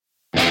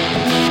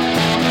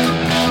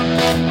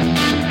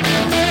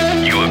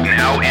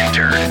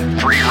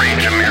Free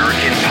Range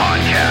American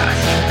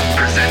Podcast,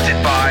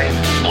 presented by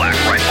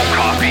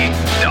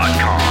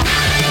BlackRifleCoffee.com.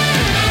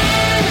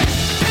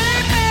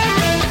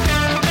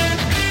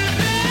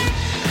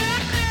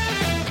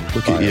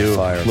 Look at you.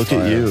 Look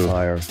at you.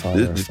 Fire.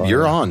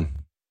 You're on.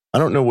 I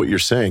don't know what you're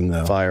saying,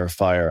 though.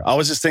 Fire. I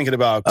was just thinking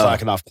about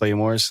clacking off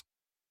claymores.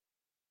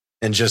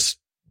 And just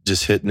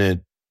hitting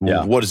it.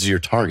 Yeah. What is your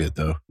target,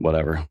 though?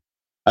 Whatever.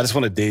 I just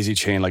want to daisy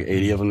chain like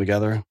 80 of them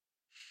together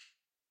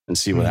and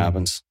see what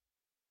happens.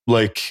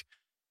 Like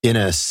in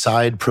a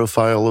side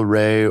profile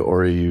array,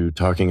 or are you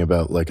talking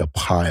about like a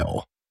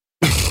pile?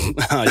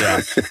 Yeah.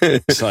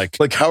 It's like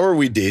how are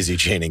we daisy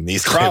chaining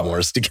these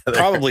claymores together?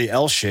 Probably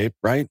L-shape,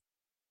 right?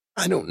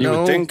 I don't You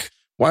know. would think.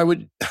 Why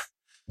would...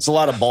 It's a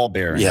lot of ball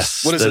bearings.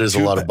 Yes, what is that it? is a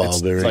lot of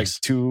ball bearings. It's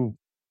like 2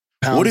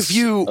 pounds What if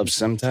you... of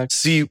Semtex?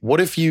 See,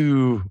 what if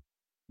you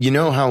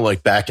know how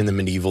like back in the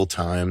medieval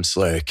times,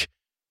 like,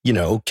 you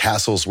know,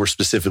 castles were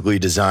specifically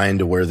designed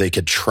to where they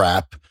could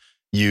trap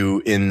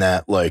you in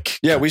that like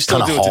we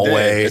still do it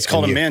today. It's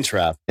called a man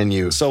trap. And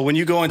you so when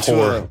you go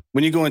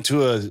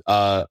into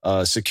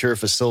a secure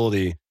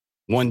facility,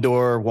 one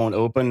door won't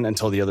open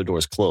until the other door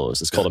is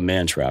closed. It's called a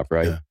man trap,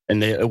 right? Yeah.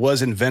 And it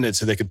was invented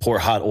so they could pour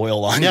hot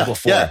oil on you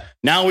before. Yeah.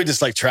 Now we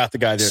just like trap the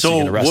guy there. So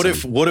you can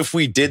arrest him. What if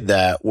we did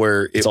that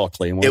where it's all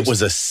claymores? It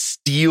was a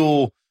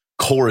steel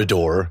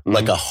corridor,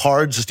 like a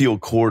hard steel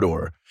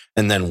corridor,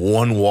 and then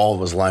one wall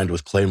was lined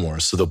with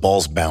claymores, so the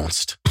balls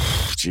bounced.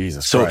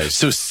 Jesus Christ.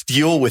 So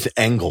steel with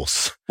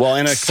angles.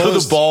 Well, so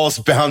the balls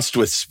bounced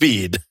with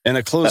speed. In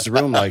a closed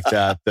room like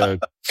that, the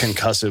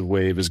concussive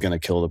wave is going to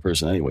kill the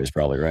person anyways,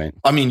 probably, right?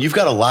 I mean, you've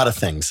got a lot of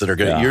things that are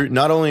going to... You're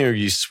not only are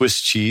you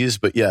Swiss cheese,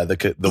 but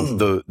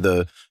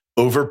the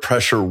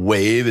overpressure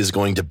wave is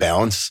going to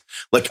bounce.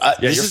 Like,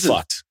 you're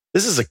fucked.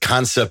 This is a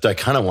concept I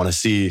kind of want to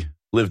see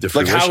live to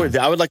fruition.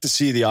 I would like to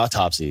see the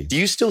autopsy. Do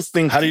you still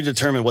think... How do you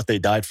determine what they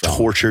died from?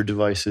 Torture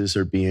devices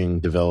are being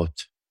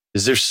developed.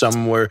 Is there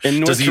somewhere...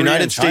 Does the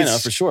United States China,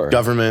 for sure.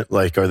 government,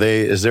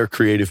 is there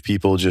creative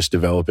people just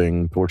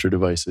developing torture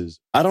devices?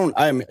 You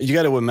got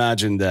to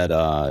imagine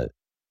that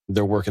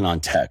they're working on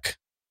tech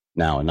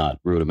now and not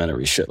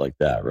rudimentary shit like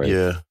that, right?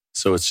 Yeah.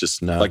 So it's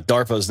just not... Like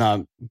DARPA's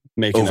not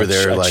making over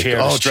there like,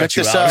 chair check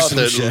this out.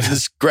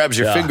 This grabs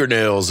your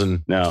fingernails.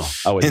 And no,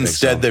 I wouldn't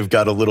instead think so. They've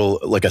got a little,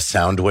 like a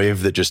sound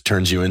wave that just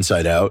turns you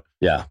inside out.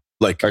 Yeah.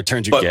 Or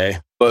turns you gay.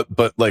 But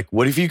like,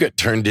 what if you got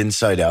turned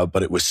inside out,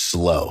 but it was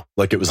slow?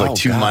 Like it was like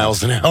 2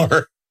 miles an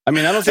hour. I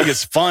mean, I don't think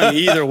it's fun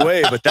either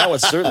way, but that would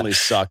certainly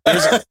suck.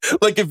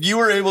 Like if you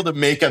were able to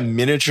make a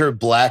miniature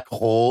black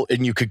hole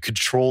and you could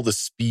control the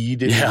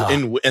speed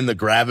and the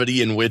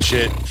gravity in which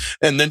it,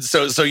 and then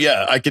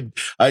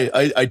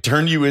I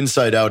turned you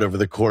inside out over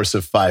the course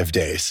of 5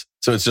 days.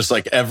 So it's just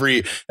like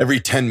every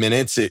 10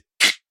 minutes, it's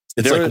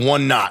like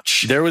one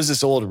notch. There was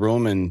this old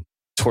Roman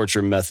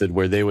torture method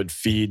where they would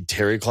feed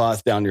terry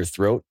cloth down your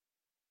throat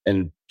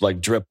and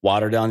like drip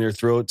water down your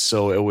throat,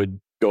 so it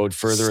would go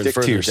further and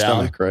further to your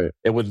down. Stomach, right?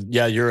 It would,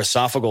 your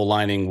esophageal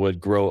lining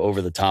would grow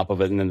over the top of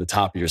it, and then the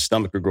top of your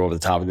stomach would grow over the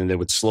top, and then they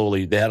would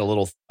slowly. They had a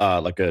little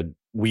like a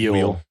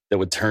wheel that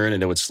would turn,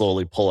 and it would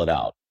slowly pull it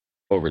out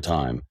over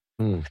time.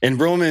 In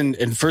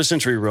first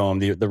century Rome,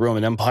 the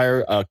Roman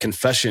Empire,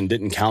 confession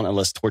didn't count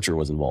unless torture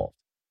was involved.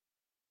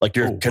 Like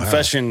your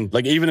confession,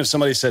 like even if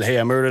somebody said, "Hey,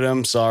 I murdered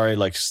him. Sorry,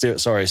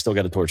 sorry, I still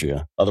got to torture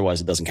you.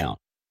 Otherwise, it doesn't count."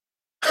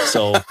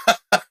 So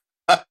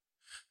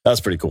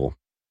that's pretty cool,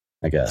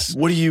 I guess.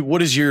 What do you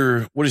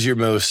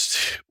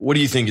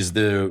think is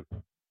the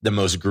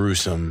most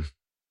gruesome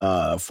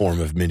form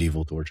of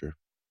medieval torture?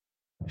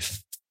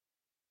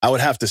 I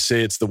would have to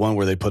say it's the one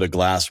where they put a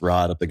glass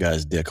rod up the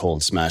guy's dick hole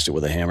and smashed it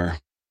with a hammer.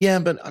 Yeah,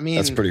 but I mean,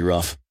 that's pretty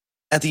rough.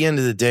 At the end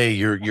of the day,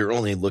 you're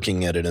only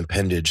looking at an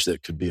appendage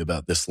that could be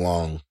about this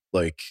long.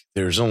 Like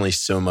there's only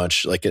so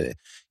much, like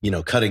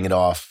cutting it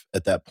off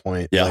at that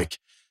point. Yeah.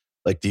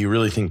 Like, do you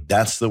really think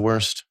that's the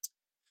worst?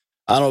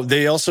 I don't know.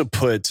 They also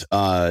put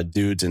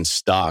dudes in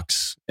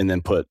stocks and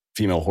then put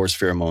female horse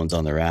pheromones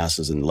on their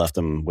asses and left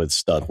them with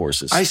stud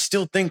horses. I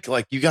still think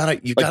like you gotta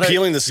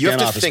peeling the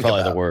skin off is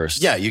probably the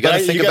worst. Yeah, you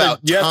gotta think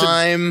about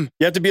time.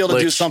 You have to be able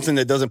to do something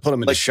that doesn't put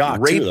them into shock.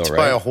 Raped too, though, right?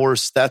 by a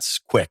horse, that's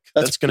quick.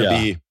 That's gonna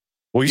be.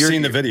 Well, you've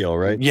seen the video,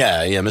 right?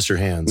 Yeah, Mr.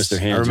 Hands. Mr.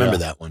 Hands. I remember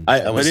that one.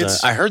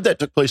 I heard that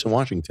took place in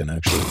Washington,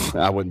 actually.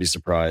 I wouldn't be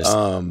surprised.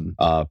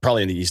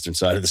 Probably on the eastern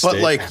side of the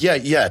state. But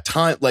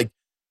time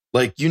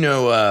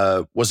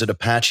was it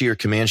Apache or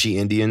Comanche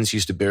Indians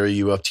used to bury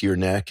you up to your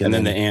neck, and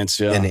then the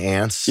ants, and the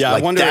ants. Yeah, I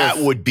wonder that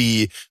would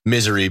be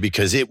misery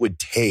because it would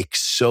take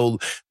first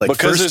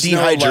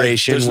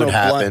dehydration would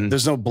happen.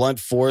 There's no blunt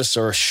force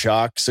or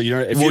shock, so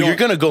you're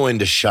going to go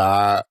into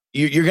shock.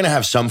 You're going to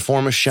have some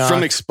form of shock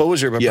from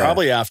exposure, but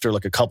probably after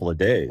like a couple of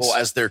days. Well,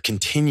 as they're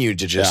continued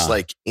to just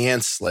like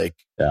ants, that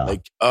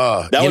would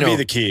be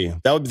the key.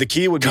 The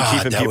key would be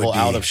keeping people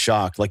out of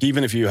shock. Like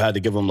even if you had to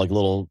give them like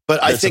little.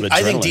 But I think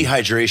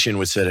dehydration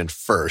would set in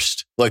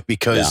first, like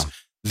because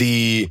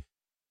the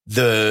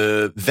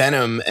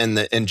venom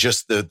and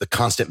just the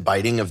constant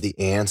biting of the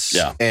ants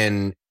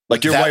and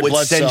Like your that white would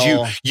blood send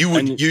cell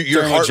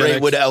your heart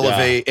rate would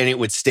elevate yeah. and it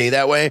would stay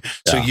that way.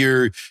 So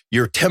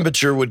your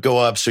temperature would go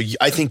up. So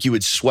I think you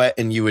would sweat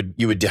and you would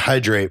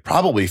dehydrate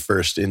probably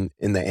first in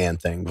the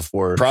ant thing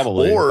before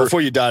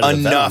you died.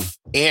 Enough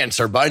ants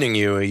are biting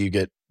you.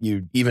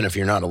 You even if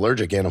you're not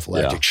allergic,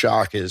 anaphylactic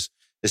shock is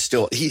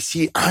still.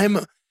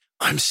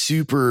 I'm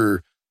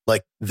super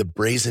like the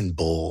brazen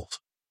bull,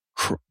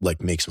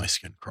 like makes my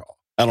skin crawl.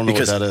 I don't know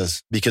what that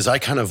is. Because I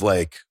kind of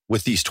like,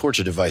 with these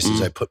torture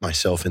devices, I put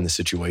myself in the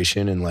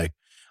situation and like,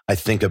 I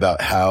think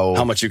about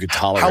how much you could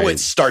tolerate. How it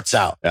starts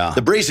out. Yeah.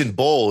 The brazen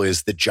bull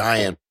is the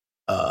giant,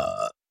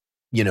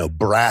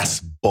 brass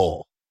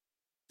bull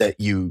that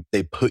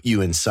they put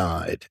you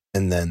inside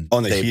and then. Oh,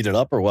 and they heat it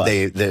up or what?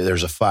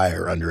 There's a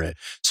fire under it.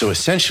 So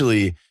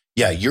essentially,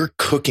 you're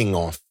cooking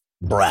off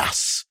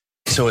brass.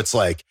 So it's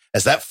like,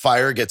 as that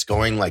fire gets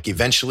going, like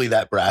eventually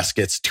that brass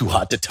gets too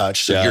hot to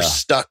touch. So you're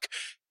stuck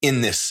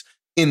in this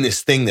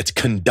thing that's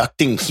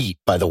conducting heat,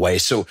 by the way.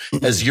 So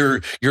as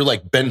you're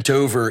like bent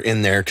over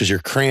in there because you're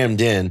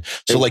crammed in.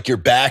 So like your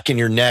back and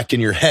your neck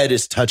and your head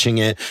is touching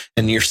it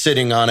and you're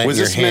sitting on it. Was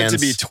this hands. meant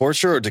to be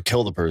torture or to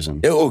kill the person?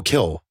 Oh,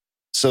 kill.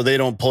 So they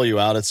don't pull you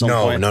out at some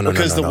point? No.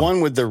 Because the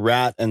one with the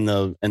rat and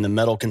the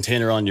metal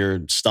container on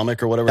your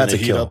stomach or whatever, that's a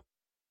kill. Up,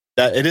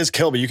 that it is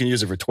kill, but you can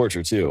use it for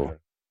torture too.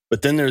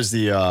 But then there's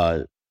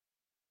the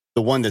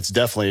one that's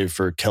definitely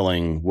for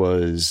killing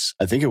was,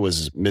 I think it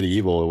was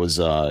medieval. It was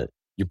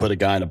you put a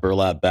guy in a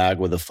burlap bag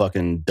with a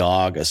fucking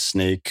dog, a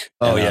snake.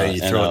 Oh yeah,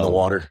 you throw it in the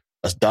water.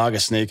 A dog, a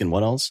snake, and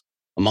what else?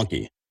 A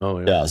monkey. Oh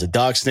yeah. Yeah, it was a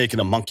dog, snake,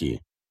 and a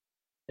monkey.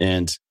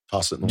 And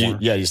toss it in the water.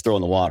 Yeah, you just throw it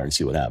in the water and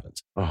see what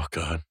happens. Oh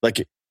God.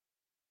 Like,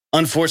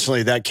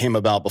 unfortunately, that came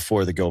about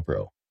before the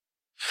GoPro.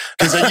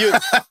 Because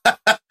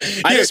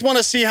I just want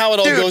to see how it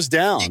all goes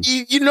down.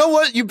 You know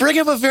what? You bring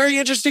up a very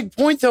interesting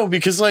point, though,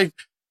 because like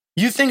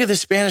you think of the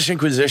Spanish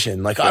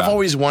Inquisition. Like I've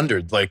always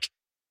wondered, like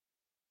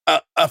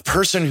a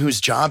person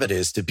whose job it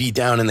is to be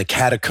down in the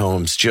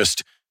catacombs,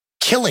 just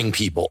killing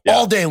people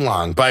all day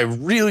long by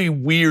really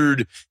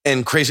weird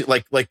and crazy.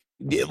 Like,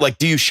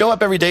 do you show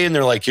up every day and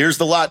they're like, here's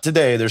the lot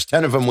today. There's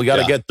 10 of them we got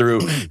to get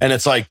through. And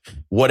it's like,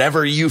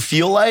 whatever you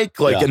feel like,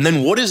 and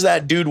then what is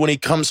that dude when he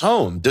comes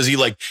home? Does he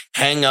like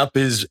hang up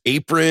his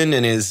apron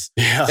and his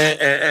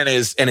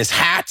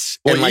hats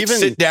and like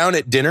sit down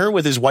at dinner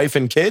with his wife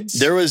and kids?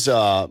 There was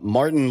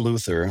Martin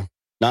Luther,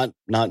 not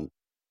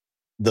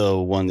the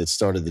one that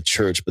started the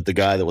church, but the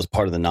guy that was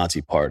part of the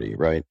Nazi party,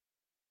 right?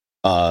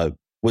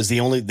 Was the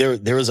only,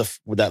 there was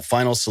that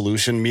final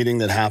solution meeting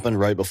that happened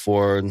right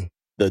before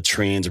the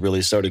trains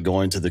really started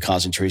going to the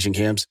concentration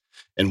camps.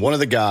 And one of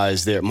the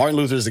guys there, Martin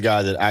Luther is the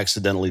guy that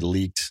accidentally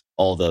leaked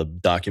all the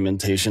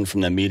documentation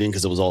from that meeting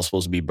because it was all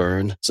supposed to be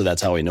burned. So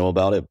that's how we know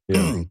about it.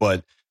 Yeah.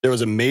 But there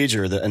was a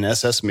major, an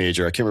SS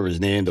major, I can't remember his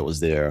name, that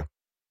was there.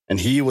 And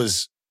he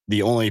was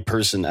the only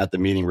person at the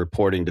meeting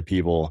reporting to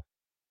people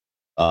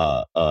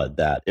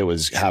that it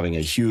was having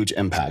a huge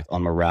impact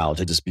on morale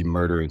to just be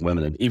murdering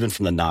women, and even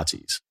from the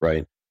Nazis,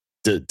 right?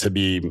 To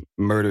be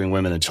murdering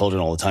women and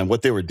children all the time.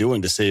 What they were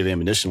doing to save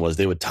ammunition was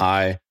they would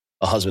tie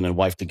a husband and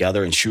wife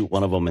together and shoot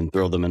one of them and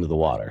throw them into the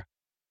water,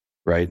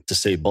 right? To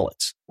save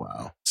bullets.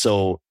 Wow.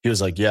 So he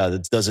was like, yeah,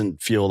 that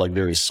doesn't feel like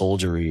very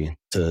soldiery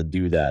to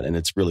do that. And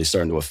it's really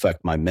starting to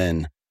affect my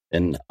men.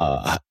 And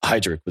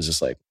Heydrich was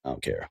just like, I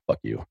don't care.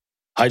 Fuck you.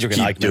 Heydrich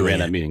and Eichmann ran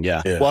that meeting.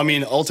 Yeah. Well, I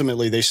mean,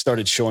 ultimately they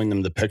started showing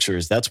them the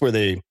pictures. That's where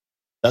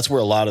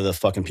a lot of the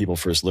fucking people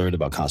first learned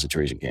about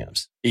concentration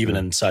camps, even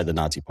inside the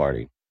Nazi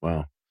party.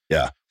 Wow.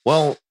 Yeah.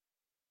 Well,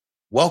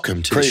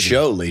 welcome to the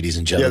show, ladies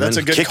and gentlemen. Yeah, that's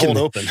a good cold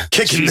open.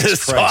 Kicking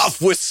this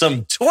off with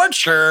some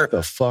torture.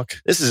 The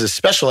fuck? This is a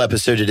special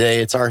episode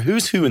today. It's our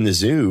Who's Who in the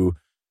Zoo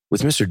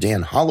with Mr.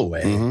 Dan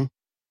Holloway. Mm-hmm.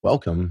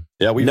 Welcome.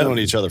 Yeah, we've known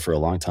each other for a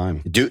long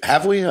time.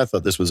 Have we? I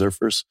thought this was our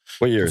first.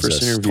 What year is this?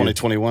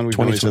 2021. We've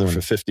known each other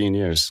for 15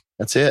 years.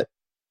 That's it.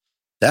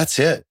 I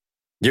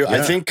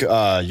think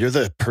you're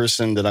the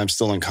person that I'm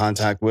still in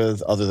contact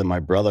with, other than my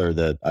brother,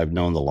 that I've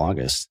known the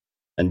longest.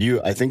 And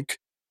I think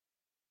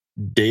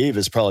Dave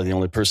is probably the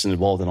only person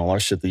involved in all our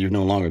shit that you've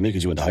known longer than me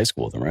because you went to high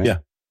school with him, right?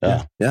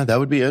 Yeah, that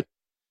would be it.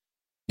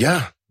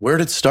 Yeah. Where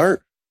did it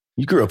start?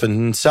 You grew up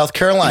in South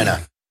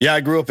Carolina. Yeah,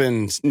 I grew up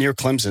near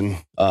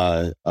Clemson.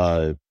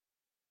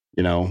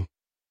 It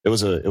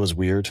was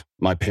weird.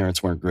 My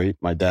parents weren't great.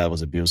 My dad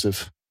was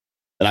abusive.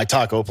 And I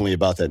talk openly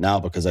about that now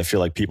because I feel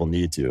like people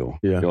need to.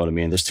 Yeah. You know what I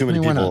mean? There's too many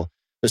people.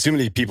 There's too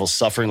many people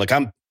suffering. Like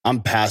I'm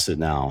past it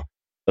now.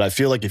 But I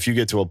feel like if you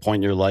get to a point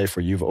in your life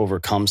where you've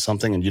overcome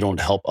something and you don't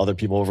help other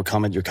people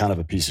overcome it, you're kind of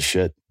a piece of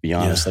shit, to be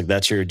honest. Like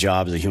that's your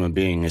job as a human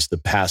being, is to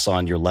pass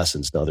on your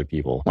lessons to other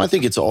people. Well, I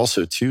think it's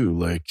also too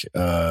like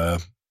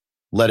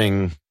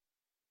letting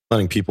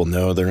people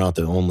know they're not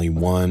the only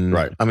one.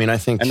 Right. I mean, I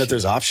think, and that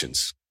there's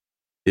options.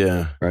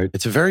 Yeah. Right.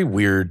 It's a very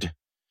weird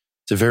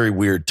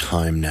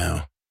time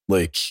now.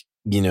 Like,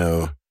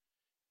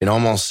 it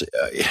almost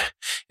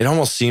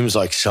seems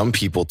like some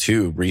people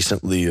too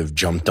recently have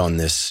jumped on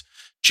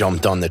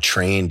the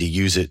train to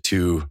use it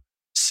to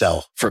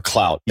sell for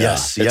clout.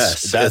 Yes,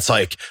 yes. It's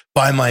like,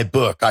 buy my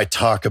book. I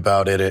talk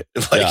about it.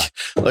 It's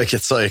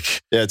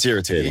like, yeah, it's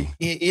irritating.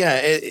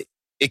 Yeah.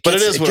 But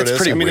it is what it is.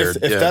 Pretty I mean, weird.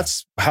 if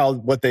that's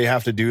what they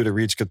have to do to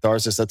reach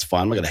catharsis, that's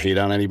fine. I'm not going to hate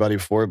on anybody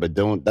for it, but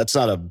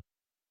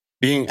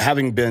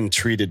having been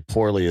treated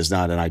poorly is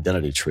not an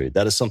identity trait.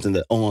 That is something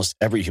that almost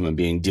every human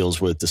being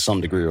deals with to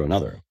some degree or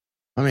another.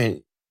 I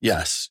mean,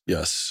 yes.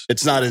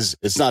 It's not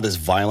as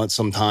violent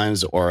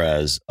sometimes or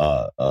as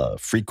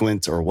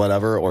frequent or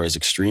whatever, or as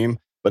extreme,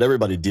 but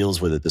everybody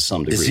deals with it to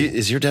some degree.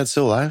 Is your dad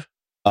still alive?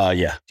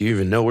 Yeah. Do you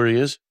even know where he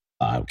is?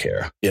 I don't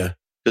care. Yeah.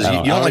 Because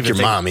you don't like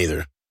your mom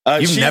either.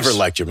 You've never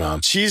liked your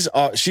mom. She's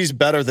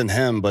better than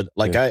him, but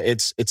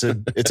it's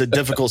a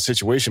difficult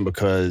situation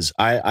because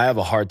I have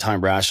a hard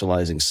time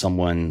rationalizing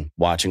someone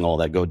watching all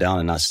that go down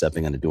and not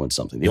stepping into doing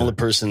something. The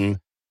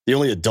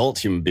only adult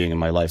human being in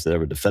my life that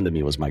ever defended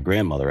me was my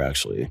grandmother.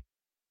 Actually,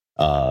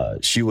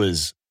 she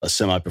was a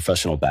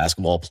semi-professional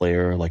basketball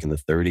player, like in the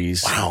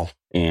 30s. Wow,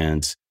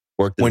 and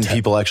worked when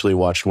people actually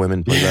watched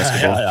women play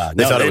basketball. Yeah.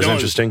 They thought it was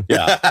interesting.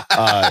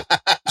 Yeah.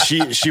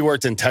 She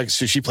worked in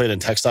she played in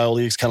textile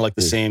leagues, kind of like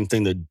the same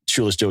thing that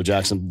Shoeless Joe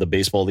Jackson, the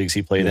baseball leagues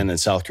he played in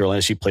South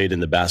Carolina. She played in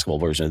the basketball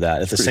version of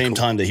that at the same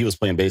time that he was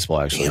playing baseball,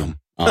 actually.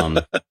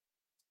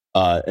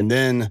 And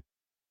then,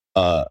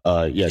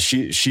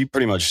 she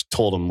pretty much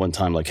told him one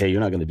time, like, hey, you're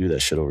not going to do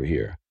that shit over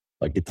here.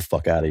 Like, get the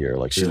fuck out of here.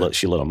 Like, she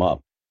lit him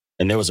up.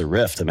 And there was a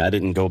rift. I mean, I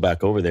didn't go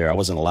back over there. I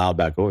wasn't allowed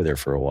back over there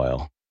for a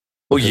while.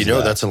 Well,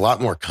 that's a lot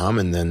more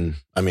common than,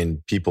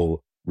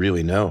 people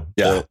really know.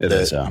 Yeah, it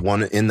is.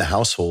 One in the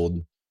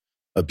household,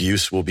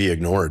 abuse will be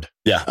ignored.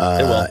 Yeah,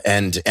 it will.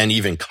 And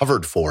even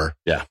covered for.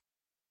 Yeah.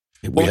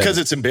 Well, because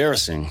it's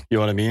embarrassing. You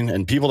know what I mean?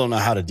 And people don't know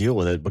how to deal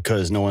with it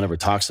because no one ever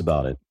talks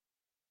about it.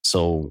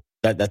 So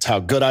that's how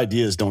good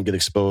ideas don't get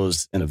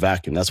exposed in a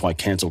vacuum. That's why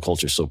cancel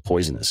culture is so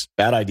poisonous.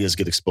 Bad ideas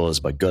get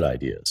exposed by good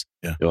ideas.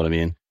 Yeah. You know what I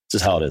mean?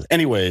 This is how it is.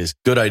 Anyways,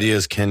 good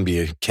ideas can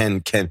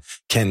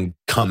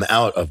come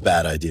out of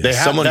bad ideas.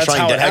 Someone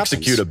trying to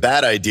execute a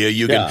bad idea,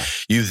 you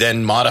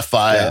then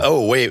modify. Yeah.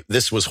 Oh wait,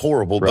 this was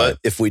horrible, but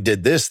if we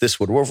did this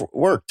would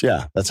work.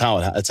 Yeah, that's how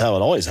it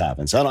always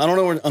happens. I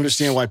don't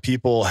understand why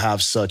people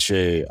have such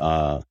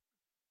a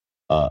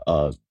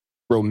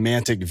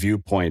romantic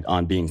viewpoint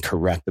on being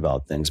correct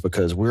about things,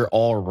 because we're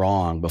all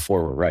wrong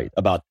before we're right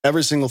about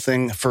every single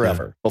thing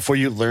forever. Yeah. Before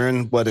you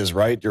learn what is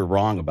right, you're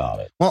wrong about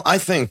it. Well, I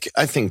think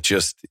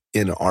just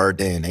in our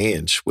day and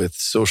age with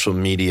social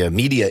media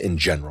in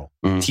general,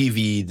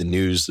 TV, the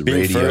news, the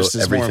being radio, first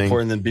is everything, more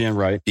important than being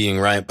right. Being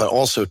right, but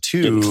also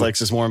too, getting clicks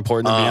is more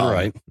important than being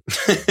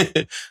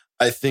right.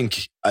 I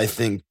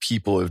think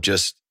people have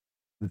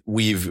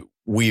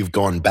we've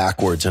gone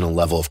backwards in a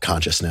level of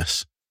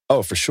consciousness.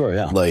 Oh, for sure,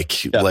 yeah.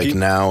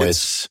 Now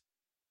it's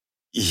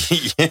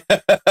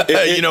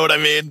you know what I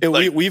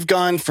mean? We've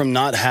gone from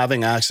not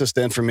having access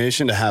to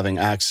information to having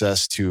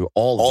access to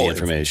all the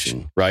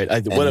information, right?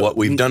 What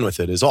we've done with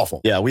it is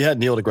awful. Yeah, we had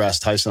Neil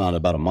deGrasse Tyson on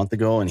about a month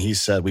ago, and he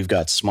said we've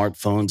got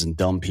smartphones and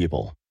dumb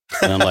people.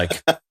 And I'm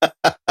like,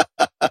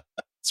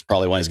 it's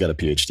probably why he's got a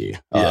PhD.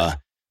 Yeah.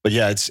 But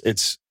yeah,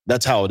 it's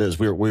that's how it is.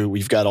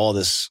 We've got all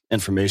this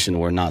information.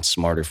 We're not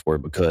smarter for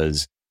it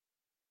because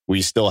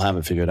we still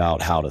haven't figured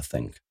out how to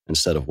think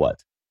instead of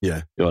what. Yeah.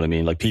 You know what I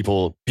mean? Like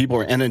people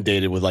are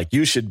inundated with like,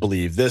 you should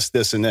believe this,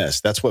 this, and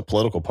this. That's what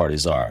political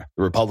parties are.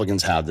 The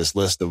Republicans have this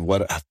list of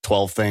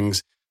 12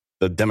 things.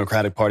 The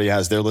Democratic Party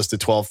has their list of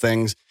 12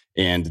 things,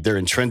 and they're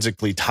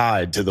intrinsically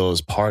tied to those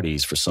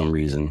parties for some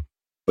reason.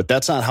 But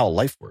that's not how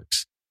life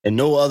works. And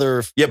no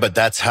other. Yeah, but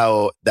that's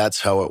how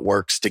it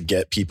works to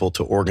get people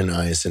to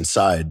organize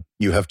inside.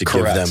 You have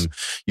to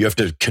you have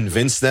to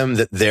convince them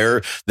that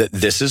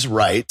this is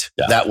right.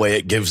 Yeah. That way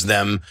it gives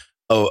them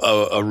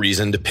a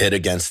reason to pit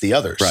against the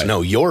others. Right.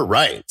 No, you're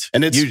right.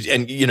 And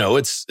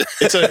it's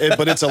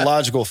but it's a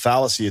logical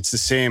fallacy. It's the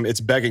same. It's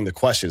begging the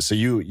question. So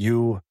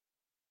you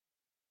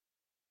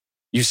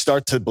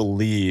start to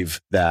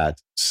believe that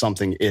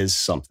something is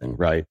something,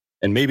 right?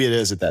 And maybe it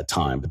is at that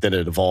time, but then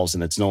it evolves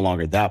and it's no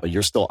longer that, but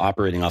you're still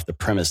operating off the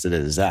premise that it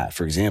is that.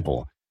 For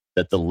example,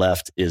 that the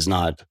left is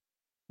not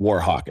war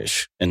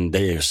hawkish, and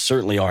they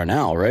certainly are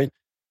now, right?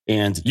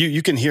 And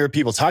you can hear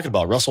people talking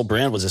about, Russell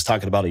Brand was just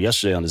talking about it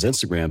yesterday on his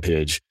Instagram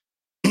page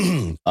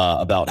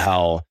about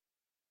how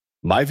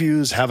my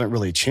views haven't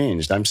really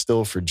changed. I'm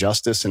still for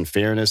justice and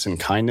fairness and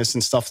kindness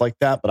and stuff like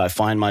that, but I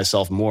find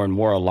myself more and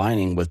more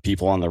aligning with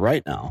people on the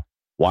right now.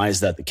 Why is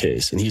that the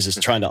case? And he's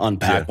just trying to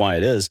unpack why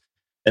it is.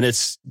 And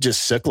it's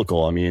just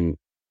cyclical. I mean,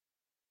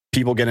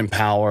 people get in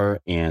power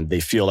and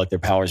they feel like their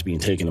power is being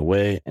taken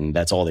away, and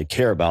that's all they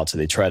care about. So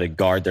they try to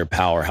guard their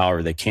power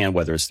however they can,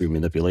 whether it's through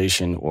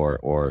manipulation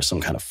or some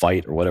kind of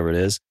fight or whatever it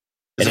is.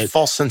 It's a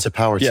false sense of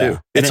power too.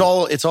 It's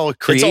all a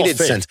created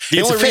sense.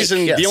 The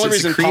only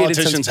reason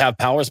politicians have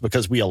power is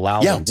because we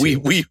allow them to.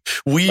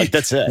 We like,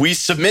 that's it. We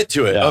submit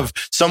to it. Of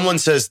someone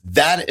says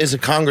that is a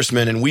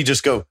congressman, and we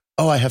just go,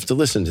 oh, I have to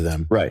listen to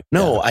them. Right.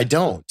 No, I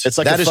don't. It's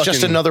like that is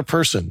just another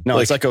person. No,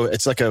 it's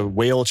like a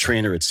whale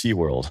trainer at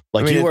SeaWorld.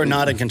 Like, you are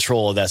not in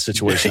control of that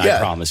situation, I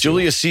promise you.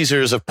 Julius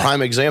Caesar is a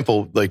prime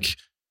example. Like,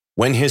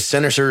 when his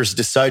senators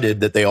decided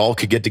that they all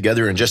could get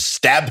together and just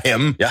stab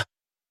him,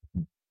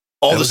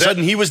 all of a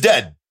sudden he was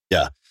dead.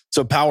 Yeah.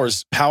 So power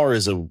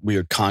is a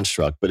weird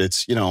construct, but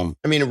it's, I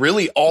mean,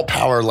 really all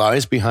power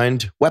lies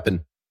behind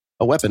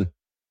a weapon.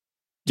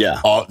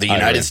 Yeah. The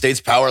United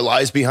States power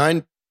lies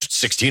behind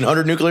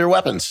 1,600 nuclear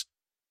weapons.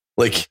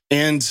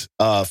 And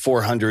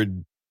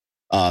 400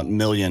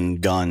 million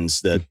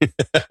guns that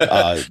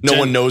no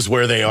one knows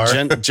where they are.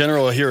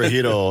 General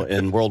Hirohito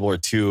in World War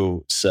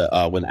II,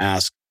 when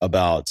asked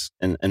about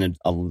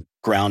a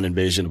ground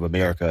invasion of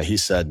America, he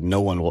said,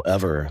 "No one will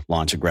ever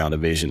launch a ground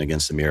invasion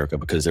against America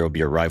because there will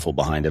be a rifle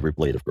behind every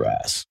blade of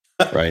grass."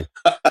 Right?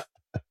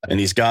 And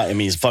he's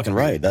fucking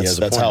right.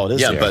 That's how it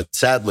is. Yeah, there. but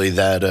sadly,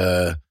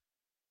 that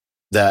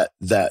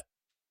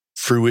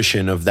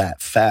fruition of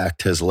that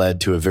fact has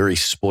led to a very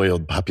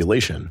spoiled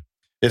population.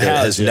 It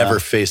has never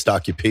faced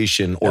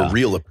occupation or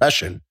real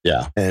oppression.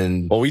 Yeah.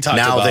 And we talked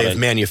about they've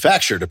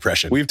manufactured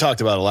oppression. We've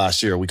talked about it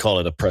last year. We call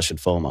it oppression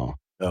FOMO.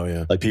 Oh,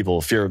 yeah. Like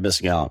people fear of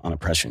missing out on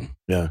oppression.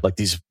 Yeah. Like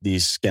these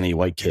skinny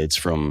white kids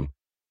from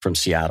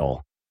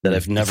Seattle that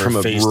have never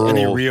From faced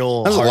any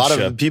real There's hardship.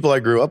 a lot of people I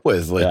grew up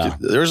with.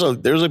 There's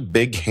a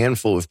big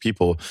handful of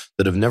people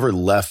that have never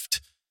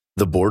left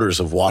the borders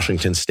of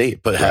Washington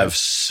State, but have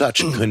such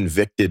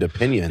convicted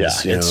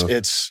opinions. Yeah,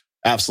 it's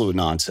absolute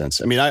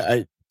nonsense. I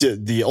mean,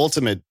 the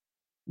ultimate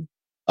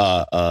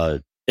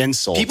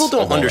insult. People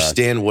don't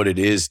understand what it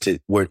is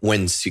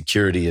when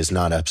security is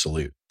not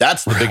absolute.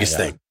 That's the biggest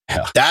thing.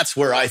 Yeah. That's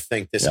where I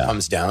think this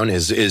comes down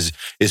is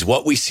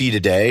what we see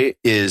today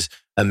is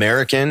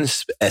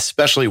Americans,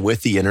 especially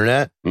with the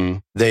internet,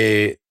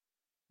 they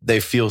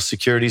feel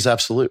security is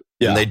absolute.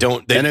 Yeah. And they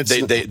don't,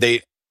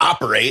 they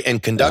operate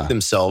and conduct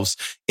themselves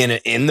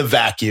in the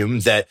vacuum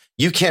that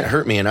you can't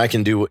hurt me and I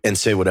can do and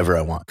say whatever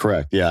I want.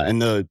 Correct. Yeah.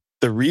 And the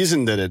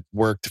reason that it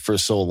worked for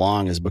so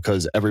long is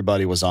because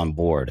everybody was on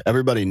board.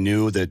 Everybody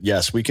knew that,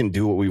 yes, we can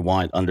do what we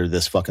want under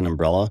this fucking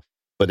umbrella,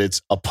 but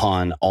it's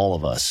upon all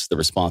of us. The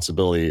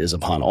responsibility is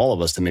upon all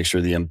of us to make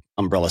sure the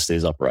umbrella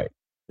stays upright.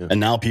 Yeah.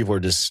 And now people are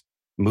just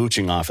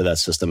mooching off of that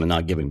system and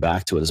not giving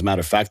back to it. As a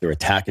matter of fact, they're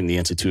attacking the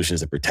institutions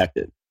that protect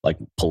it, like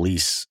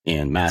police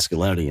and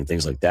masculinity and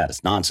things like that.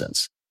 It's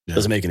nonsense. Yeah. It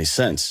doesn't make any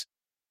sense.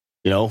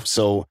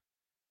 So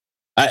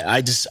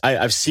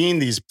I've seen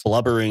these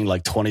blubbering,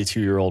 like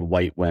 22-year-old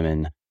white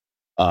women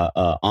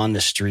on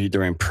the street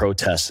during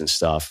protests and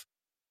stuff,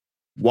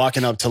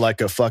 walking up to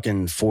like a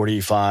fucking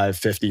 45,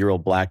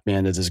 50-year-old black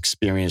man that has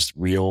experienced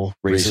real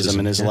racism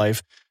in his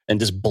life and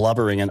just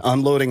blubbering and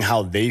unloading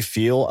how they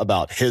feel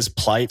about his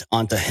plight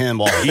onto him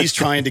while he's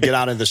trying to get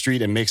out of the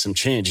street and make some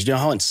change. Do you know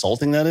how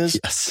insulting that is?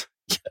 Yes.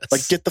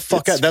 Like, get the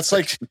fuck out. That's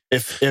like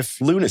if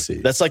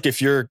lunacy. That's like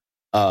if you're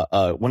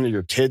one of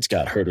your kids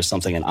got hurt or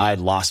something and I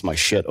lost my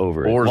shit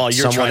over it. Or while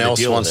you're someone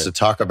else wants to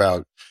talk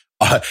about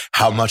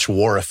how much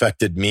war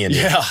affected me. And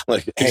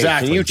like, hey,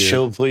 exactly. Can you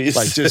chill, please?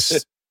 Like,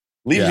 just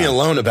leave me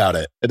alone about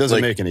it. It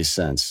doesn't make any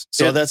sense.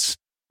 So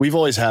we've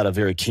always had a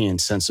very keen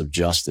sense of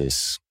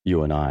justice,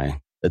 you and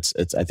I. I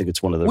think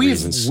it's one of the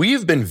reasons.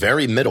 We've been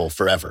very middle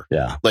forever.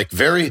 Yeah. Like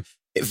very,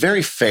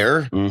 very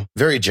fair,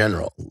 very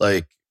general.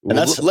 Like, and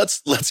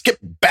let's get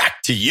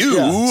back to you.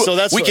 Yeah.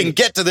 So we can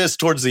get to this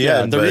towards the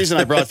end. The reason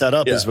I brought that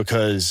up is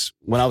because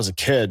when I was a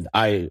kid,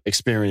 I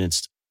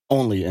experienced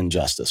only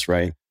injustice,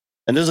 right?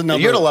 And there's another.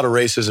 You had a lot of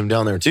racism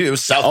down there too. It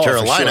was South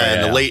Carolina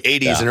in the late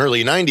 80s and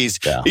early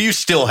 90s. Yeah. You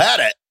still had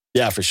it.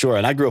 Yeah, for sure.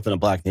 And I grew up in a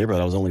black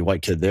neighborhood. I was the only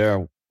white kid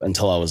there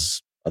until I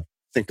was, I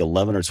think,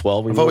 11 or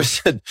 12. I've always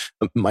said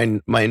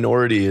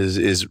minority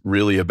is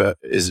really about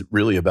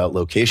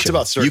location. It's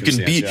about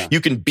circumstance.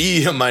 You can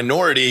be a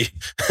minority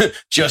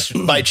just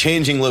by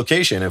changing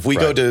location. If we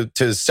go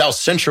to South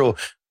Central,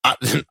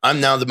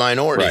 I'm now the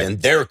minority,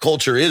 and their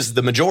culture is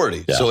the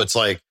majority. Yeah. So it's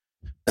like,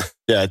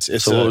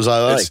 it's so what was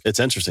I like? It's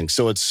interesting.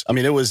 So it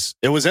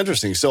was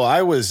interesting. So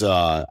I was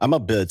I'm a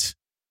bit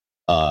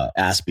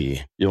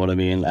Aspie, you know what I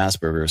mean?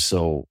 Asperger's.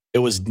 So it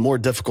was more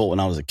difficult when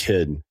I was a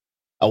kid.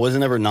 I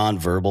wasn't ever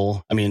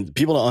nonverbal. I mean,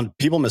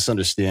 people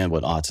misunderstand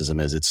what autism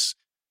is. It's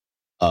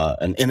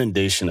an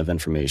inundation of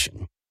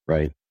information,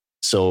 right?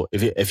 So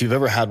if you've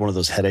ever had one of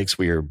those headaches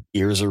where your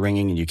ears are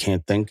ringing and you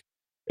can't think,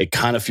 it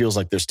kind of feels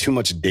like there's too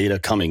much data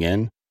coming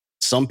in.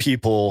 Some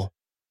people,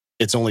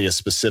 it's only a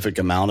specific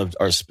amount of,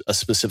 or a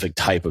specific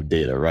type of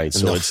data, right?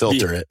 So it's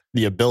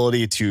the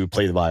ability to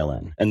play the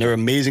violin. And they're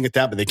amazing at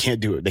that, but they can't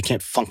do it. They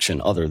can't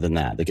function other than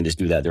that. They can just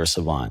do that. They're a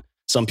savant.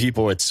 Some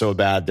people, it's so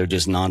bad, they're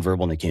just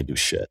nonverbal and they can't do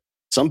shit.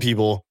 Some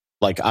people,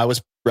 like I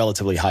was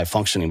relatively high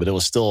functioning, but it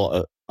was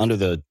still under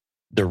the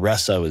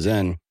duress I was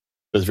in, it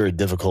was very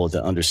difficult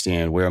to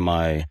understand where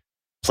my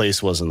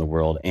place was in the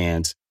world.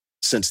 And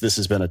since this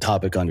has been a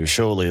topic on your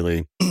show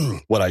lately,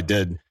 what I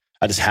did,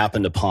 I just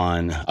happened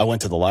upon, I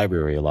went to the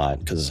library a lot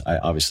because I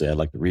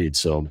like to read.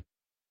 So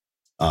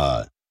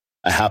I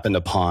happened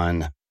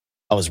upon,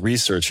 I was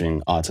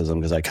researching autism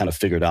because I kind of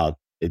figured out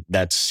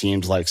that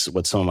seemed like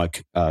what some of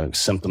my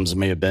symptoms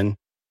may have been.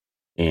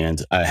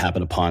 And I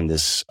happened upon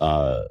this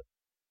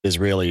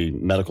Israeli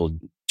medical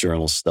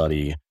journal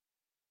study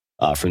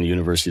from the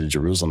University of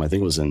Jerusalem. I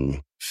think it was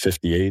in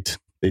 58.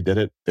 They did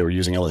it. They were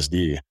using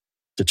LSD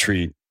to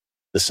treat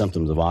the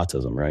symptoms of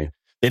autism, right?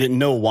 They didn't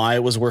know why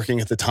it was working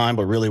at the time,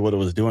 but really what it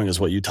was doing is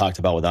what you talked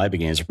about with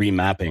ibogaine, is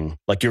remapping.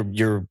 Like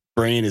your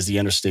brain is the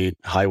interstate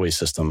highway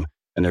system,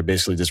 and they're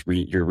basically just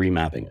you're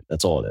remapping it.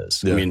 That's all it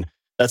is. Yeah. I mean,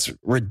 that's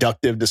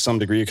reductive to some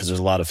degree because there's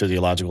a lot of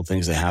physiological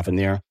things that happen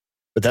there,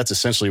 but that's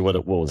essentially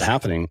what was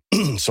happening.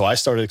 So I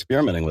started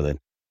experimenting with it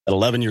at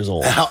 11 years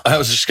old. I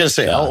was just going to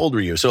say, how old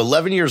were you? So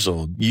 11 years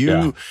old,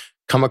 you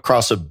come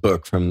across a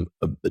book from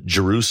a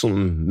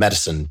Jerusalem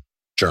Medicine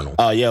Journal.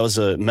 Yeah, it was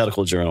a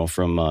medical journal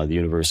from the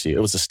university.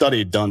 It was a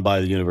study done by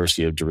the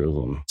University of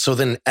Jerusalem. So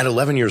then at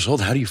 11 years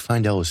old, how do you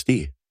find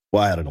LSD?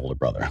 Well, I had an older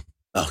brother.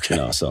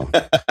 Okay. So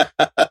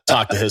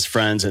talked to his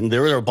friends, and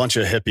there were a bunch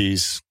of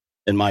hippies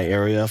in my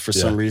area for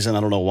some reason.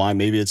 I don't know why.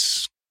 Maybe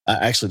I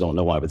actually don't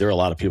know why, but there were a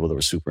lot of people that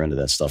were super into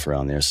that stuff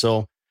around there.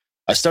 So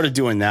I started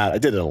doing that. I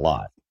did it a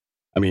lot.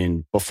 I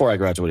mean, before I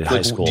graduated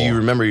high school. Do you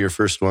remember your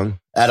first one?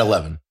 At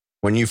 11,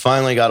 when you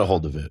finally got a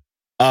hold of it?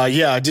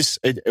 Yeah,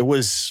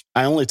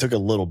 I only took a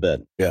little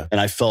bit. Yeah.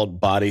 And I felt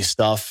body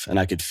stuff, and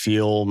I could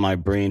feel my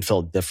brain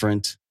felt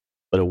different,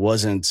 but it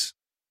wasn't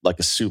like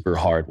a super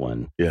hard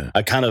one. Yeah.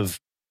 I kind of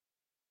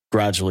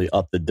gradually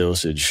upped the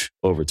dosage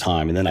over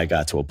time. And then I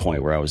got to a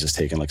point where I was just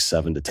taking like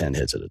 7 to 10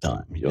 hits at a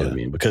time. You know what I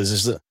mean?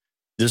 Because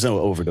there's no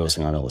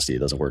overdosing on LSD. It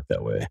doesn't work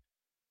that way,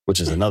 which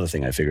is another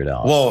thing I figured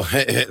out. Well,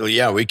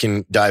 yeah, we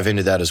can dive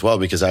into that as well,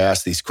 because I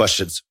asked these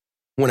questions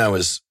when I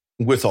was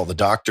with all the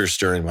doctors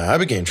during my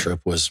ibogaine trip.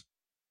 Was,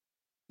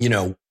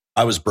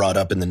 I was brought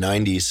up in the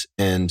 90s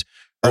and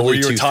early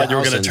 2000s. You were taught you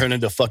were going to turn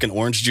into fucking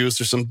orange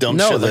juice or some dumb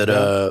shit like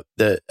that?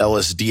 That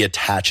LSD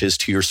attaches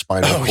to your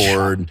spinal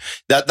cord.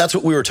 Yeah. That's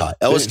what we were taught.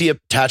 LSD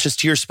attaches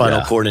to your spinal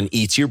cord and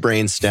eats your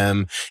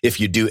brainstem. If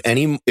you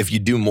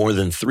do more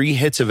than 3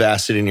 hits of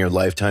acid in your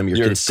lifetime,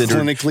 you're considered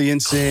clinically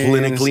insane.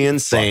 Clinically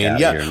insane.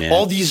 Yeah. Here,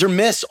 all these are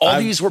myths.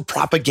 These were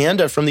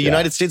propaganda from the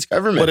United States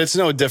government. But it's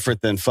no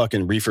different than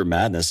fucking Reefer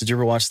Madness. Did you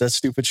ever watch that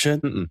stupid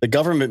shit? Mm-mm. The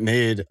government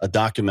made a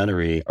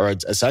documentary, or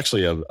it's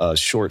actually a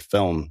short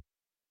film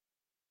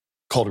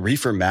called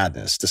Reefer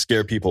Madness to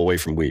scare people away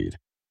from weed.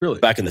 Really?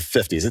 Back in the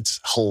 50s.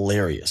 It's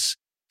hilarious.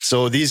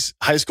 So these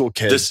high school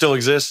kids. This still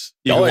exists?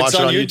 You can watch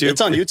it on YouTube?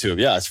 It's on YouTube.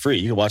 Yeah, it's free.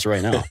 You can watch it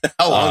right now.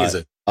 How long is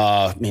it?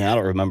 I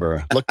don't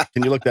remember.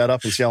 Can you look that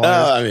up and see how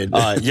long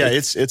it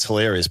is? It's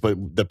hilarious.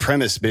 But the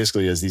premise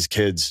basically is these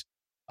kids,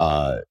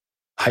 high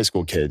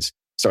school kids,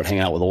 start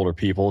hanging out with older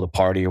people to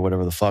party or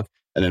whatever the fuck.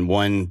 And then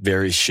one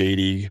very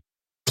shady,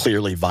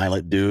 clearly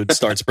violent dude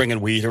starts bringing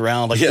weed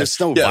around. Like there's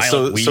no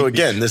violent weed. So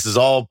again, this is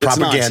all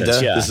propaganda.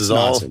 This is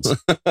all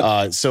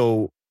nonsense.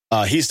 So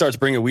he starts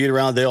bringing weed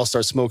around. They all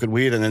start smoking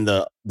weed, and then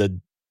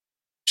the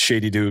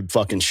shady dude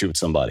fucking shoots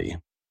somebody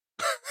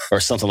or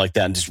something like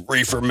that, and just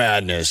Reefer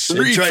Madness.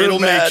 It'll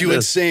make you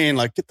insane.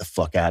 Like, get the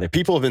fuck out of it.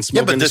 People have been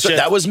smoking this shit.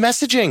 That was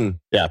messaging.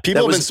 Yeah,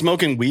 people have been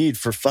smoking weed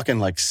for fucking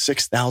like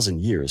 6,000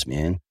 years,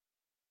 man.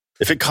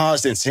 If it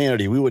caused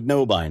insanity, we would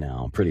know by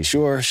now. I'm pretty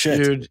sure.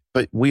 Shit. Dude,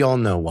 but we all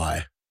know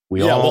why.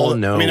 We all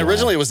know. I mean,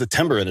 originally it was the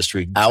timber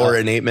industry. Hour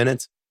and 8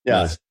 minutes?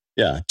 Yeah.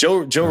 Yeah.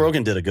 Joe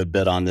Rogan did a good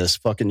bit on this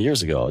fucking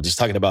years ago, just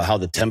talking about how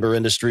the timber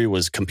industry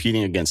was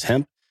competing against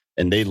hemp,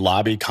 and they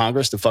lobbied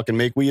Congress to fucking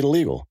make weed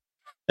illegal.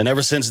 And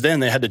ever since then,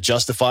 they had to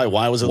justify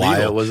why it was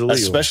illegal.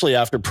 Especially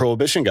after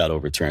Prohibition got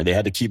overturned. They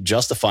had to keep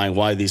justifying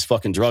why these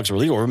fucking drugs were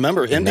legal.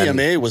 Remember,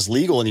 MDMA was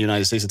legal in the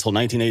United States until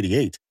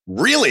 1988.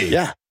 Really?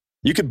 Yeah.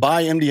 You could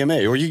buy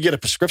MDMA, or you could get a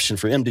prescription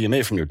for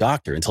MDMA from your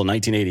doctor until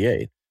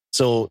 1988.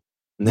 So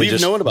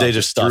we've known about They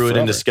just threw it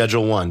into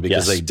Schedule 1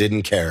 because they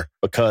didn't care.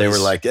 Because they were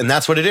like, and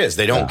that's what it is.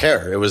 They don't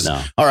care. It was,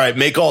 all right,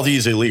 make all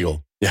these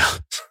illegal. Yeah.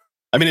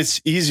 I mean,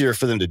 it's easier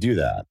for them to do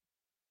that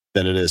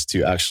than it is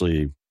to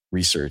actually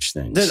research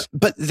things.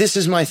 But this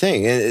is my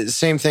thing.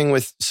 Same thing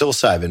with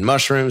psilocybin,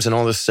 mushrooms, and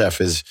all this stuff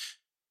is,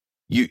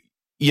 you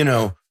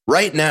know,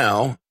 right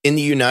now in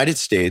the United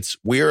States,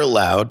 we are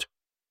allowed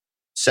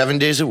 7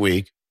 days a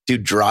week to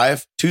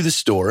drive to the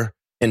store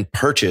and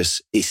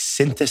purchase a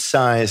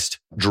synthesized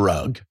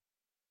drug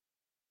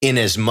in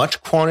as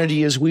much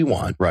quantity as we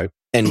want. Right.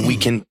 And we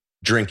can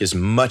drink as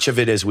much of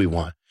it as we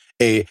want.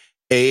 A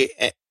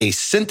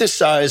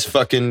synthesized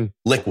fucking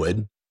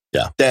liquid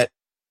that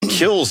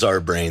kills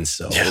our brain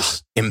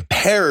cells,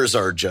 impairs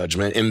our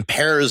judgment,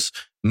 impairs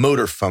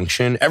motor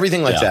function,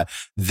 everything like that.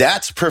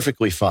 That's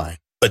perfectly fine.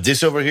 But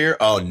this over here,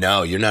 oh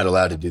no, you're not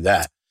allowed to do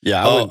that.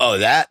 Yeah.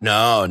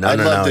 No. You're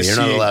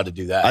not allowed to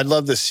do that. I'd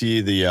love to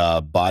see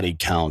the body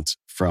count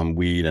from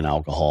weed and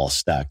alcohol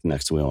stacked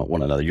next to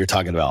one another. You're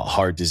talking about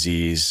heart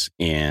disease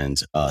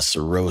and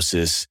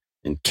cirrhosis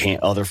and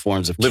other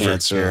forms of liver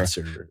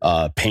cancer,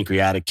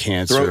 pancreatic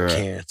cancer, throat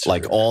cancer,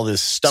 like all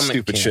this stomach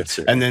stupid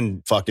cancer. Shit. And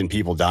then fucking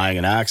people dying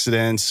in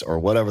accidents or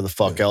whatever the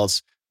fuck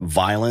else,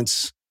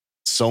 violence,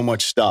 so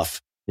much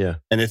stuff. Yeah.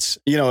 And it's,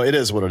 it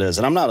is what it is.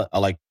 And I'm not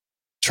like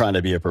trying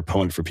to be a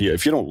proponent for people.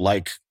 If you don't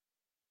want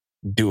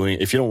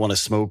to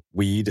smoke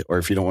weed, or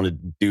if you don't want to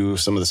do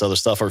some of this other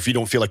stuff, or if you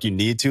don't feel like you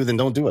need to, then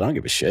don't do it. I don't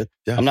give a shit.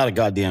 Yeah. I'm not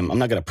going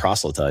to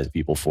proselytize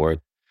people for it.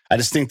 I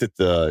just think that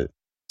the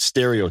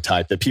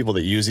stereotype that people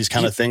that use these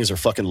kind of things are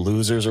fucking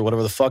losers or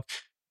whatever the fuck.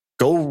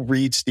 Go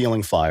read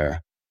Stealing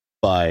Fire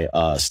by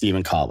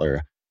Steven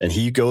Kotler. And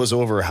he goes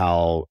over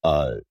how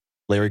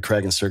Larry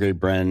Craig and Sergey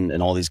Brin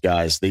and all these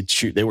guys,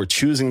 they were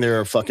choosing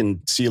their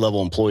fucking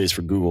C-level employees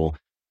for Google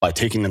by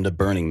taking them to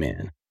Burning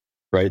Man,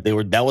 right?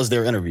 That was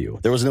their interview.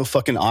 There was no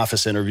fucking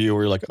office interview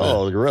where you're like,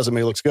 oh, your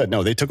resume looks good.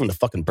 No, they took them to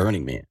fucking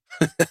Burning Man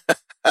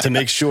to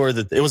make sure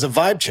that it was a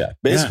vibe check,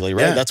 basically,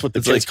 right? That's what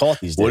the kids call it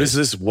these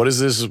days. What is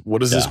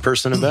this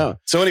person about?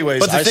 So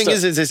anyways, but the thing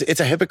is it's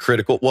a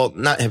hypocritical, well,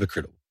 not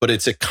hypocritical, but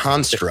it's a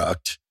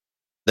construct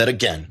that,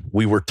 again,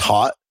 we were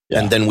taught. Yeah.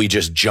 And then we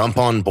just jump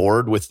on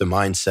board with the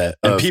mindset.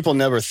 And people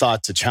never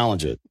thought to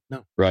challenge it,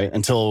 right?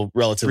 Until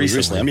relatively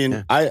recently. I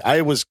mean,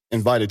 I was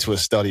invited to a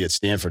study at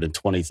Stanford in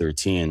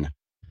 2013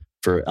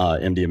 for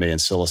MDMA and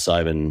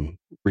psilocybin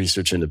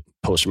research into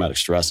post-traumatic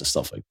stress and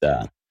stuff like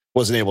that.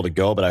 Wasn't able to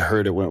go, but I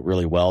heard it went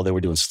really well. They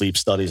were doing sleep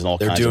studies and all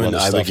kinds of other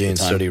stuff. They're doing an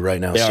Ibogaine study right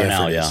now. They are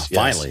now, yeah.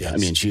 Finally. Yes. I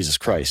mean, Jesus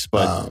Christ.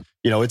 But,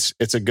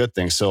 it's a good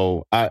thing.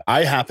 So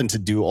I happen to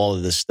do all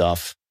of this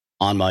stuff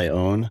on my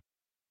own,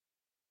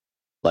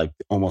 like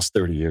almost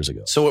 30 years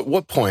ago. So at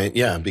what point,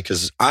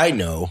 because I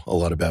know a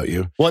lot about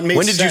you. When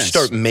did you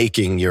start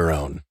making your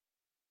own?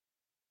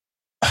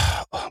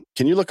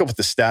 Can you look up what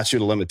the statute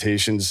of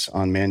limitations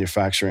on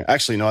manufacturing?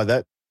 Actually, no,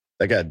 that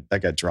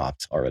got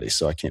dropped already,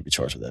 so I can't be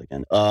charged with that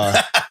again.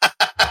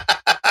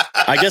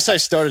 I guess I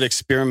started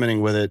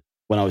experimenting with it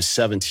when I was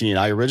 17.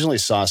 I originally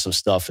saw some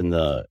stuff in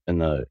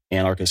the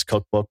Anarchist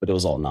Cookbook, but it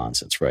was all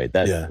nonsense, right?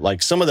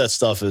 Like some of that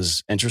stuff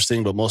is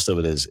interesting, but most of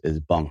it is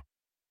bunk.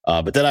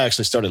 But then I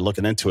actually started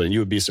looking into it, and you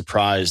would be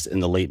surprised in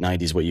the late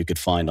 90s what you could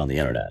find on the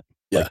internet.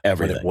 Like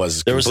everything. It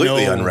was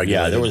completely unregulated.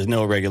 Yeah, there was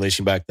no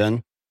regulation back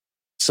then.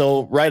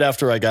 So right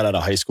after I got out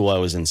of high school, I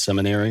was in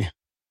seminary,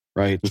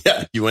 right?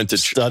 Yeah, you went to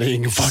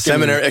studying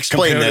seminary.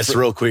 Explain this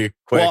real quick.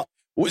 Well,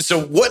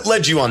 so what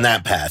led you on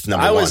that path,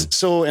 number one?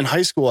 So in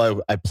high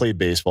school, I played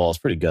baseball. I was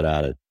pretty good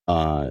at it.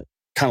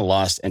 Kind of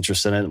lost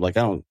interest in it. Like,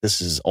 this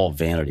is all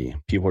vanity.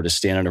 People are just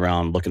standing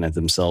around looking at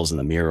themselves in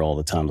the mirror all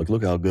the time. Like,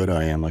 look how good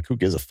I am. Like, who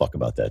gives a fuck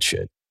about that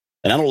shit?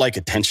 And I don't like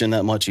attention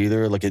that much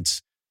either. Like,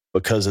 it's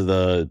because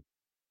of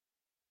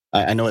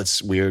I know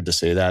it's weird to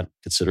say that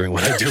considering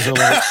what I do for a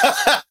living.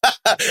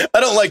 I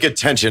don't like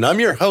attention.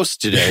 I'm your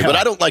host today, but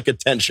I don't like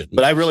attention.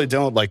 But I really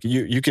don't. Like,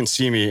 you can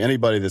see me.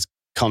 Anybody that's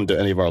come to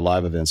any of our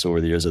live events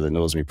over the years or that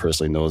knows me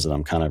personally knows that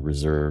I'm kind of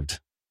reserved.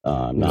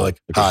 You're like,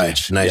 hi,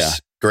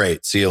 nice,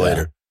 great, see you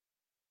later.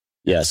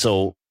 Yeah.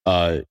 So,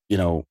 that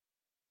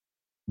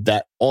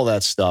all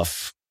that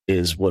stuff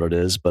is what it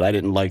is, but I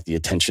didn't like the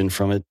attention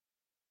from it.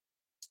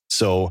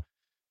 So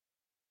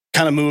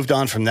kind of moved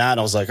on from that.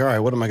 I was like, all right,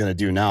 what am I going to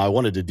do now? I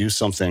wanted to do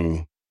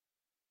something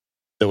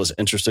that was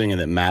interesting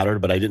and that mattered,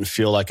 but I didn't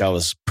feel like I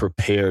was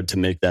prepared to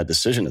make that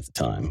decision at the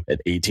time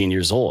at 18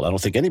 years old. I don't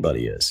think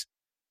anybody is.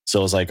 So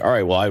I was like, all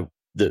right, well,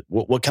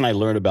 what can I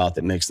learn about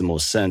that makes the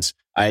most sense?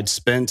 I had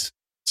spent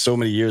so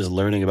many years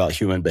learning about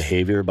human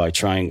behavior by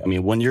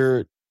when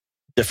you're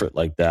different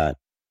like that,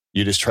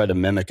 you just try to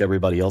mimic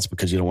everybody else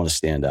because you don't want to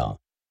stand out,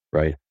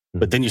 right? Mm-hmm.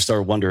 But then you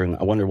start wondering,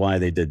 I wonder why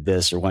they did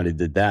this or why they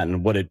did that.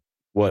 And what it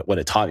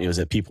taught me was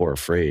that people are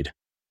afraid.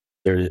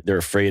 They're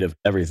afraid of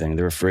everything.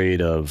 They're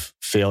afraid of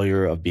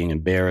failure, of being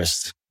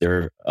embarrassed.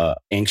 They're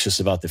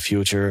anxious about the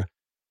future.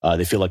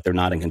 They feel like they're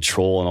not in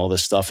control and all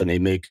this stuff. And they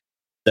make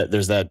that,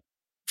 there's that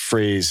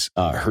phrase,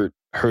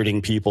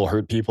 hurting people,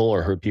 hurt people,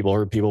 or hurt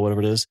people,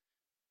 whatever it is.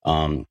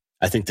 I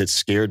think that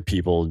scared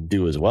people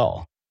do as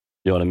well.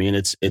 You know what I mean?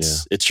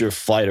 It's your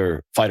fight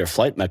or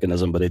flight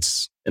mechanism, but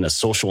it's in a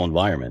social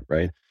environment,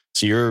 right?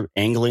 So you're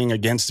angling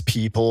against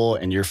people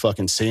and you're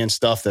fucking saying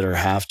stuff that are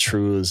half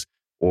truths,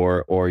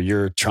 or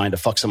you're trying to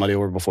fuck somebody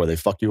over before they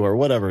fuck you, or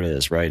whatever it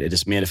is, right? It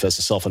just manifests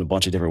itself in a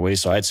bunch of different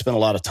ways. So I had spent a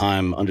lot of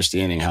time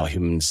understanding how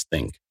humans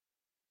think.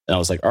 And I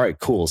was like, all right,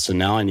 cool. So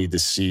now I need to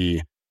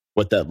see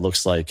what that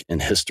looks like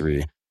in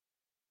history.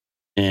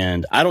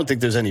 And I don't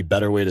think there's any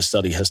better way to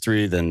study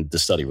history than to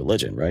study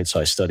religion, right? So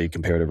I studied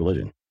comparative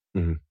religion.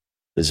 Mm-hmm.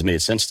 This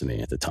made sense to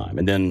me at the time.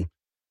 And then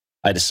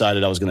I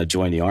decided I was going to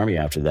join the Army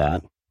after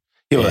that.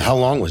 Yeah, how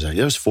long was that?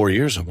 It was 4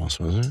 years almost,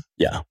 wasn't it?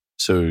 Yeah.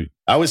 So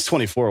I was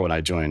 24 when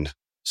I joined.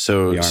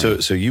 So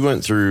you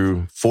went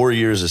through 4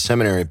 years of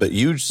seminary, but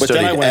you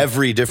studied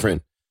every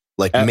different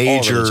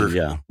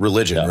major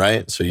religion,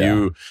 right? So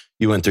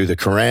you went through the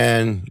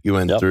Quran, you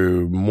went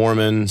through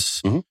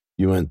Mormons, mm-hmm.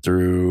 you went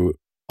through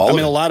a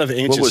lot of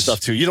ancient stuff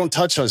too. You don't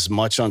touch as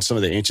much on some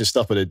of the ancient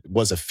stuff, but it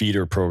was a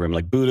feeder program,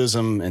 like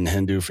Buddhism and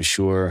Hindu for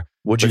sure.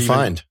 What'd you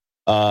find?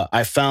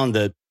 I found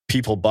that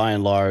people by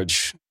and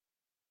large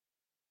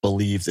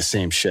believe the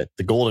same shit.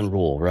 The golden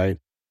rule, right?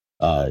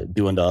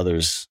 Do unto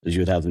others as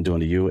you would have them do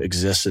unto you,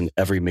 exists in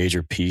every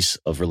major piece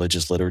of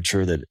religious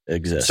literature that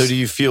exists. So do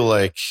you feel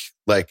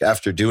like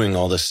after doing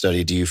all this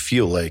study, do you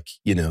feel like,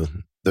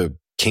 the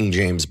King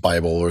James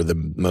Bible or the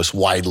most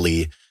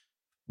widely,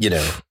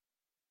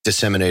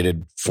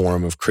 disseminated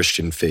form of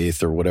Christian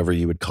faith, or whatever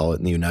you would call it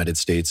in the United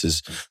States,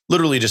 is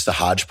literally just a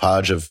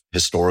hodgepodge of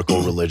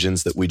historical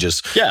religions that we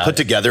just put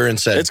together and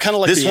said, it's kind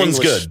of like this one's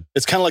good.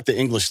 It's kind of like the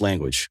English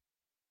language.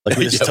 Like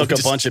we just took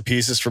a bunch of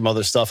pieces from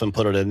other stuff and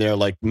put it in there.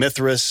 Like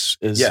Mithras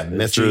is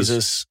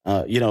Jesus,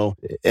 and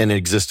it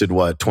existed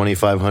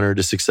 2,500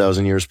 to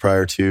 6,000 years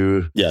prior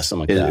to. Yeah,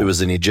 something like that. It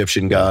was an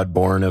Egyptian god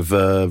born of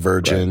a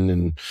virgin,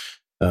 and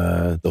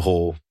the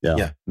whole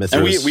Mithras.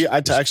 And we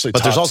actually,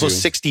 but there's also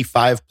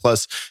 65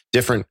 plus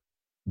different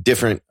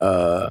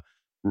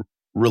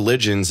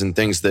religions and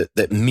things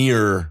that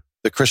mirror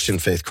the Christian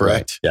faith,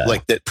 correct? Right. Yeah.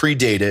 Like that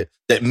predate it,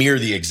 that mirror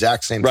the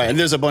exact same thing. Right. And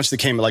there's a bunch that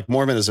came, like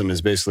Mormonism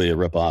is basically a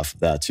ripoff of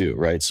that too,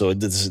 right? So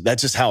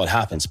that's just how it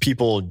happens.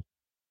 People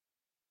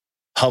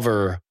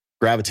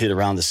gravitate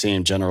around the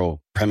same general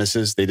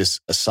premises. They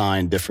just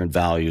assign different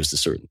values to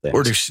certain things.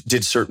 Or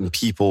did certain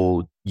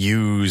people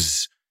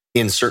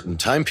in certain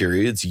time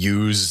periods,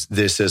 use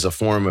this as a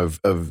form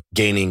of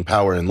gaining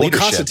power and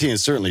leadership? Well, Constantine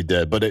certainly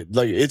did, but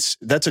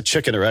that's a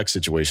chicken or egg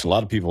situation. A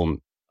lot of people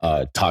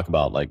talk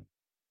about like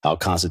how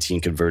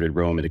Constantine converted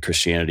Rome into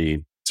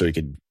Christianity so he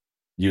could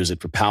use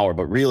it for power,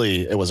 but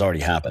really it was already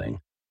happening.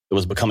 It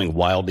was becoming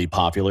wildly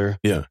popular.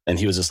 Yeah. And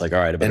he was just like, all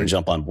right, I better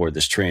jump on board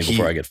this train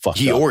before I get fucked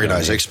up. He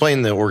organized.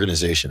 Explain the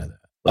organization of that.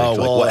 Like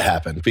what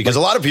happened? Because a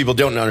lot of people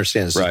don't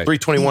understand. This is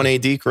 321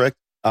 AD, correct?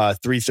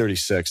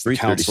 336. The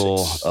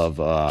Council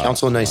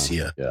of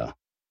Nicaea. Yeah.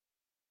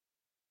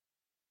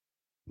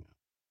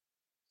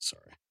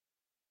 Sorry.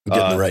 I'm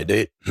getting the right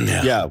date.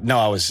 Yeah. No,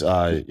 I was,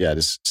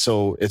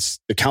 so it's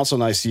the Council of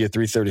Nicaea,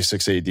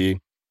 336 AD.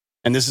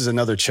 And this is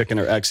another chicken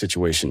or egg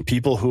situation.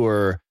 People who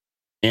are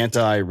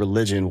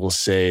anti-religion will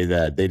say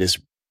that they just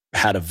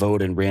had a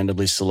vote and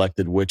randomly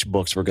selected which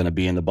books were going to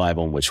be in the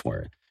Bible and which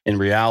weren't. In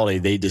reality,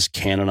 they just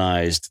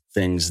canonized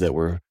things that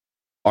were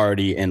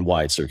already in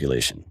wide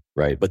circulation,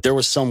 right? But there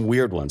were some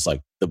weird ones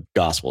like the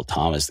Gospel of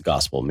Thomas, the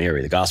Gospel of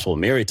Mary. The Gospel of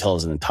Mary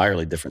tells an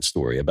entirely different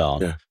story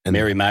about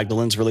Mary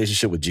Magdalene's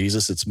relationship with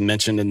Jesus. It's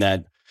mentioned in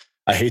that,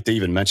 I hate to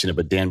even mention it,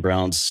 but Dan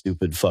Brown's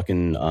stupid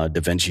fucking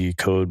Da Vinci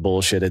Code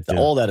bullshit.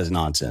 All that is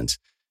nonsense.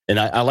 And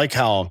I like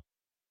how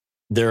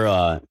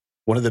they're,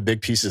 one of the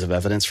big pieces of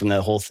evidence from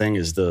that whole thing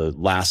is the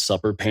Last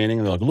Supper painting.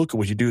 And they're like, look at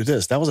what you do with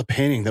this. That was a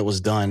painting that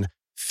was done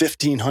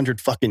 1,500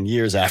 fucking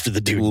years after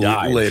the dude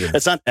died. Later.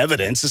 That's not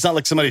evidence. It's not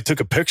like somebody took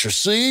a picture.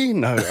 See?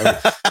 No.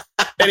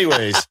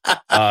 Anyways,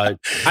 I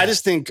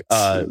just think,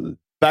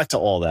 back to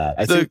all that.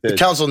 I think the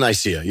Council of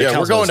Nicaea. Yeah,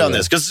 we're going down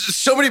this because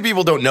so many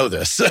people don't know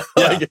this.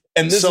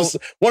 And this is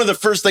one of the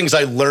first things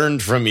I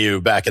learned from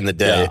you back in the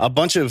day. Yeah, a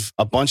bunch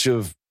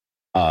of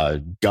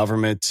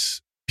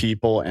government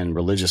people and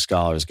religious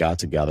scholars got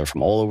together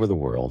from all over the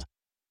world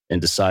and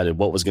decided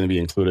what was going to be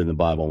included in the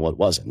Bible and what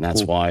wasn't. And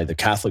that's why the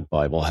Catholic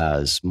Bible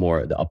has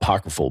more the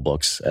apocryphal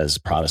books, as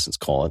Protestants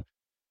call it.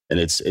 And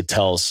it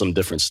tells some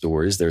different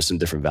stories. There's some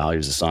different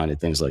values assigned and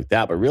things like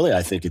that. But really,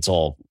 I think it's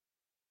all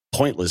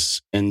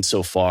pointless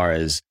insofar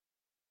as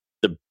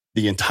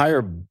the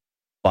entire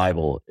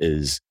Bible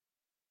is,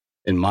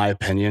 in my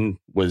opinion,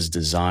 was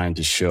designed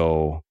to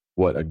show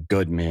what a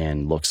good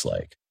man looks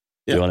like.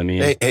 You know what I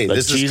mean? Hey,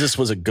 like Jesus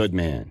was a good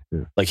man.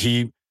 Yeah. Like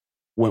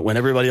when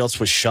everybody else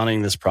was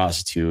shunning this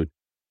prostitute,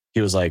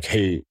 he was like,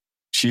 hey,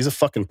 she's a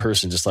fucking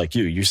person just like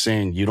you. You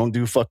saying you don't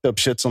do fucked up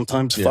shit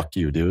sometimes? Yeah. Fuck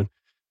you, dude.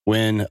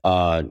 When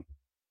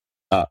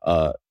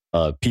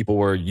people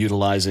were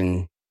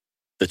utilizing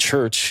the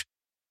church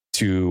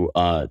to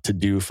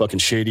do fucking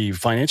shady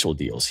financial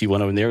deals, he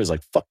went over there, was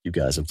like, fuck you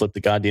guys, and flipped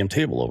the goddamn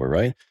table over,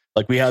 right?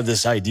 Like we have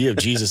this idea of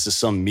Jesus as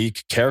some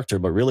meek character,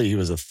 but really he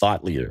was a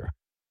thought leader.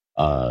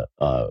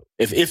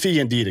 If he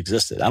indeed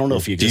existed. I don't know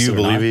if he existed. Do you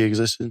believe he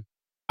existed?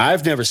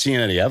 I've never seen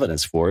any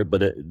evidence for it,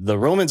 but the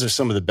Romans are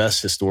some of the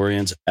best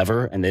historians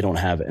ever, and they don't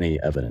have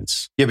any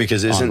evidence. Yeah,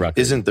 because isn't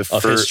the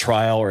first his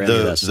trial or any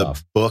of that stuff?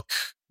 The book,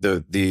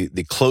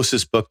 the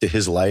closest book to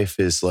his life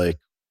is like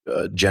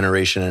a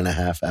generation and a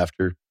half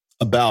after.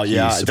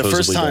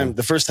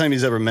 The first time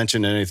he's ever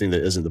mentioned anything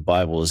that isn't the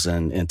Bible is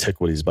in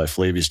Antiquities by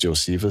Flavius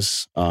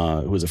Josephus,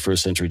 who was a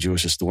first century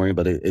Jewish historian.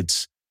 But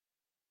it's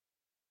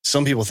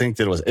some people think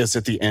that it's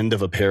at the end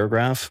of a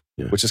paragraph,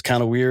 which is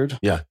kind of weird.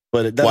 Yeah,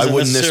 but why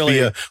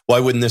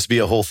wouldn't this be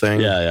a whole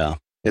thing? Yeah.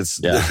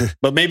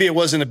 But maybe it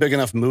wasn't a big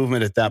enough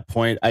movement at that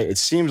point. It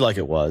seemed like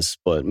it was,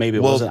 but maybe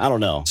it wasn't. I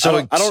don't know.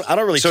 So I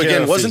don't really. So care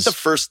again, wasn't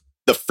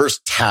the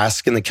first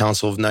task in the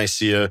Council of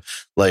Nicaea,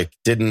 like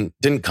didn't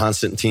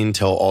Constantine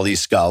tell all these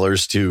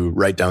scholars to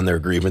write down their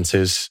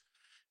grievances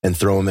and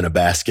throw them in a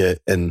basket?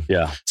 And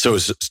so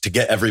it's to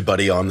get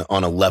everybody on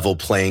a level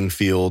playing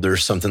field or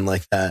something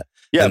like that.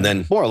 Yeah, and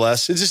then more or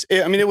less, it's just.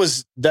 I mean, it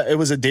was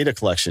a data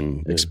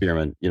collection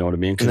experiment. You know what I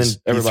mean? And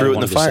then he threw it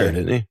in the fire,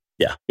 didn't he?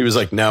 Yeah, he was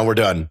like, "Now we're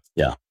done."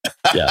 Yeah.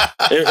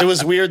 It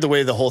was weird the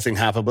way the whole thing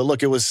happened, but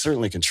look, it was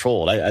certainly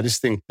controlled. I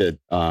just think that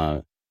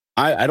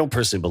I don't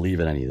personally believe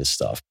in any of this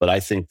stuff, but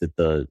I think that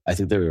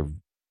they're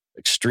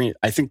extreme.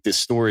 I think this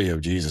story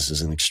of Jesus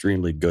is an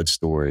extremely good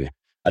story.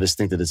 I just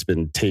think that it's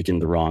been taken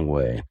the wrong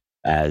way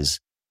as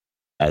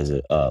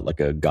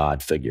like a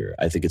God figure.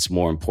 I think it's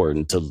more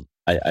important to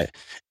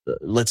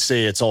let's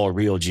say it's all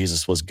real.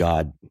 Jesus was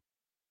God.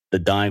 The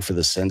dying for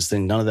the sins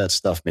thing, none of that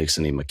stuff makes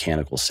any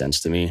mechanical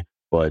sense to me.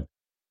 But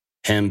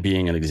him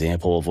being an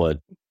example of what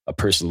a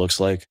person looks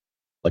like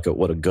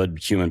what a good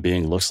human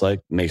being looks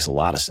like, makes a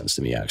lot of sense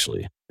to me,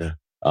 actually. Yeah.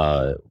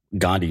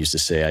 Gandhi used to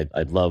say,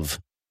 I'd love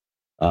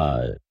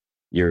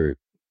your,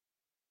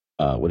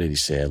 what did he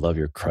say? I love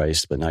your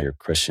Christ, but not your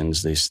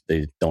Christians.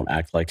 They don't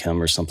act like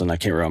him or something. I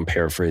can't remember. I'm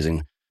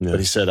paraphrasing. Yeah. But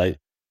he said,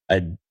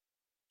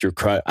 your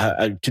Christ.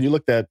 Can you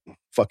look that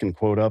fucking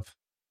quote up?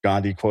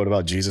 Gandhi quote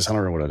about Jesus. I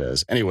don't remember what it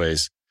is.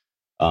 Anyways,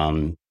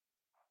 I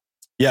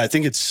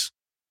think it's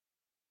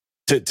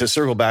to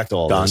circle back to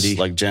all Gandhi. This,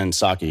 like Jen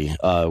Psaki.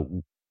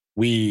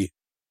 We're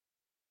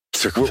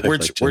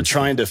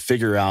trying to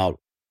figure out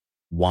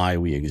why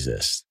we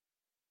exist.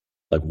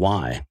 Like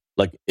why?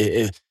 Like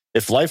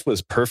if life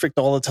was perfect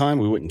all the time,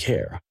 we wouldn't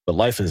care. But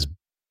life is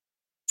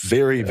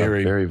very,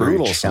 very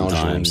brutal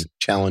sometimes.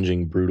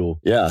 Challenging,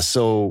 brutal. Yeah.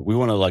 So we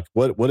want to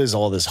what is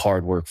all this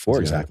hard work for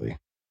exactly?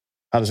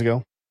 How does it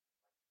go?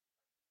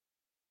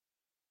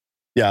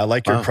 Yeah, I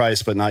like your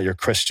Christ, but not your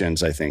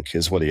Christians, I think,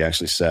 is what he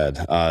actually said.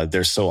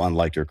 They're so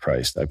unlike your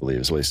Christ, I believe,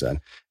 is what he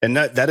said. And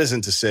that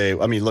isn't to say,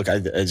 I mean, look, I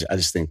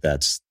just think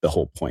that's the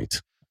whole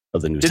point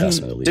of the New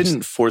Testament, at least.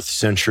 Didn't 4th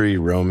century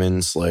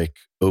Romans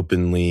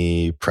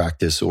openly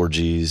practice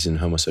orgies and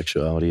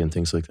homosexuality and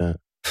things like that?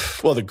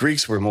 Well, the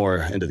Greeks were more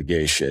into the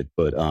gay shit,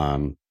 but I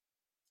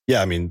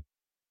mean,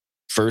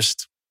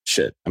 first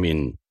shit. I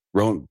mean,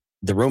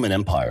 the Roman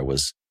Empire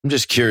was. I'm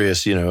just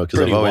curious,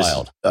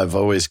 because I've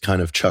always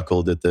kind of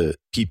chuckled at the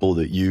people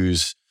that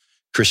use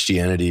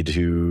Christianity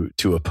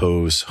to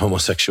oppose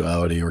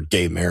homosexuality or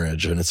gay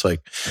marriage, and it's like,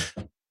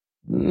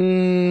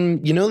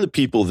 the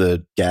people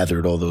that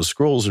gathered all those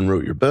scrolls and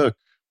wrote your book,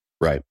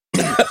 right?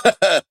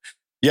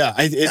 Yeah,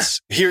 here's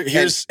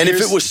if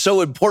it was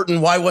so important,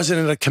 why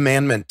wasn't it a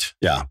commandment?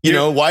 Yeah,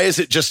 why is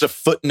it just a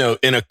footnote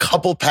in a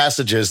couple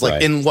passages,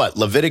 in what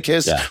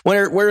Leviticus? Yeah.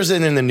 Where is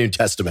it in the New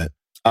Testament?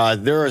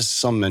 There is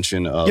some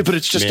mention of but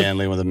it's just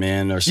manly with a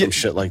man or some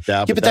shit like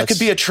that. Yeah, but that could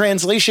be a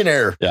translation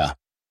error. Yeah.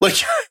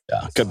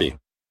 Yeah, could be.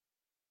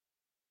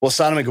 Well,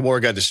 Sodom and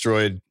Gomorrah got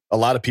destroyed. A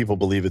lot of people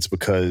believe it's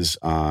because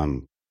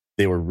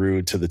they were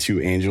rude to the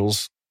 2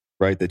 angels,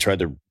 right? They tried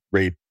to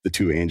rape the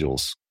 2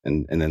 angels,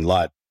 and then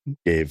Lot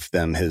gave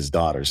them his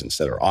daughters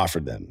instead, or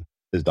offered them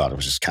his daughter,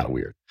 which is kind of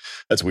weird.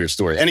 That's a weird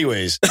story.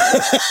 Anyways.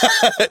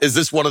 Is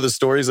this one of the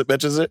stories that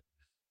mentions it?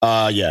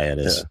 Yeah, it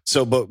is. Yeah.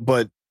 So,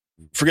 but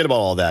forget about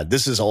all that.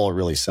 This is all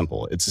really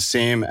simple. It's the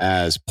same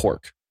as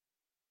pork,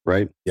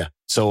 right? Yeah.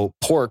 So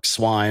pork,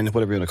 swine,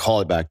 whatever you want to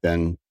call it back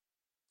then,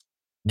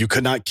 you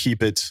could not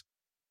keep it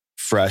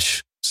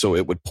fresh, so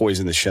it would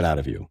poison the shit out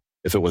of you.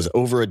 If it was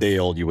over a day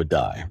old, you would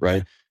die,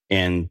 right?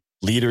 And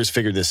leaders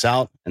figured this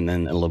out. And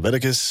then in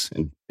Leviticus,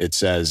 it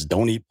says,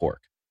 don't eat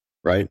pork,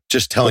 right?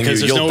 Just telling you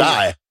you'll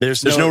die.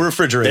 There's no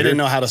refrigerator. They didn't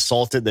know how to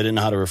salt it. They didn't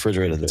know how to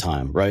refrigerate at the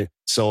time, right?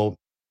 So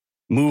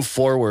move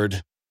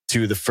forward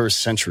to the 1st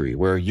century,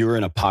 where you're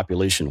in a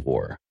population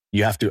war.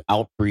 You have to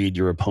outbreed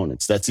your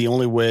opponents. That's the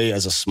only way,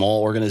 as a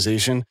small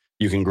organization,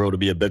 you can grow to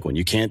be a big one.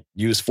 You can't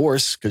use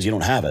force because you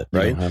don't have it,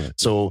 right?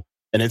 So,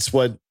 and it's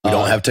what we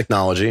don't have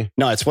technology.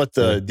 No, it's what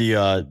a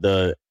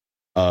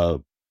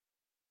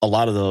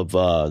lot of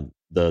the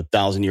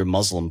 1,000-year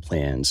Muslim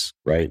plans,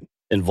 right,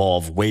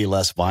 involve way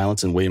less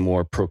violence and way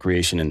more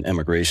procreation and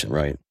immigration,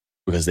 right?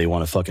 Because they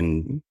want to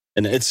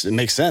and it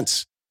makes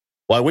sense.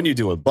 Why wouldn't you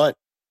do it? But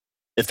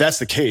if that's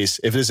the case,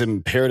 if it is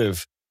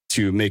imperative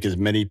to make as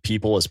many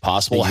people as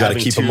possible, you got to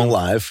keep them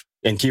alive.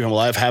 And keep them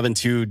alive, having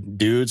 2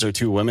 dudes or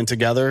 2 women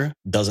together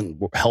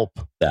doesn't help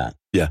that.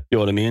 Yeah. You know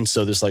what I mean?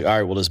 So just all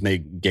right, we'll just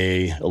make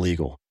gay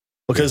illegal.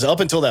 Because up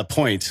until that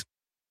point,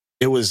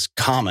 it was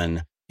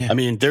common. Yeah. I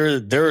mean,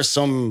 there are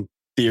some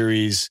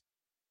theories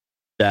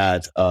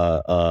that,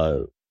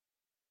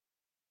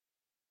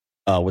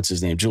 what's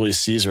his name? Julius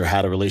Caesar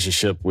had a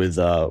relationship with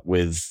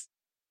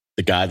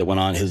the guy that went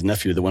on, his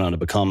nephew that went on to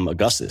become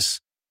Augustus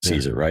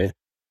Caesar, right?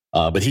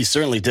 But he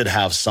certainly did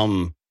have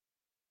some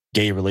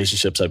gay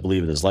relationships, I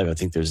believe, in his life. I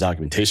think there's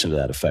documentation to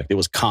that effect. It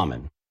was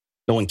common.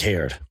 No one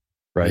cared,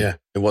 right? Yeah,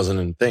 it wasn't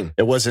a thing.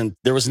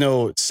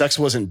 Sex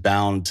wasn't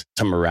bound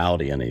to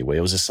morality in any way.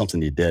 It was just something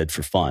you did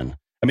for fun.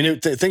 I mean,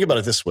 think about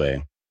it this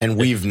way. And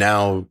we've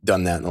now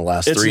done that in the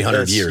last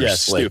 300 years. Yeah,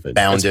 stupid.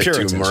 Bound it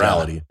to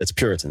morality. Yeah. It's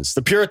Puritans.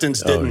 The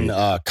Puritans didn't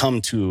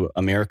come to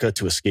America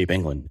to escape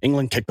England.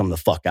 England kicked them the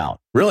fuck out.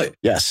 Really?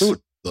 Yes. Ooh,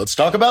 let's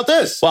talk about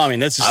this. Well, I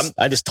mean,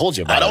 I just told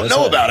you about it. I don't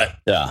know about it.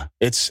 Yeah.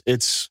 It's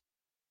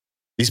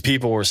these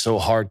people were so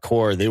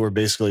hardcore. They were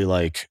basically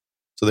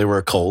so they were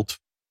a cult.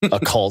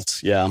 A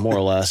cult. Yeah, more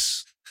or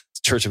less.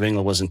 Church of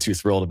England wasn't too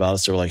thrilled about it.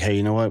 So they were like, hey,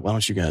 you know what? Why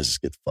don't you guys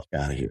just get the fuck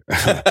out of here?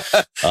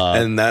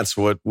 And that's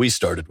what we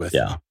started with.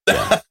 Yeah.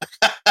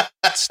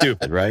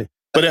 Stupid, right?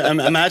 But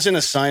imagine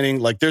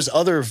assigning, there's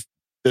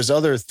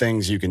other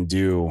things you can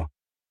do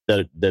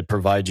that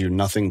provide you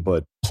nothing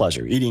but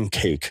pleasure. Eating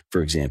cake,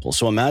 for example.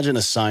 So imagine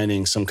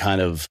assigning some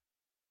kind of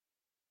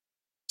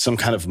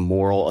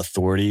moral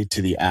authority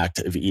to the act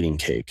of eating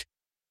cake.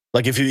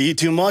 Like if you eat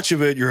too much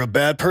of it, you're a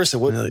bad person.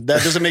 That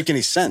doesn't make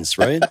any sense,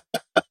 right?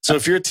 So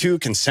if you're two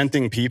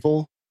consenting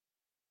people,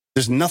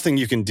 there's nothing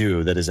you can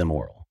do that is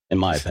immoral, in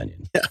my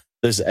opinion. Yeah.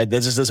 That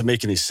just doesn't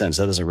make any sense.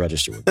 That doesn't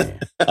register with me.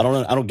 I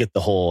don't get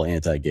the whole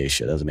anti-gay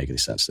shit. That doesn't make any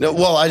sense to me. No,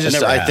 well, I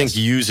think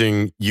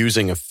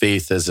using a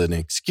faith as an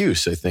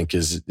excuse, I think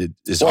is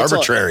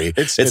arbitrary.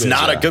 It's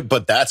not a good,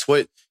 but that's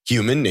what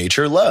human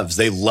nature loves.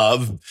 They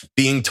love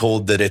being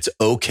told that it's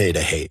okay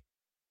to hate.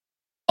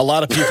 A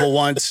lot of people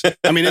want,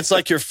 I mean, it's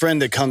like your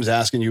friend that comes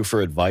asking you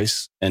for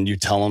advice and you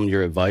tell them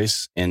your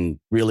advice. And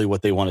really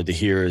what they wanted to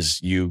hear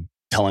is you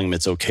telling them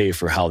it's okay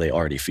for how they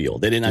already feel.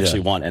 They didn't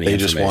actually want any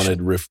information. They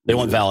just wanted they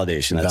want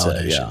validation. That's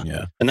it.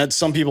 Yeah. And that's,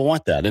 some people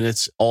want that. And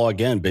it's all,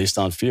 again, based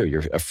on fear.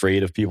 You're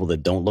afraid of people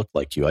that don't look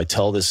like you. I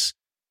tell this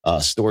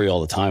story all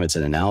the time. It's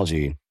an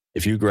analogy.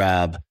 If you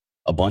grab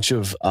a bunch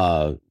of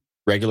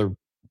regular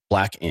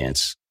black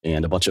ants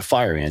and a bunch of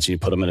fire ants, and you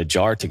put them in a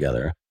jar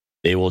together,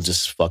 they will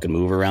just fucking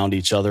move around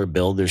each other,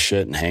 build their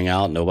shit and hang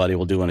out. Nobody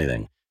will do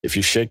anything. If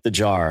you shake the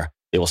jar,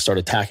 they will start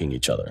attacking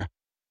each other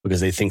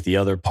because they think the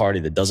other party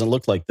that doesn't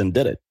look like them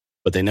did it.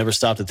 But they never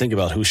stop to think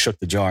about who shook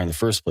the jar in the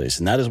first place.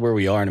 And that is where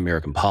we are in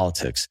American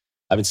politics.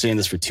 I've been saying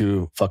this for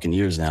 2 fucking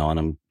years now.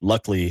 And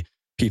luckily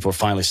people are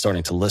finally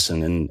starting to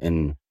listen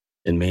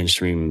in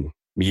mainstream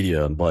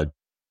media. But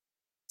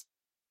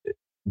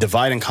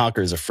divide and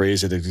conquer is a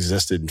phrase that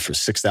existed for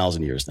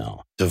 6,000 years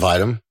now. Divide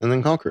them and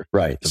then conquer.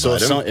 Right. So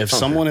if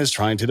someone is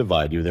trying to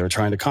divide you, they're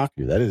trying to conquer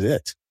you. That is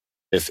it.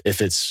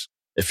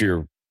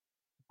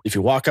 If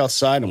you walk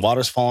outside and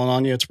water's falling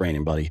on you, it's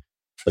raining, buddy.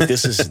 But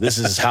this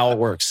is how it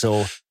works.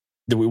 So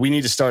we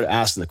need to start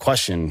asking the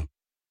question,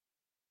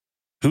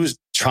 who's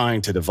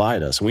trying to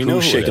divide us? We know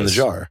who's shaking the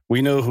jar.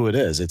 We know who it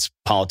is. It's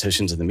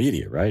politicians and the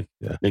media, right?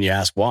 Yeah. Then you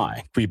ask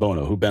why. Cui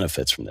bono? Who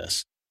benefits from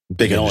this?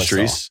 Big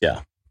industries.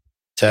 Yeah.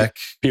 Tech,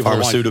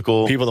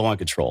 pharmaceutical. People that want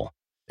control.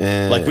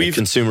 And like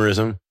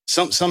consumerism.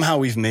 Somehow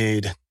we've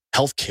made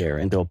healthcare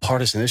into a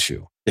partisan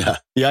issue. Yeah.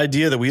 The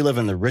idea that we live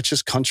in the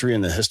richest country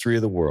in the history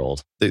of the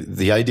world.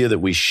 The idea that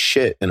we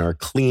shit in our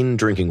clean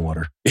drinking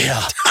water.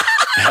 Yeah.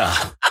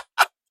 Yeah.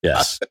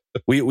 Yes.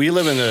 We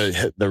live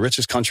in the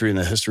richest country in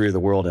the history of the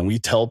world, and we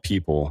tell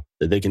people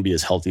that they can be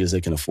as healthy as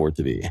they can afford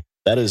to be.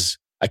 That is,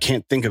 I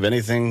can't think of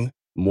anything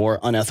more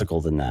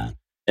unethical than that.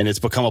 And it's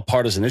become a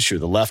partisan issue.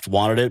 The left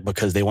wanted it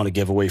because they want to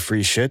give away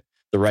free shit.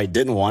 The right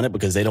didn't want it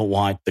because they don't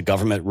want the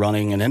government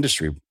running an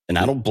industry. And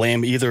I don't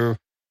blame either.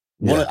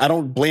 Yeah. I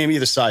don't blame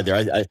either side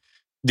there.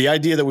 The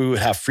idea that we would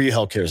have free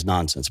healthcare is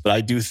nonsense. But I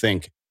do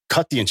think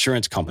cut the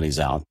insurance companies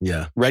out.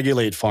 Yeah.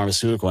 Regulate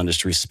pharmaceutical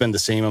industry. Spend the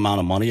same amount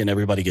of money, and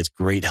everybody gets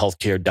great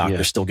healthcare.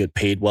 Doctors still get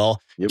paid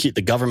well. Yep.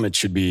 The government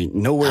should be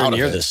nowhere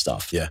near this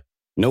stuff. Yeah.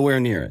 Nowhere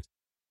near it.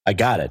 I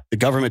got it. The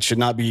government should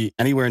not be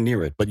anywhere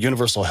near it, but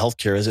universal health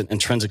care isn't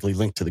intrinsically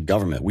linked to the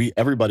government.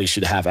 Everybody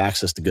should have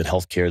access to good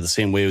health care the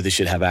same way they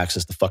should have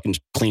access to fucking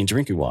clean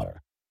drinking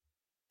water.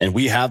 And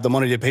we have the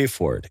money to pay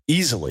for it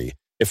easily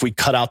if we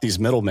cut out these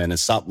middlemen and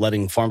stop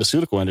letting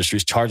pharmaceutical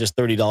industries charge us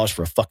 $30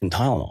 for a fucking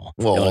Tylenol.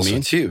 Well, you know what I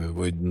mean?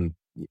 Too,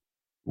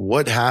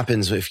 what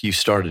happens if you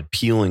started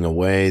peeling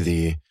away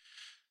the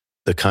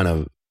kind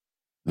of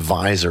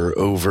visor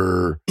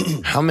over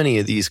how many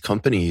of these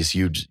companies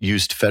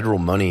used federal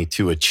money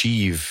to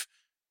achieve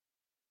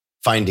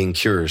finding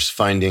cures,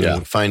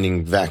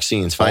 finding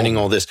vaccines, finding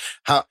all this?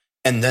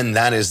 And then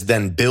that is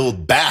then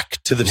billed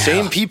back to the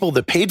same people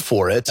that paid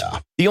for it. Yeah.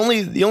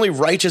 The only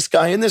righteous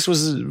guy in this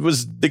was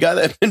the guy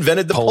that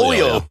invented the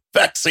polio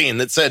vaccine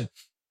that said,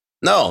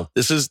 "No,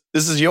 this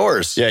is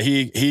yours." Yeah,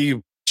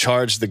 he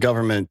charged the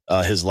government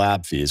his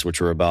lab fees, which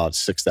were about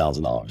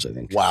 $6,000, I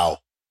think. Wow,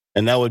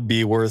 and that would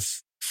be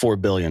worth $4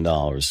 billion,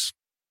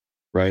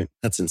 right?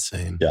 That's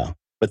insane. Yeah.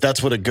 But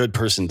that's what a good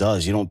person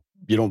does. You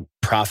don't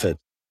profit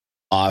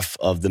off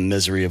of the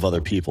misery of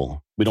other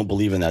people. We don't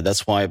believe in that.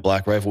 That's why at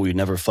Black Rifle, we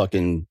never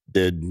fucking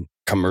did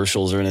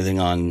commercials or anything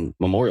on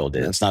Memorial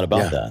Day. It's not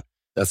about that.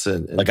 That's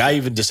it. Like I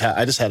just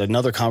had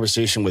another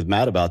conversation with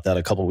Matt about that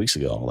a couple of weeks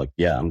ago. Like,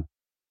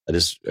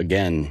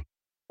 again,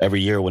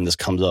 every year when this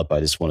comes up, I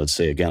just wanted to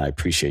say again, I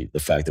appreciate the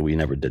fact that we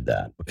never did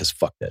that because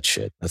fuck that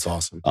shit. That's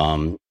awesome.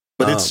 But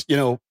it's,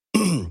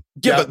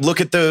 but look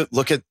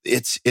at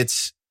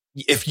it's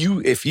if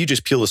you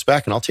just peel this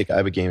back, and I'll take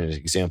Ibogaine as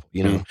an example.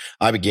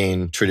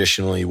 Ibogaine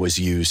traditionally was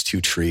used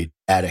to treat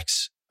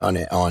addicts on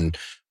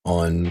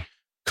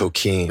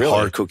cocaine, really?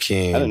 Hard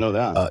cocaine. I didn't know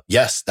that.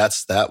 Yes,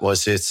 that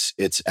was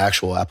its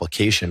actual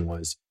application.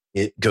 Was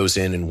it goes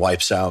in and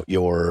wipes out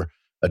your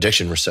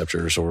addiction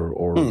receptors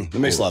or it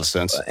makes a lot of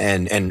sense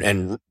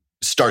and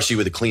starts you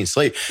with a clean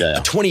slate. Yeah.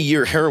 A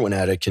 20-year heroin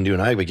addict can do an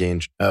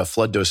Ibogaine, a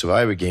flood dose of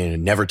Ibogaine,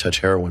 and never touch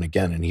heroin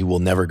again, and he will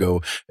never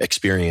go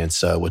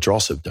experience withdrawal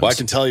symptoms. Well, I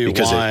can tell you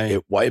because why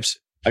it wipes.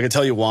 I can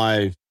tell you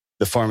why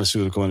the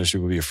pharmaceutical industry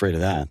would be afraid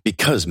of that?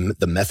 Because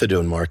the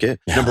methadone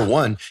market, number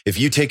one, if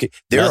you take it,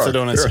 there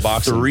are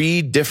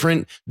 3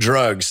 different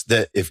drugs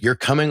that if you're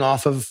coming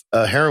off of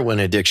a heroin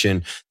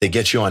addiction, they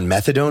get you on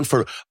methadone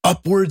for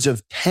upwards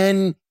of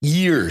 10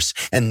 years.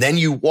 And then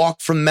you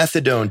walk from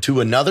methadone to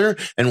another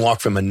and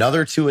walk from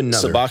another to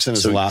another. Suboxone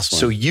is the last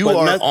one. So you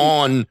are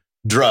on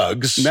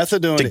drugs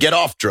to get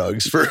off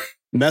drugs.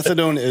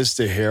 Methadone is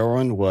to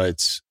heroin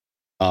what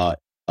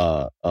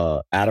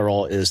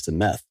Adderall is to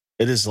meth.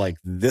 It is like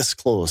this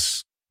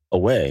close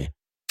away.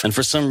 And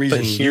for some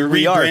reason, you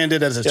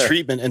rebranded it as a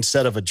treatment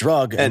instead of a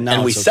drug.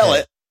 And we sell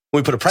it.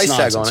 We put a price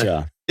tag on it.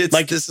 Yeah. It's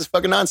like, this is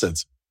fucking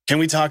nonsense. Can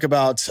we talk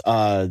about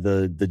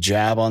the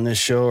jab on this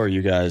show? Or are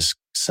you guys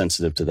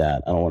sensitive to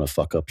that? I don't want to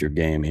fuck up your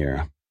game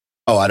here.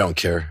 Oh, I don't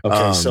care.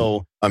 Okay,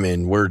 so I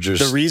mean, we're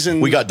just the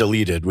reason we got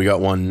deleted. We got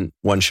one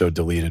show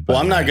deleted. Well,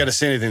 I'm not going to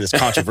say anything that's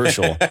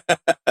controversial.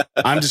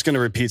 I'm just going to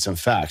repeat some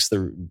facts.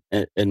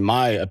 In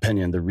my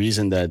opinion, the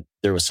reason that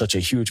there was such a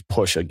huge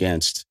push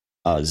against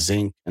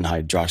zinc and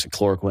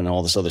hydroxychloroquine and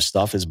all this other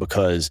stuff is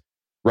because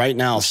right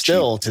now,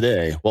 still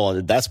today,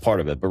 well, that's part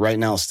of it, but right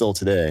now, still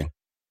today,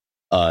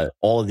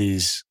 all of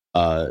these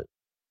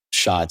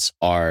shots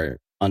are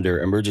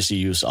under emergency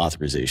use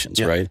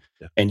authorizations, right?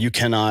 Yeah. And you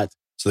cannot.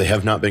 So they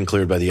have not been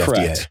cleared by the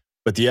FDA.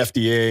 But the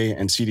FDA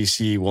and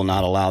CDC will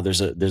not allow.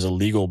 There's a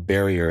legal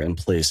barrier in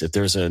place. If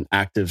there's an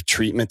active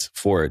treatment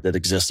for it that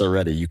exists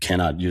already, you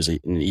cannot use an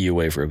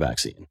EUA for a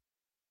vaccine,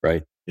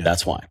 right? Yeah.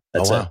 That's why.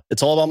 That's it.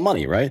 It's all about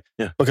money, right?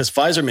 Yeah. Because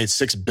Pfizer made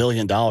 $6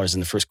 billion in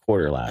the first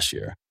quarter last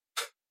year.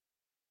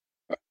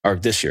 Or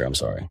this year, I'm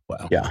sorry.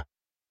 Wow. Yeah.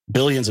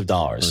 Billions of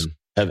dollars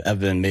have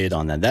been made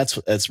on that.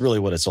 That's really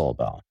what it's all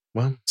about.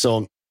 Well,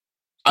 so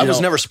I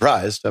was never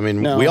surprised. I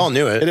mean, we all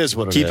knew it. It is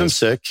what it is. Keep him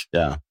sick.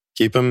 Yeah.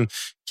 Keep them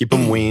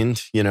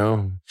weaned, you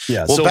know.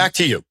 Yeah. Well, back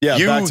to you. Yeah.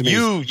 Back to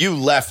me. You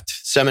left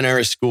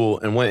seminary school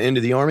and went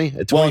into the Army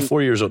at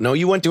 24 years old. No,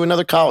 you went to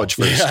another college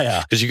first.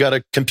 Yeah. Because you got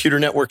a computer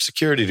network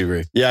security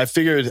degree. Yeah, I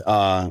figured.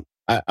 I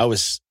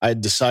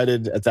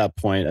decided at that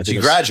point. I think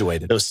you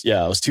graduated. It was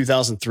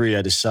 2003.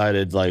 I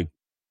decided I'm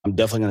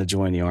definitely going to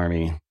join the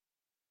Army.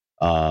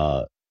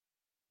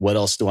 What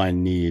else do I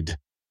need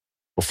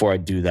before I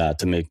do that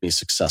to make me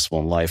successful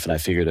in life? And I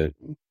figured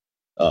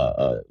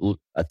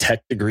a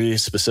tech degree,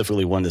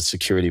 specifically one that's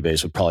security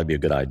based, would probably be a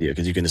good idea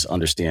because you can just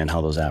understand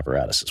how those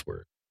apparatuses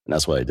work. And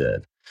that's what I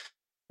did.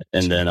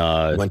 And then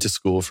went to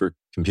school for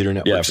computer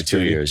network. Yeah, for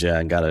 2 years. Yeah,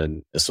 and got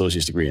an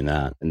associate's degree in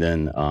that. And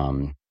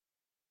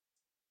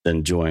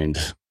then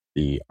joined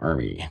the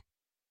Army.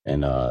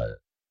 And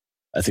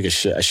I think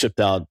I shipped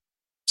out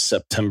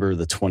September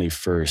the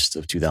 21st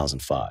of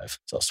 2005.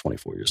 So I was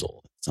 24 years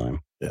old at the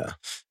time. Yeah.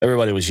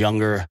 Everybody was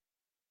younger.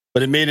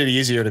 But it made it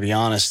easier, to be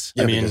honest.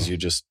 Yeah, because you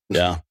just...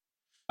 Yeah.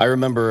 I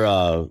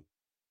remember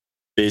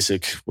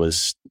basic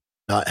was...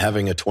 Not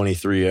having a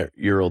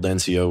 23-year-old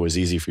NCO was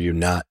easy for you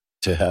not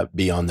to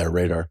be on their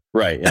radar.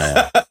 Right,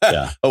 yeah.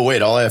 Yeah. Oh,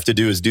 wait, all I have to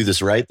do is do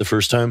this right the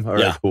first time? All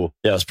right, cool.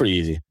 Yeah, it was pretty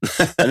easy.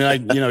 And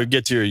then I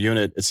get to your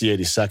unit, it's the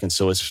 82nd,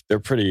 so they're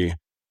pretty...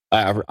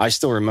 I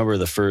still remember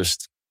the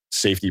first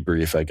safety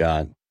brief I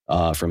got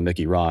from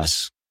Mickey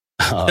Ross.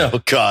 Oh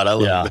God, I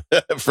love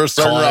that. For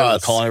Sergeant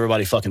Ross. Calling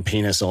everybody fucking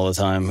penis all the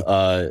time.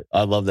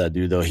 I love that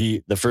dude though.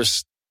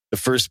 The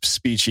first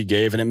speech he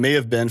gave, and it may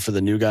have been for the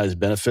new guy's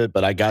benefit,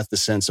 but I got the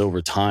sense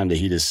over time that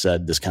he just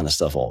said this kind of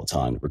stuff all the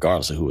time,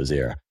 regardless of who was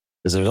there.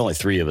 Because there was only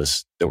 3 of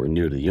us that were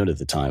new to the unit at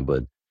the time,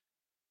 but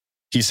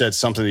he said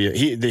something.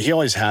 He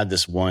always had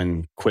this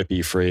one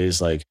quippy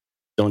phrase like,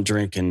 "Don't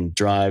drink and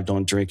drive,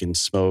 don't drink and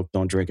smoke,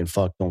 don't drink and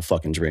fuck, don't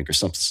fucking drink," or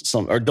some,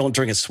 or "Don't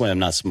drink and swim,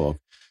 not smoke."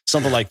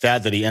 Something like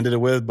that he ended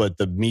it with, but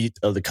the meat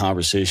of the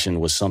conversation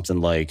was something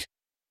like,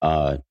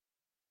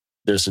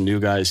 there's some new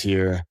guys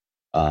here.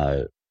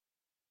 We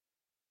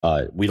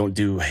don't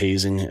do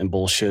hazing and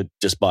bullshit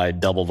just by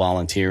double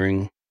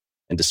volunteering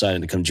and deciding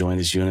to come join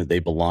this unit. They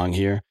belong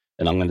here.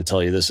 And I'm going to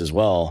tell you this as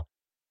well.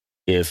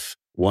 If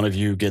one of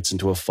you gets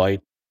into a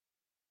fight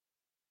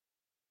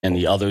and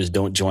the others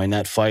don't join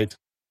that fight,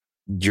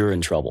 you're in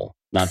trouble.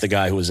 Not the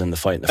guy who was in the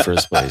fight in the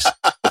first place.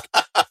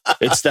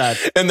 It's that.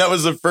 And that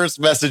was the first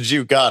message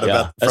you got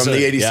from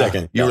the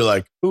 82nd. You were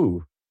like,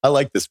 ooh, I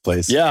like this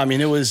place. Yeah, I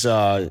mean, it was,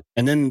 and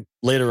then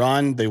later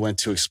on, they went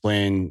on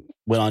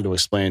to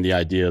explain the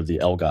idea of the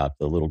LGOP,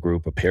 the little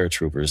group of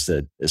paratroopers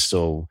that is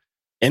so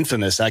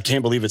infamous. I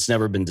can't believe it's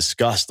never been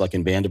discussed like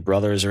in Band of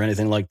Brothers or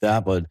anything like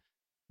that. But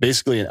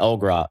basically an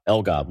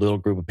LGOP, little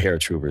group of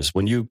paratroopers,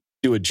 when you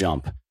do a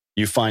jump,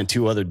 you find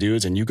 2 other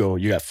dudes and you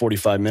got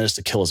 45 minutes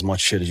to kill as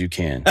much shit as you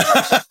can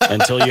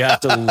until you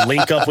have to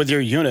link up with your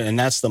unit. And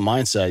that's the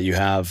mindset you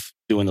have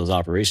doing those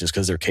operations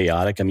because they're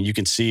chaotic. I mean, you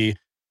can see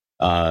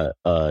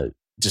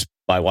just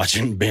by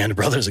watching Band of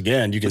Brothers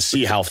again, you can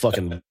see how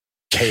fucking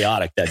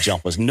chaotic that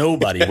jump was.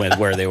 Nobody went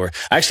where they were.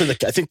 Actually,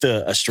 I think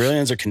the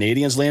Australians or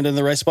Canadians landed in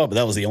the right spot, but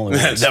that was the only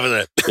one. That was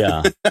it.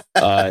 Yeah.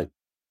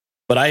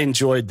 But I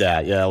enjoyed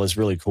that. Yeah, it was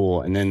really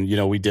cool. And then,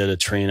 we did a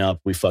train up.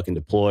 We fucking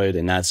deployed,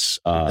 and that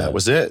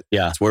was it.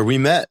 Yeah. That's where we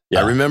met. Yeah.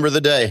 I remember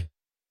the day.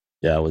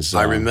 Yeah, it was.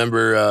 I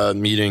remember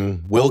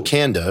meeting Will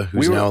Kanda,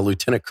 who's now a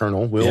lieutenant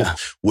colonel.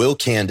 Will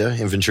Kanda,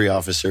 infantry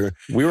officer.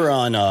 We were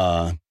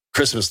on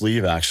Christmas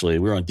leave, actually.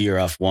 We were on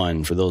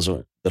DRF-1. For those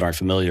that aren't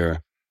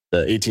familiar,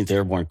 the 18th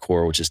Airborne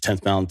Corps, which is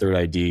 10th Mountain, 3rd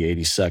ID,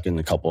 82nd,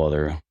 a couple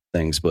other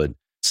things. But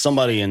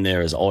somebody in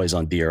there is always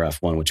on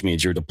DRF-1, which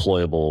means you're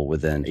deployable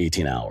within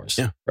 18 hours.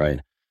 Yeah.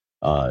 Right?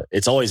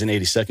 It's always an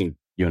 82nd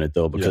unit,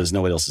 though, because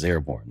nobody else is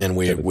airborne. And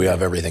we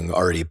have everything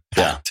already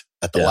packed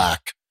at the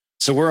LAC.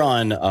 So we're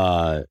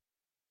on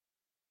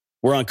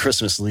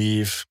Christmas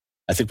leave.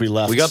 I think we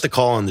left. We got the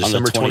call on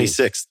December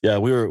 26th. Yeah,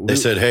 They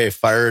said, "Hey,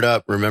 fire it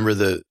up." Remember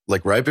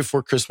right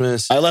before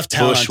Christmas. I left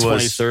town on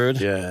 23rd.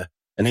 Yeah,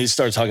 and he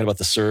started talking about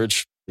the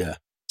surge. Yeah.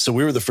 So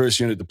we were the first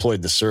unit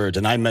deployed the surge,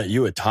 and I met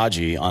you at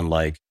Taji on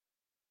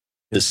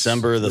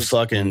December the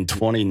fucking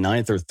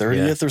 29th or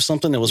 30th or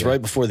something. It was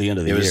right before the end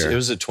of the year. It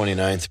was the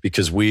 29th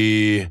because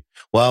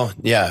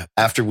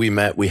after we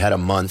met, we had a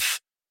month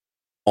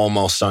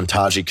almost on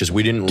Taji because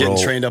we didn't Getting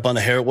trained up on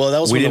the hair. Well,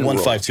 that was when the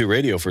 152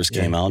 radio first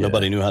came out.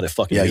 Nobody knew how to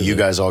fucking do you it.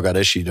 guys all got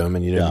issued them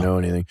and you didn't know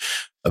anything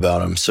about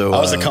them. So I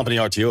was a company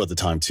RTO at the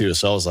time too.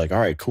 So I was like, all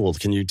right, cool.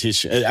 Can you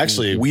teach?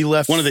 Actually, we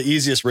left one of the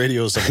easiest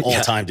radios of all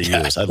time to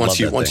use.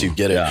 Once you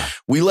get it.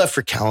 We left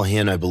for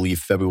Callahan, I believe,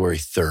 February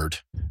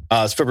 3rd.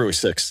 It's February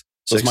 6th.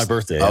 So it's my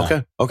birthday.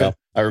 Yeah. Okay. Yeah,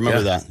 I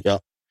remember that. Yeah.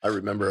 I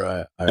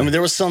remember. I mean,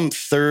 there was some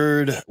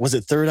third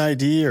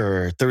ID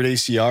or third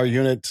ACR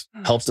unit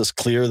helped us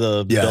clear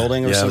the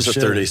building or some shit.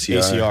 Yeah, it was a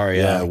third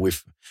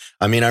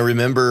ACR. I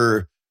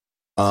remember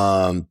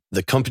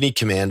the company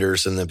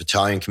commanders and the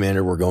battalion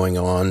commander were going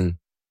on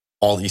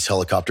all these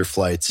helicopter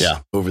flights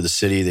over the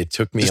city. They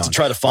took me just to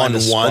try to find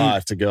a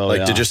spot to go.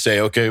 To just say,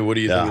 okay, what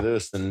do you think of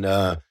this? And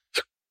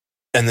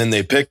then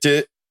they picked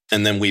it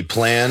and then we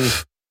planned.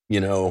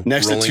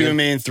 Next to two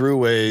main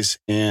throughways,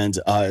 and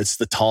it's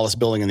the tallest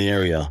building in the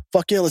area.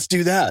 Fuck yeah, let's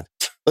do that.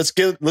 Let's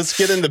get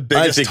in the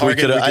biggest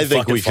target. I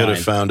think we could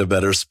have found a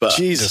better spot.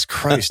 Jesus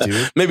Christ,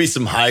 dude. Maybe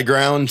some high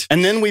ground.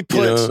 And then we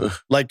put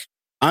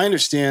I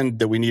understand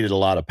that we needed a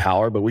lot of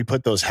power, but we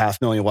put those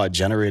 500,000 watt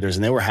generators,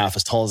 and they were half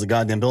as tall as the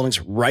goddamn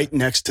buildings, right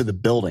next to the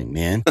building,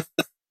 man.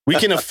 We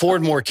can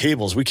afford more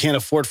cables. We can't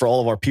afford for all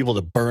of our people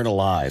to burn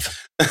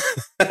alive.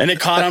 And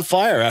it caught on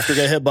fire after it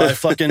got hit by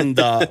fucking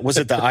was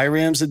it the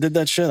IRAMs that did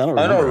that shit? I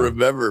don't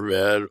remember,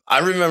 man. I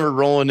remember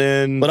rolling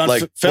in. But on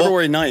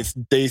February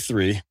 9th, day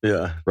 3.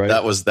 Yeah. Right.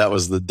 That was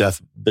the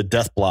death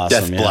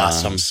blossom.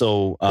 Blossom.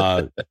 So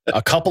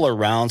a couple of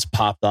rounds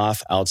popped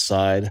off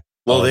outside.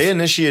 Well, they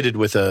initiated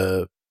with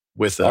a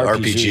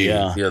RPG.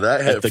 Yeah,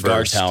 that hit at the first.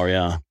 guard tower.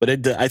 Yeah,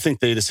 but I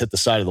think they just hit the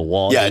side of the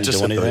wall. Yeah, it just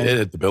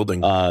hit the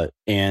building.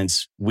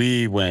 And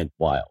we went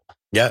wild.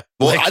 Yeah.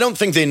 Well, I don't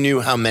think they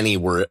knew how many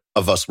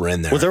of us were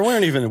in there. Well, there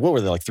weren't even. What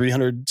were there, like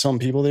 300 some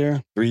people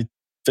there?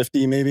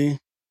 350 maybe.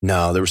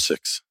 No, there were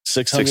 600.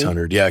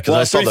 600. Yeah, because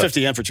I saw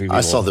 350 infantry people.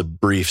 I saw the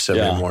briefs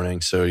every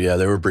morning. So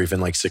they were briefing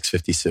like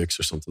 656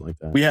 or something like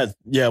that. We had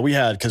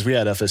because we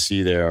had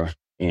FSC there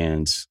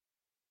and.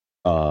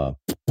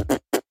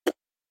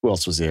 Who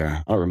else was there?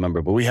 I don't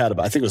remember, but we had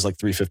I think it was like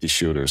 350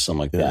 shooters, something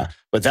like that.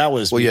 But that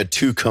was you had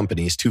two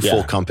companies,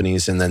 full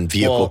companies, and then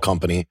vehicle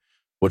company,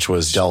 which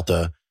was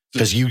Delta,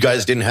 because you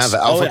guys didn't have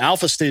Alpha.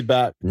 Alpha stayed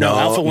back. No,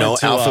 Alpha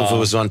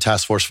was on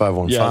Task Force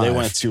 515. Yeah, they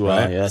went to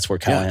that's where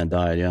Callahan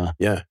died. Yeah,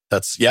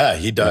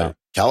 he died. Yeah.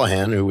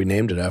 Callahan, who we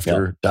named it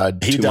after,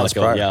 died. He 2 months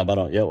prior.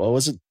 What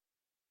was it?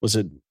 Was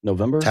it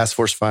November? Task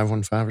Force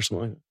 515 or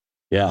something like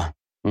that.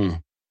 Yeah.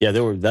 Yeah,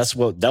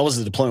 that was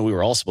the deployment we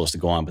were all supposed to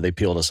go on, but they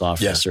peeled us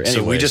off. Yeah.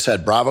 So we just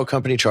had Bravo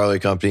Company, Charlie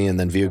Company, and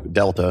then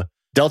Delta.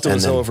 Delta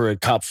was over at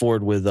Cop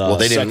Ford with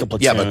they second didn't.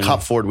 platoon. Yeah, but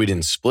Cop Ford we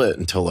didn't split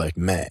until like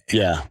May.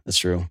 Yeah, that's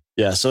true.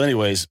 Yeah. So,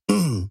 anyways,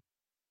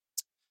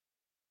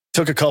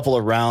 took a couple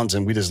of rounds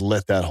and we just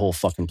lit that whole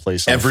fucking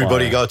place on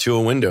Everybody fire. got to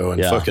a window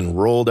and fucking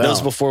rolled out. That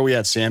was before we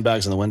had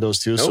sandbags in the windows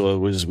too. Nope. So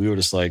we were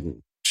just like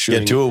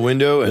shooting. Get to a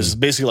window. It was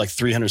basically like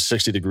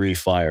 360-degree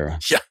fire.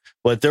 Yeah.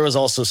 But there was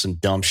also some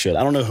dumb shit.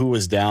 I don't know who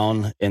was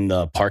down in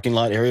the parking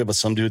lot area, but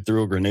some dude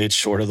threw a grenade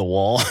short of the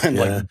wall.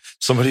 And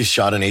somebody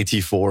shot an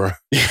AT-4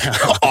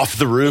 off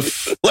the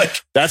roof.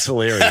 That's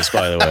hilarious,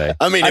 by the way.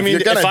 I mean,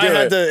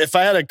 if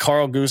I had a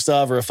Carl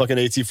Gustav or a fucking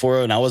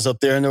AT-4 and I was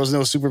up there and there was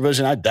no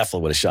supervision, I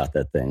definitely would have shot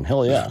that thing.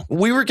 Hell yeah.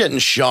 We were getting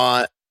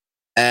shot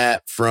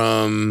at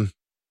from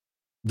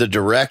the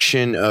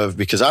direction of,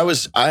 because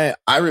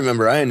I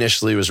remember I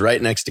initially was right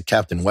next to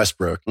Captain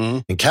Westbrook,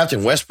 and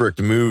Captain Westbrook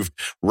moved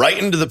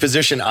right into the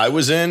position I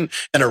was in,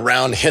 and a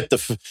round hit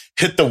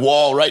the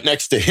wall right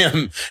next to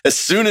him as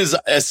soon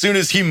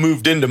as he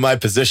moved into my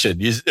position.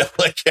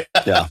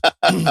 Yeah.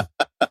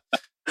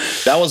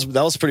 That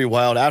was pretty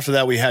wild. After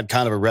that, we had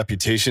kind of a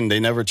reputation. They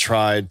never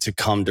tried to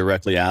come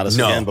directly at us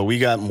again, but we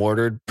got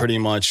mortared pretty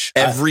much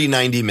every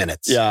 90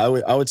 minutes. Yeah,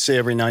 I would say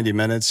every 90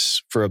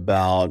 minutes for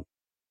about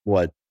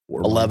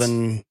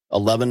 11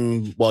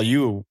 while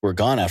you were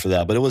gone after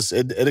that, but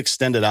it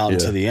extended out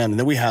into the end. And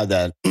then we had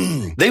that.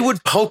 They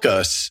would poke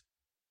us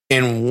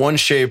in one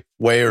shape,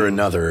 way or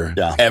another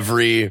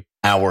every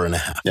hour and a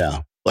half.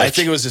 Yeah. I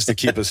think it was just to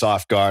keep us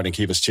off guard and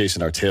keep us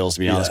chasing our tails, to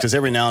be honest. Because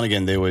every now and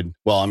again they would.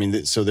 Well, I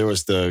mean, so there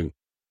was the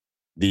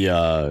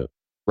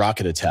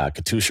rocket attack,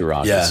 Katyusha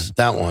rockets. Yeah,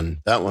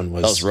 that one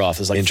was rough.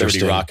 There's like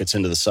 30 rockets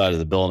into the side of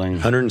the building.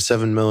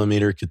 107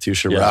 millimeter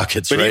Katyusha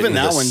rockets, but right even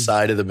that one,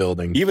 side of the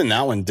building. Even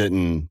that one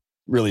didn't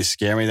really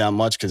scare me that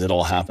much because it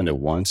all happened at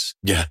once.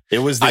 Yeah, it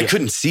was. I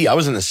couldn't see. I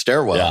was in the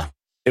stairwell. Yeah,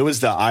 it was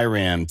the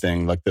IRAM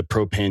thing, like the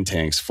propane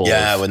tanks full.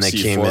 Yeah, of when they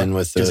C4, came in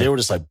with because they were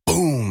just like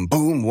boom,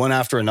 boom, one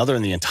after another,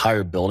 and the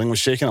entire building was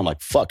shaking. I'm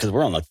like, fuck, because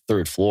we're on the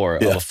third floor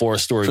of a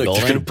 4-story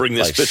building. They're gonna bring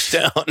this bitch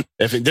down.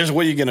 There's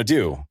what are you gonna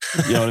do?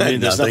 You know what I mean?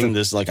 There's nothing.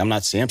 There's like, I'm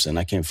not Samson.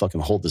 I can't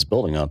fucking hold this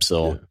building up.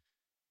 So,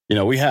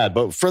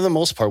 but for the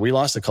most part, we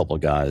lost a couple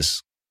of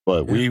guys,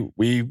 but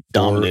we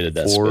dominated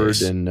that Ford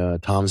space.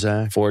 And Tom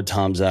Zach.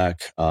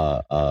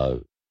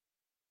 Oh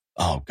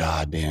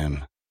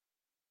goddamn,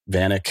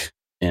 Vanek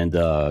and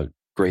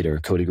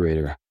Cody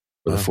Grader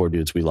were the 4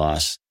 dudes we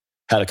lost.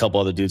 Had a couple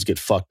other dudes get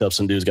fucked up.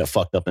 Some dudes got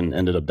fucked up and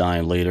ended up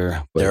dying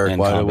later. Derek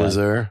White was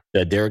there.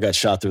 Yeah, Derek got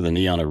shot through the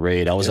knee on a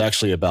raid. I was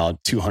actually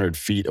about 200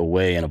 feet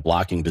away in a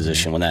blocking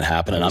position when that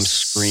happened, and I'm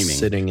screaming.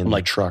 Sitting in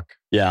the truck.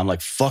 Yeah, I'm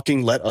like,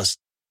 fucking let us,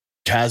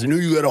 Kaz,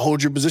 you got to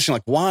hold your position.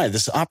 Like, why?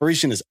 This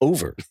operation is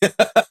over.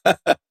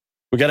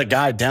 We got a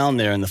guy down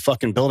there and the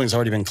fucking building's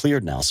already been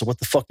cleared now. So what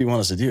the fuck do you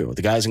want us to do?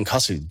 The guy's in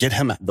custody. Get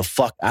him the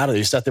fuck out of there.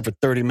 He sat there for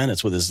 30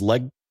 minutes with his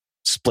leg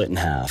split in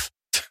half.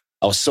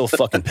 I was so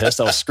fucking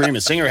pissed. I was screaming.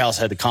 Singer House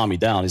had to calm me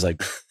down. He's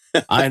like,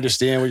 I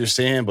understand what you're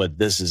saying, but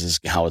this is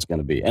how it's going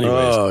to be.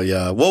 Anyways. Oh,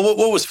 yeah. Well,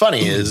 what was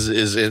funny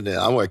is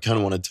I kind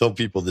of want to tell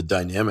people the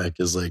dynamic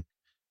is like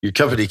your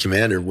company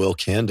commander, Will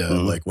Kanda,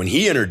 like when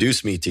he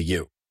introduced me to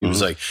you, he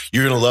was like,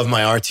 you're going to love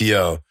my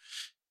RTO.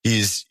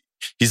 He's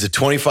a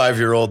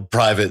 25-year-old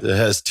private that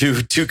has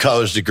two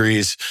college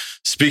degrees,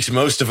 speaks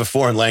most of a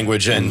foreign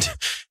language, and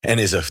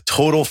is a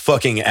total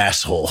fucking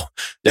asshole.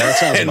 Yeah, that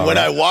sounds and when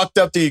right. I walked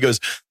up to you, he goes,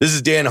 "This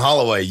is Dan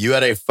Holloway. You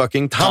had a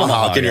fucking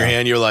tomahawk in your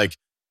hand. You're like,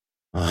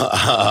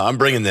 I'm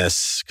bringing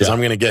this because I'm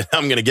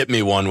gonna get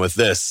me one with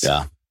this."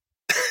 Yeah.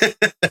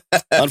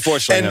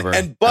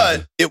 Unfortunately,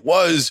 but it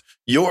was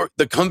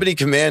the company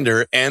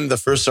commander and the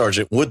first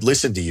sergeant would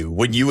listen to you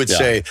when you would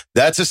say,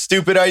 "That's a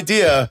stupid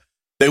idea."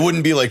 They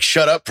wouldn't be like,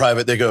 "Shut up,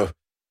 private." They go,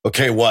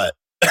 "Okay, what?"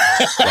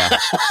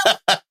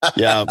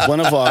 Yeah. One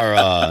of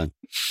our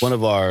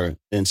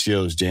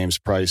NCOs, James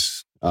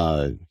Price,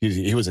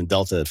 he was in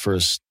Delta at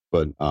first,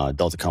 but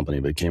Delta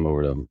Company, but he came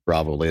over to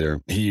Bravo later.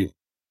 He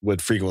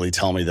would frequently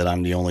tell me that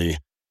I'm the only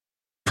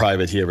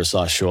private he ever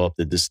saw show up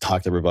that just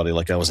talked to everybody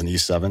like I was an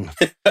E7.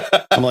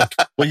 I'm like,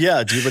 well,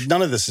 yeah, dude, but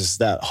none of this is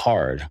that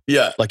hard.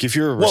 Yeah. Like if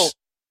you're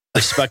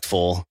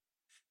respectful.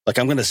 Like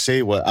I'm going to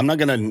say I'm not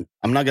going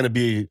to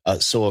be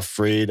so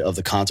afraid of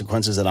the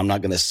consequences that I'm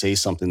not going to say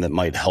something that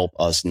might help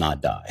us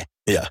not die.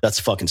 Yeah. That's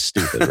fucking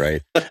stupid,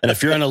 right? And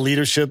if you're in a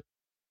leadership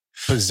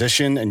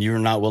position and you're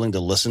not willing to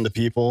listen to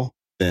people,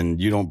 then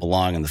you don't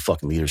belong in the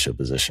fucking leadership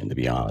position, to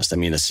be honest. I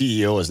mean, a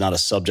CEO is not a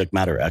subject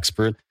matter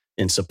expert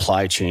in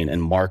supply chain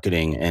and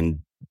marketing and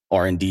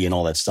R&D and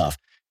all that stuff.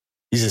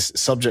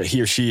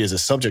 He or she is a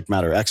subject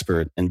matter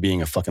expert in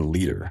being a fucking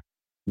leader.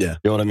 Yeah.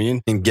 You know what I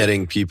mean? And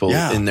getting people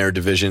in their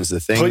divisions, the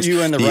things, put you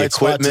in the right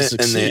equipment spot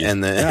to succeed.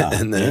 and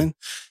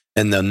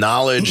the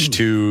knowledge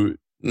to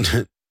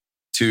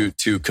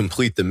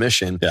complete the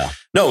mission. Yeah.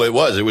 No, it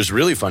was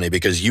really funny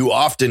because you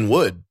often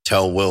would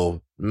tell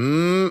Will, I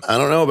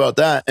don't know about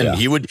that. And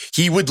he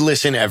would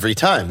listen every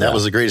time. That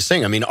was the greatest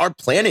thing. I mean, our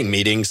planning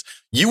meetings,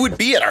 you would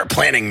be at our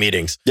planning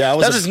meetings. Yeah.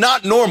 That is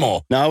not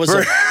normal. No, I was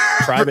a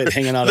private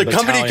hanging out the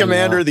company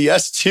commander, the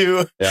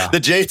S2, the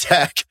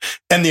JTAC,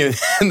 and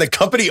the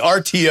company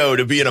RTO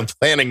to be in a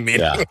planning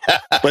meeting. Yeah.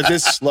 But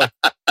look,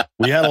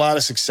 we had a lot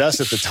of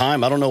success at the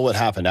time. I don't know what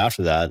happened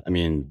after that. I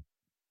mean,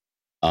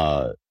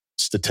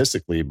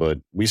 statistically, but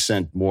we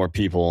sent more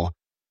people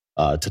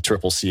to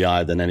Triple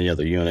CI than any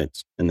other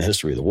unit in the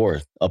history of the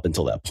war up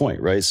until that point,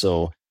 right?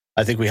 So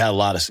I think we had a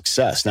lot of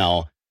success.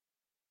 Now,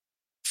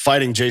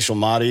 fighting Jaish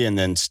al-Mahdi and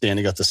then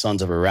standing up the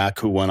Sons of Iraq,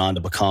 who went on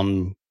to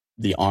become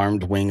the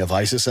armed wing of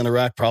ISIS in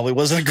Iraq, probably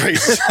wasn't a great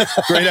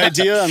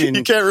idea. I mean,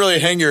 you can't really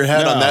hang your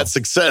head on that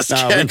success.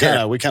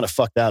 No, we kind of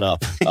fucked that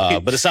up.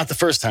 But it's not the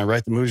first time,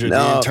 right? The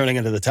Mujahideen turning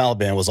into the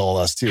Taliban was all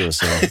us too.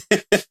 So,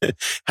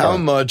 how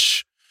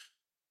much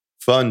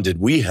fun did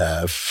we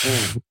have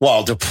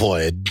while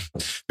deployed?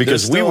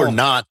 Because we were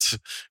not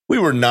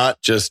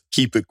just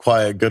keep it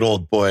quiet, good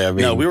old boy. I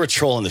mean, no, we were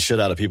trolling the shit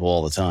out of people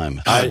all the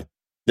time.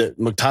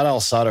 Muqtada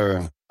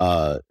al-Sadr,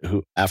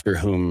 after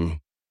whom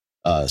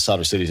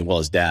Sadr City's, well,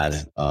 his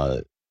dad,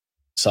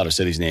 Sadr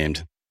City's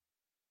named,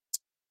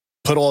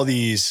 put all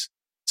these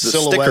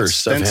silhouette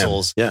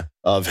stencils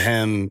of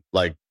him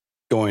like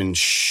going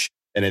shh,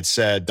 and it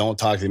said, "Don't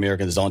talk to the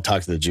Americans, don't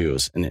talk to the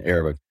Jews" in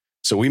Arabic.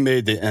 So we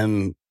made the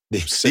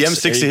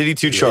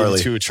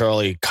M682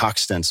 Charlie cock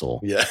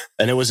stencil. Yeah.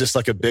 And it was just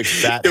like a big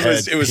fat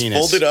It was penis.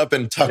 folded up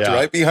and tucked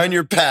right behind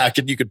your pack,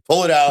 and you could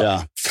pull it out.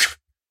 Yeah.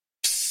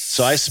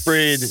 So I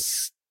sprayed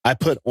I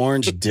put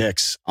orange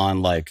dicks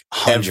on like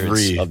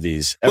hundreds of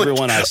these.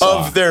 Everyone I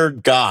saw. Of their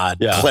god,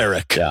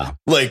 cleric. Yeah.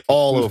 Like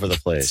all over the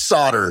place.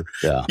 Solder.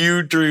 Yeah.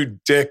 You drew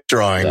dick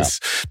drawings.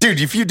 Yeah.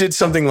 Dude, if you did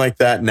something like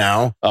that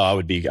now. Oh,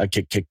 I'd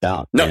get kicked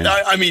out. No,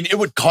 I mean, it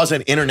would cause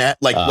an internet,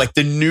 like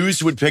the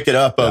news would pick it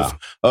up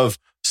of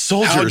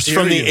soldiers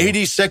from the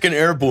 82nd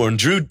Airborne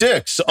drew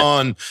dicks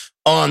on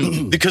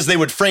because they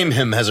would frame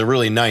him as a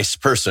really nice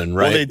person,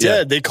 right? Well, they did.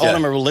 Yeah. They called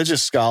him a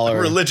religious scholar.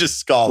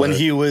 When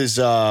he was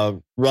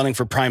running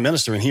for prime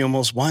minister, and he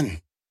almost won.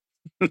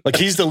 Like,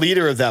 he's the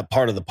leader of that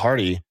part of the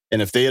party,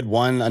 and if they had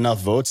won enough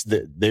votes,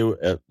 they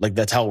like,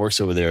 that's how it works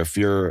over there. If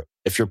your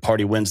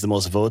party wins the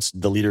most votes,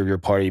 the leader of your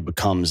party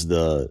becomes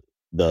the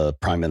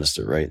prime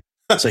minister, right?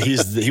 So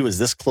he was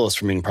this close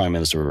from being prime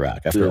minister of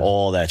Iraq after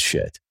all that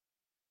shit.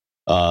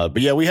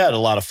 But yeah, we had a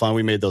lot of fun.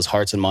 We made those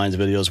Hearts and Minds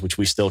videos, which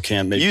we still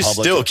can't make public.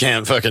 You still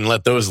can't fucking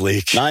let those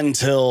leak. Not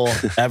until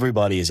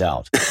everybody is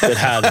out. It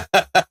had.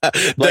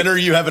 Then are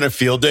you having a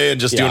field day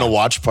and just doing a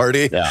watch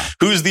party? Yeah.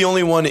 Who's the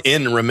only one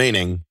in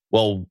remaining?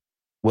 Well,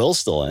 Will's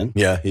still in.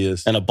 Yeah, he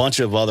is. And a bunch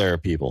of other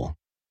people.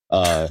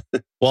 Well,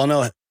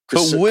 no.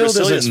 But Will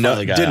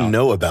didn't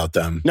know about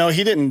them. No,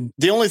 he didn't.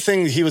 The only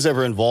thing he was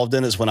ever involved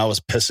in is when I was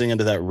pissing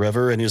into that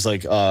river, and he was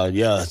like,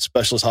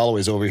 Specialist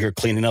Holloway's over here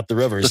cleaning up the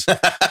rivers.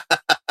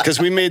 Because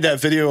we made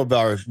that video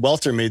about,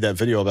 Welter made that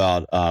video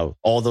about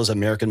all those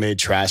American-made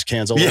trash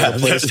cans all over the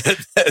place.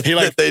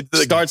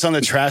 He starts on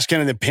the trash can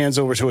and then pans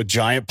over to a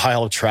giant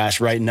pile of trash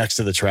right next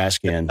to the trash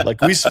can.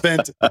 Like, we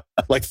spent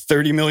like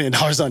 $30 million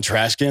on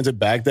trash cans at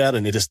Baghdad,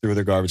 and they just threw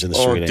their garbage in the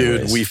street. Oh, dude,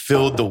 anyways. we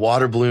filled the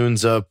water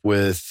balloons up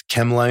with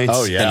chem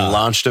lights and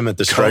launched them at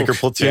the Stryker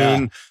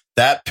platoon. Yeah.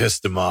 That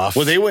pissed them off.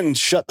 Well, they wouldn't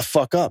shut the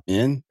fuck up,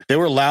 man. They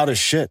were loud as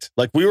shit.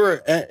 Like, we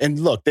were, and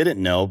look, they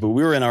didn't know, but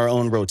we were in our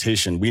own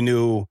rotation. We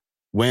knew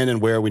when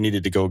and where we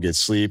needed to go get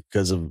sleep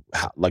because of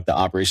like the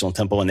operational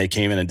tempo, and they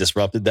came in and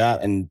disrupted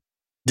that. And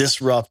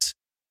disrupt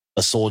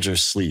a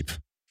soldier's sleep,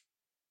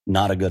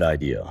 not a good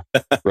idea,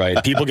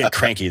 right? People get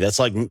cranky. That's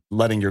like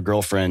letting your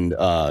girlfriend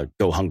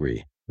go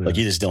hungry. Like,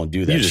 you just don't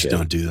do that. You just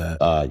don't do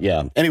that.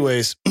 Yeah.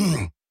 Anyways,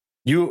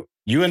 you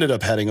ended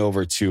up heading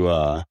over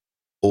to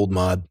Old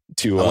Mod.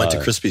 I went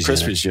to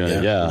Crispy's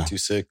unit. Yeah.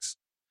 126.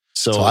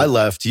 So I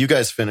left. You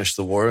guys finished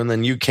the war, and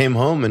then you came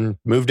home and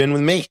moved in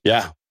with me.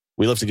 Yeah.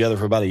 We lived together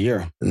for about a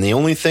year. And the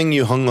only thing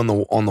you hung on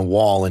the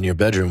wall in your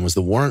bedroom was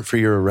the warrant for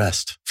your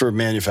arrest. For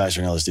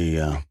manufacturing LSD,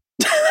 yeah.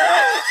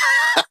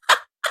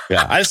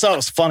 Yeah, I just thought it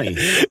was funny.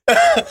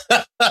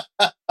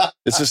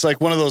 It's just like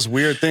one of those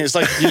weird things.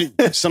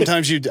 It's like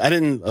sometimes it's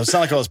not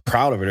like I was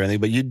proud of it or anything,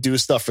 but you do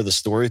stuff for the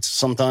story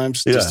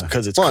sometimes just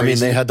because it's crazy. I mean,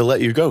 they had to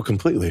let you go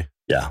completely.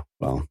 Yeah,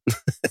 well.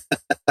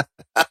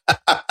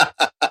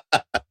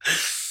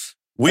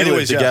 We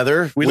lived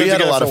together. We had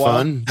a lot of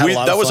fun.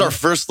 That was our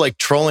first like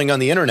trolling on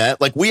the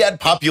internet. Like, we had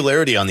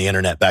popularity on the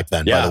internet back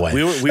then, by the way.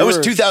 That was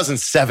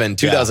 2007,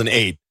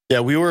 2008. Yeah,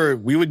 we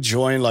would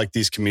join like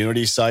these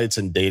community sites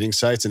and dating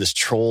sites and just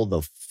troll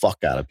the fuck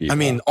out of people. I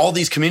mean, all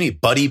these community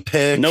buddy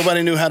pick.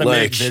 Nobody knew how to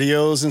make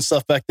videos and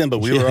stuff back then, but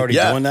we were already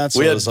doing that. So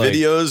we had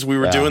videos. We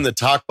were doing the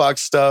TalkBox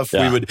stuff.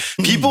 Yeah. We would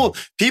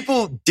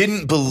people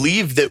didn't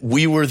believe that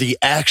we were the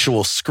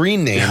actual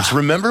screen names. Yeah.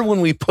 Remember when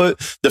we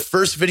put the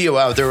first video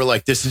out? They were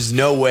like, "This is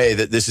no way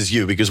that this is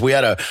you," because we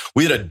had a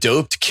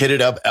doped,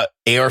 kitted up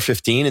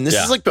AR-15, and this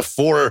is like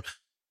before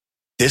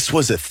this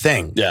was a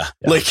thing. Yeah.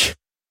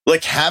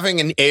 Like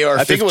having an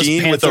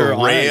AR-15 with a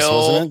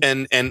rail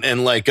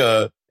and like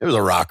it was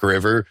a Rock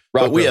River,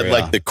 but we had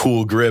like the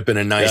cool grip and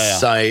a nice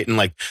sight and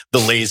like the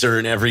laser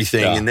and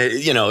everything. Yeah. And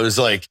it was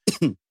like,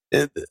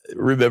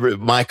 remember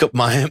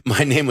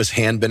my name was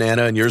Hand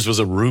Banana and yours was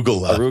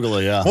Arugula.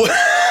 Arugula, yeah.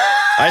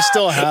 I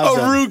still have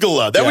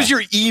Arugula. That was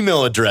your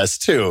email address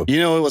too. You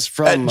know, it was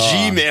from at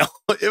Gmail.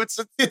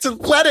 It's a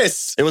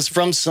lettuce. It was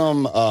from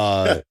some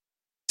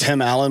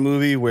Tim Allen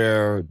movie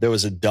where there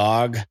was a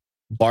dog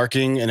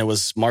barking and it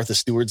was Martha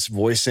Stewart's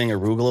voicing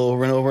Arugula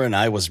over and over, and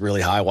I was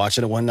really high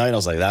watching it one night. I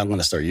was like, I'm going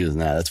to start using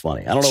that. That's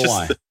funny. I don't know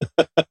why.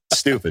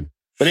 Stupid.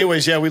 But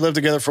anyways, we lived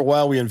together for a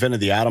while. We invented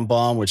the atom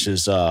bomb, which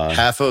is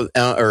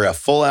a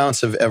full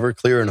ounce of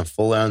Everclear and a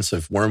full ounce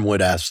of wormwood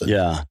acid.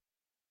 Yeah.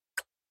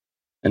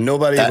 And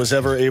nobody was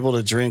ever able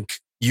to drink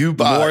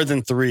more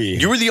than 3.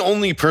 You were the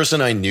only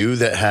person I knew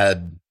that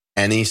had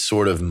any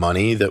sort of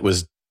money that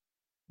was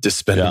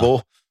dispendable.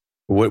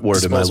 Yeah. What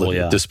word am I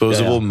looking?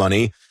 Disposable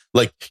money.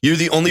 Like, you're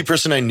the only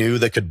person I knew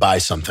that could buy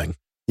something.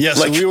 Yeah,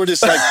 so we were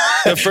just like,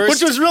 the first...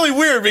 Which was really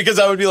weird because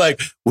I would be like,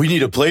 we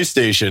need a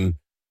PlayStation.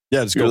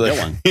 Yeah, just go get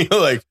one.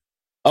 You're like,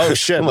 oh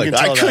shit. I'm like,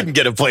 I couldn't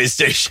get a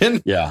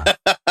PlayStation. Yeah.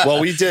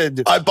 Well, we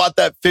did. I bought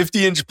that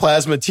 50-inch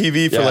plasma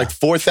TV for like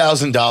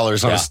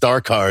 $4,000 on a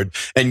Star card,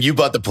 and you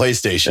bought the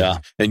PlayStation. Yeah.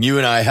 And you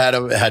and I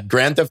had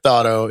Grand Theft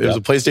Auto. It was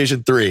a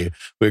PlayStation 3.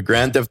 We had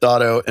Grand Theft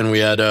Auto, and we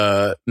had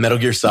Metal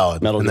Gear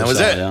Solid. And that was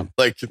it. Yeah.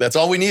 Like, that's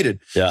all we needed.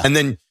 Yeah. And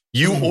then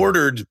You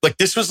ordered, like,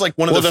 this was like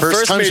one of the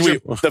first times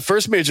the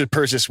first major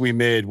purchase we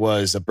made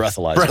was a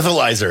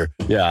breathalyzer.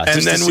 Yeah.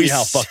 And then we see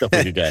how fucked up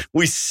we could get.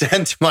 We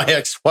sent my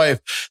ex-wife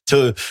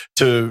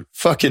to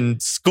fucking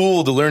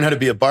school to learn how to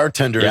be a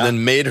bartender and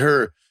then made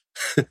her.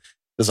 It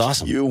was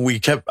awesome.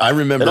 I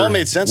remember. It all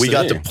made sense. We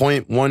got to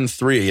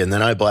 0.13 and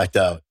then I blacked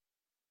out.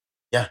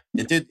 Yeah,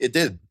 it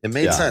did. It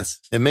made sense.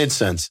 It made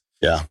sense.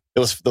 Yeah.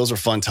 Those were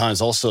fun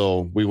times.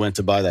 Also, we went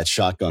to buy that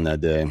shotgun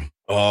that day.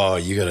 Oh,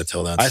 you got to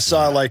tell that. I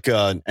saw like,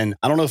 and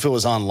I don't know if it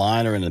was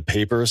online or in the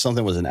paper or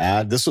something. It was an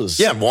ad. This was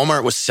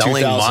Walmart was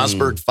selling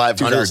Mossberg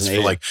 500s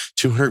for like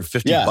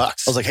 $250. I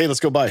was like, hey,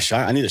 let's go buy a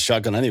shotgun. I need a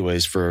shotgun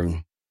anyways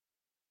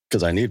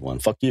because I need one.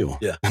 Fuck you.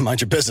 Yeah,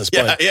 mind your business.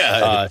 Yeah,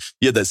 but,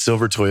 you had that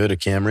silver Toyota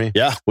Camry.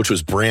 Yeah, which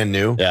was brand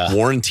new. Yeah,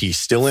 warranty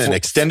still in.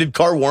 Extended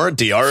car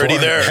warranty already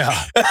there.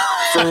 Yeah.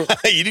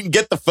 You didn't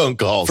get the phone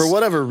calls. For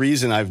whatever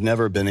reason, I've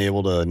never been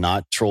able to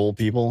not troll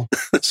people.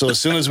 So as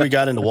soon as we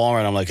got into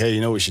Walmart, I'm like, hey, you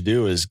know what we should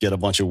do is get a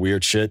bunch of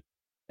weird shit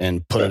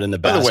and put it in the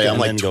basket. By the way, I'm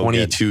like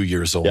 22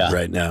 years old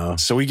right now.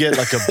 So we get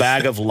like a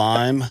bag of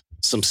lime,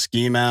 some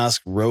ski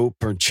mask, rope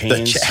or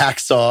chains. The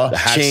hacksaw,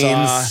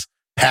 chains,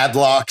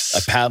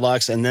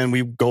 padlocks. And then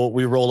we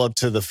roll up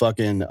to the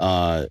fucking...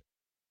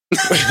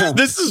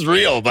 This is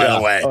real, by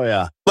the way. Oh,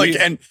 yeah.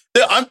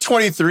 I'm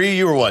 23.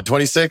 You were what,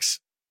 26?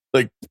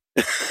 Like...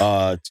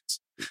 I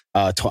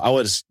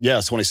was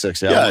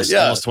 26.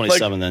 Almost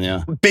 27 then.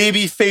 Yeah,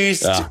 baby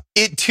faced,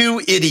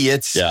 two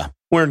idiots. Yeah,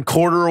 wearing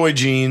corduroy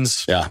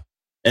jeans. Yeah,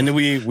 and then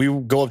we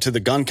go up to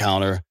the gun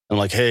counter and I'm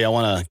like, hey, I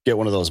want to get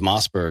one of those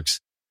Mossbergs.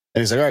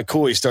 And he's like, all right,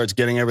 cool. He starts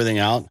getting everything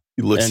out.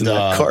 He looks in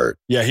the cart.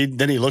 Yeah,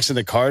 then he looks in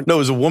the cart. No, it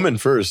was a woman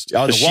first.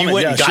 Oh, she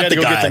went and got she had to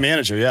the go guy. Get the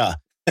manager. Yeah.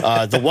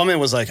 The woman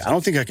was like, I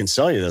don't think I can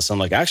sell you this. I'm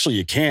like, actually,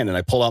 you can. And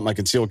I pull out my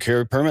concealed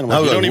carry permit. I'm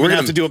like, you don't even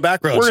have to do a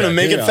background check. We're going to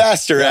make it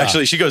faster,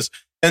 actually. She goes,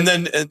 and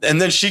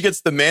then she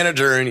gets the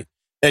manager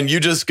and you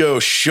just go,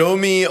 show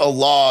me a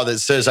law that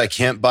says I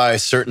can't buy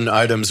certain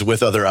items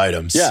with other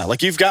items. Yeah,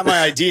 like you've got my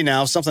ID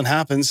now. If something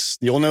happens,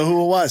 you'll know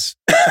who it was.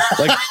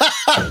 Like,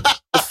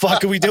 the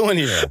fuck are we doing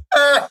here?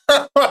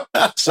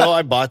 So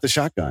I bought the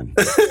shotgun.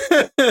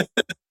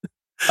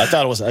 I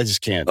thought it was. I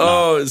just can't.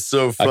 It's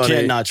so funny. I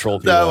can't not troll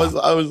people.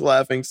 I was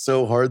laughing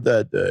so hard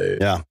that day.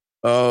 Yeah.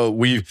 Oh,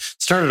 we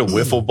started a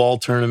wiffle ball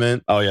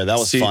tournament. Oh yeah, that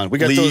was fun. We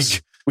got those.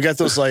 We got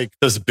those like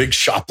those big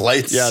shop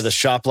lights. Yeah, the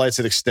shop lights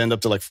that extend up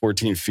to like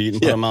 14 feet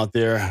and put them out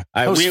there.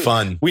 That was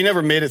fun. We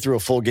never made it through a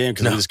full game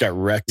because we just got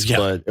wrecked. Yeah,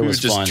 but it was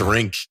just fun.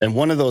 Drink. And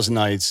one of those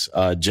nights,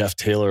 Jeff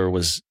Taylor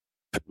was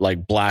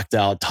like blacked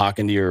out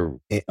talking to your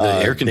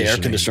air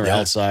conditioner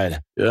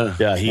outside. Yeah.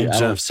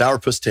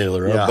 Sourpuss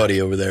Taylor, our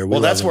buddy over there. Well,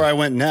 that's where I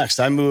went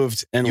next. I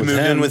moved in with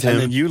him, and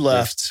then you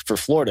left for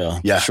Florida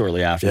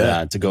shortly after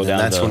that to go down.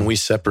 That's when we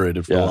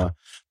separated for a while.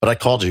 But I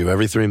called you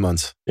every 3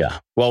 months. Yeah.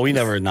 Well, we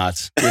never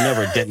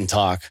didn't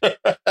talk.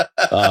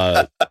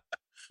 But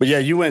yeah,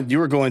 you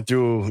were going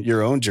through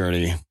your own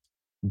journey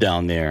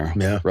down there.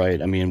 Yeah. Right.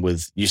 I mean,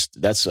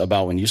 that's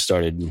about when you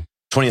started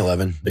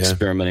 2011,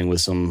 experimenting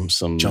with some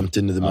jumped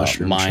into the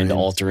mushroom mind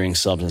altering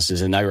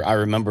substances. And I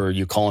remember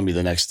you calling me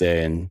the next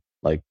day and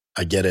like,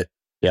 I get it.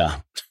 Yeah.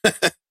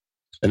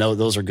 And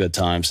those are good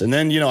times. And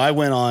then, I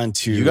went on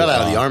to... You got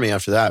out of the army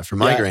after that for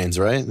migraines,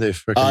 right?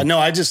 No,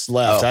 I just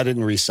left. I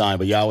didn't resign.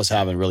 But I was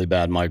having really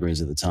bad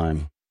migraines at the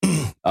time.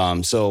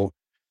 So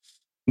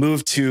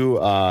moved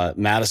to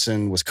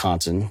Madison,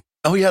 Wisconsin.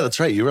 Oh, yeah, that's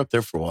right. You were up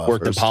there for a while.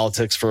 Worked in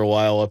politics for a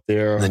while up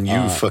there. And then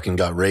you fucking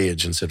got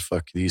rage and said,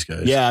 fuck these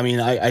guys. Yeah, I mean,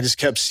 I just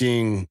kept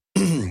seeing...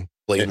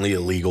 blatantly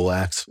illegal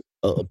acts.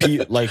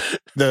 Like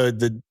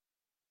the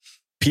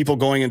people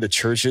going into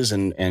churches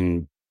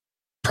and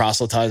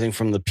proselytizing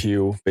from the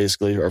pew,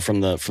 basically, or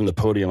from the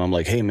podium. I'm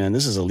like, hey man,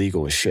 this is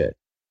illegal as shit.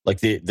 Like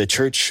the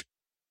church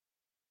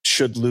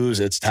should lose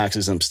its tax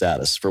exempt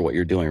status for what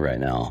you're doing right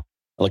now.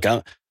 Like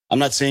I'm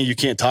not saying you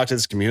can't talk to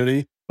this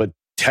community, but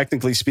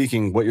technically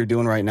speaking, what you're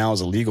doing right now is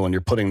illegal and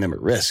you're putting them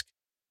at risk.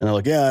 And they're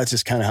like, yeah, that's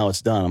just kind of how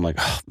it's done. I'm like,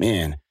 oh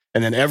man.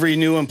 And then every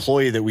new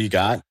employee that we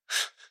got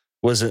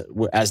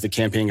as the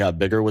campaign got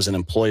bigger, was an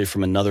employee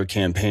from another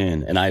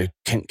campaign. And I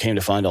came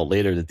to find out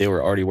later that they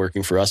were already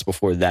working for us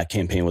before that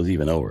campaign was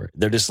even over.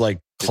 They're just like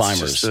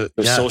climbers. They're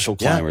social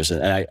climbers.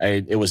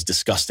 And it was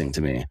disgusting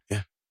to me.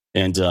 Yeah.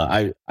 And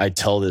I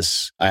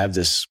have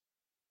this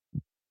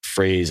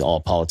phrase, all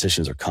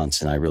politicians are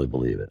cunts. And I really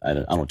believe it. I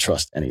don't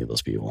trust any of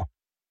those people.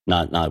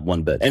 Not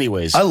one bit.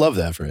 Anyways. I love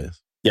that phrase.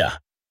 Yeah.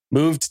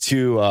 Moved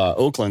to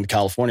Oakland,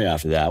 California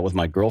after that with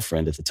my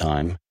girlfriend at the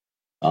time.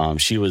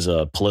 She was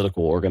a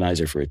political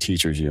organizer for a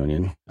teachers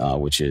union,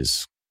 which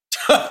is...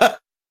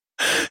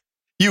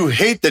 You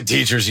hate the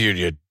teachers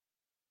union.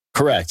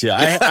 Correct.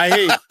 Yeah.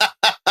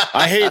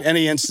 I hate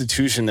any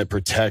institution that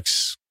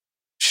protects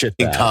shitbags.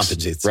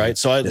 Incompetence. Right.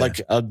 So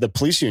the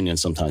police union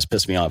sometimes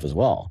piss me off as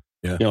well.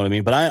 Yeah. You know what I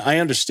mean? But I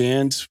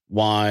understand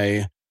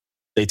why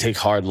they take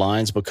hard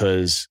lines,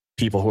 because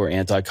people who are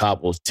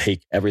anti-cop will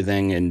take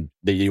everything and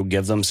that you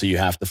give them. So you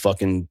have to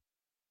fucking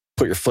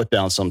put your foot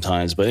down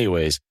sometimes. But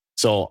anyways,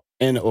 so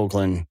in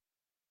Oakland,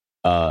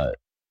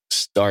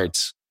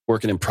 starts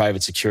working in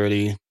private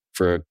security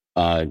for,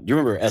 you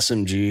remember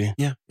SMG?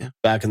 Yeah.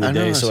 Back in the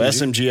day. So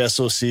SMG,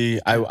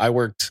 SOC, I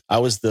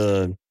was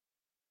the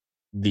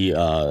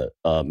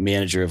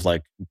manager of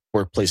like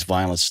workplace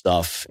violence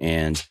stuff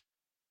and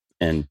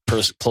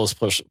close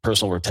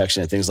personal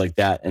protection and things like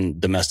that, and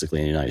domestically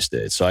in the United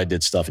States. So I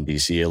did stuff in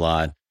DC a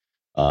lot,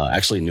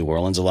 actually New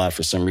Orleans a lot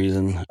for some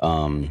reason,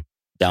 down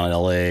in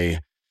LA,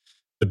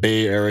 the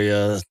Bay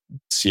Area,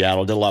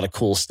 Seattle, did a lot of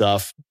cool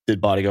stuff. Did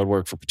bodyguard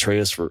work for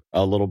Petraeus for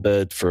a little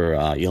bit, for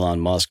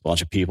Elon Musk, a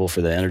bunch of people,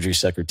 for the energy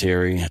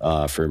secretary,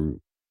 for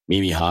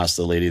Mimi Haas,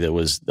 the lady that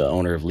was the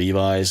owner of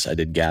Levi's. I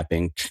did Gap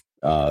Inc.,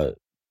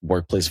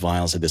 workplace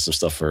violence. I did some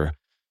stuff for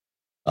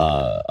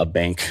a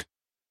bank,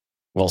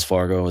 Wells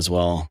Fargo as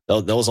well.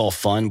 That was all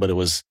fun, but it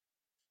was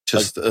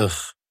just, like,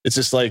 it's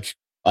just like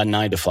a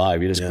 9 to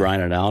 5. You just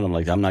grind it out. I'm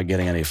like, I'm not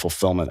getting any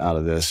fulfillment out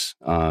of this.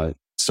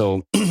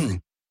 So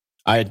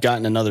I had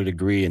gotten another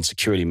degree in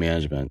security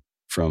management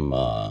from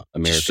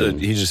American.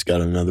 He just got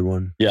another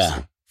one.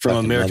 Yeah, from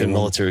American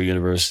Military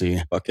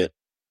University. Fuck it.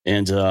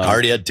 And I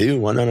already had 2.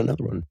 Why not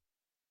another one?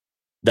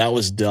 That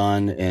was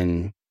done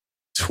in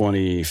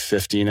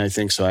 2015, I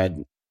think. So I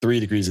had 3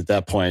 degrees at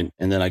that point,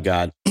 and then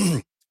I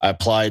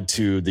applied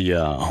to the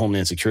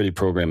Homeland Security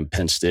program at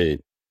Penn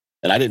State,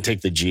 and I didn't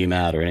take the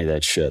GMAT or any of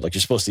that shit. Like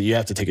you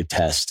have to take a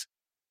test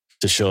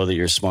to show that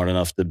you're smart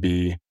enough to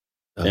be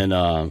in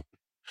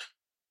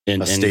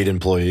a state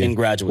employee in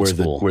graduate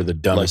school, where the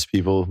dumbest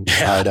people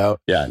hide out.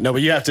 Yeah, no,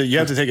 but you have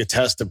to take a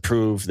test to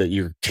prove that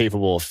you're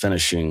capable of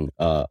finishing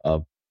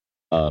a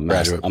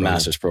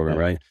master's program,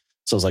 right?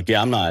 So I was like,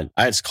 yeah, I'm not.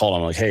 I just called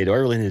them like, hey, do I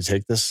really need to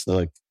take this? They're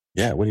like,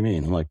 yeah. What do you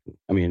mean? I'm like,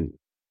 I mean,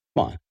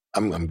 come on.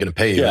 I'm going to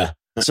pay you. Yeah.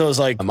 So it was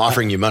like, I'm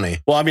offering you money.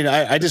 Well, I mean,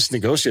 I just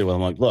negotiated with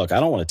them. Like, look, I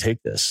don't want to take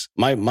this.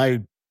 My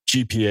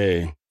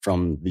GPA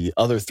from the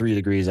other 3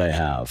 degrees I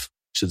have,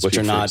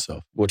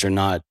 which are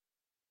not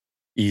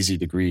easy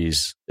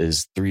degrees,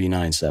 is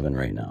 397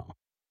 right now.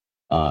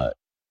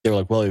 They were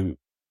like, well,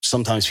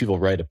 sometimes people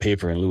write a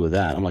paper in lieu of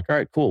that. I'm like, all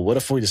right, cool. What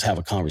if we just have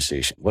a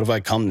conversation? What if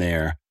I come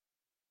there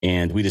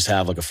and we just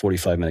have like a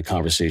 45-minute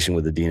conversation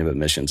with the dean of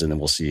admissions, and then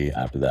we'll see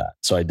after that.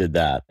 So I did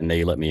that, and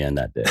they let me in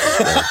that day.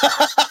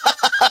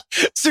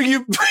 So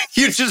you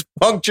just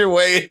punked your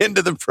way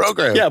into the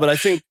program. Yeah, but I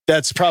think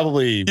that's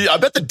probably. I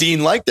bet the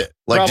dean liked it.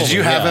 Like, probably, did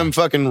you have him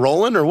fucking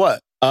rolling or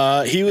what?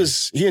 He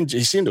seemed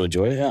to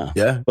enjoy it. Yeah.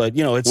 Yeah. But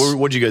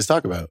what'd you guys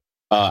talk about?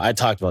 I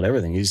talked about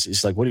everything.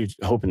 He's like, what are you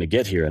hoping to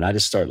get here? And I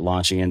just start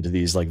launching into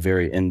these like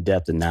very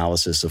in-depth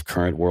analysis of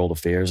current world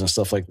affairs and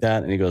stuff like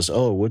that. And he goes,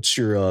 oh, what's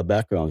your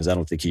background? Because I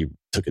don't think he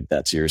took it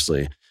that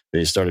seriously. But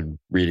he started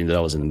reading that I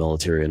was in the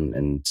military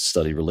and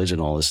studied religion,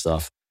 all this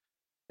stuff.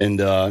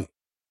 And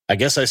I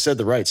guess I said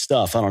the right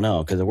stuff. I don't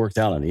know, because it worked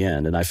out in the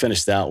end. And I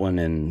finished that one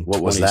in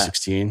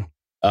 2016.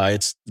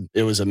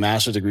 It was a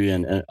master's degree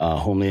in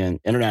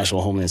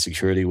international homeland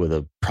security with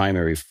a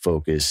primary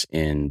focus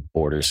in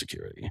border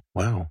security.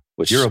 Wow.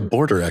 You're a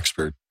border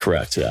expert.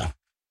 Correct. Yeah.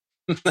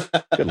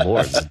 Good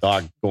Lord. There's a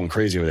dog going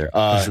crazy over there.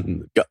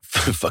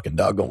 Fucking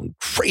dog going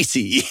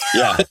crazy.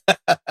 Yeah.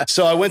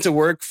 So I went to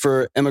work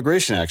for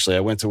immigration, actually.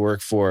 I went to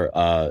work for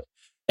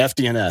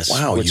FDNS.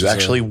 Wow. You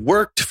actually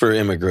worked for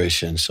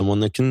immigration. Someone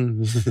that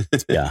can.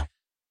 Yeah.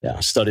 Yeah.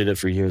 Studied it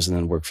for years and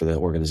then worked for the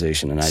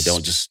organization. And I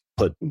don't just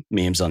put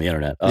memes on the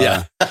internet.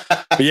 Yeah.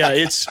 But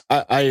yeah,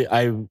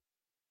 I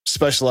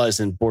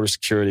specialized in border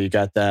security,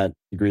 got that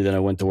degree. Then I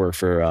went to work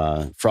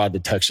for fraud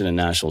detection and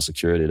national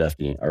security at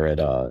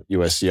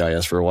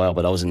USCIS for a while,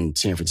 but I was in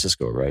San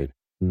Francisco, right?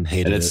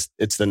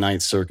 It's the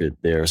Ninth Circuit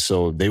there.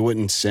 So they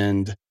wouldn't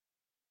send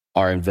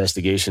our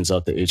investigations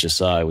up to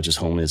HSI, which is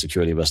Homeland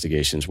Security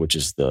Investigations, which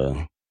is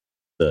the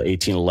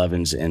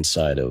 1811s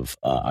inside of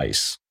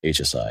ICE,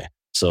 HSI.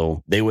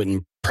 So they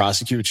wouldn't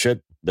prosecute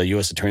shit. The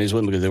U.S. attorneys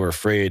wouldn't, because they were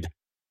afraid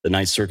the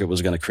Ninth Circuit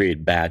was going to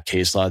create bad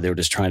case law. They were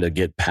just trying to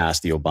get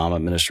past the Obama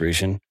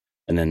administration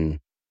and then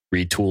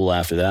retool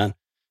after that,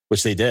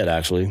 which they did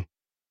actually.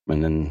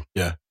 And then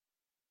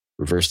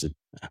reversed it.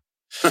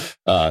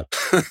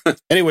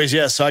 Anyways,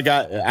 yeah. So I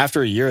got,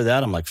 after a year of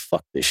that, I'm like,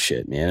 fuck this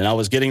shit, man. And I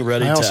was getting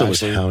ready to. I also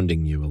was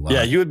hounding you a lot.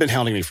 Yeah, you had been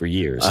hounding me for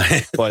years.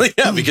 But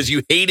yeah, because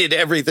you hated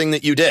everything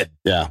that you did.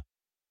 Yeah.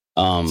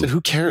 So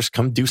who cares?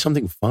 Come do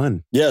something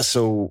fun. Yeah.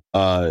 So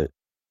I'd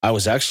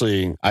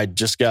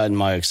just gotten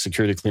my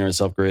security clearance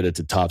upgraded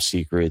to top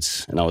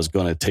secrets, and I was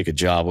going to take a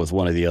job with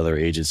one of the other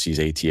agencies,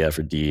 ATF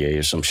or DEA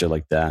or some shit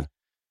like that.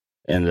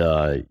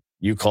 And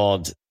you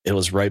called. It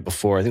was right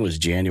before, I think it was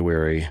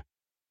January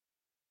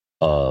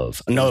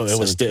of, no, it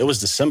was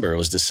December. It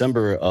was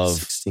December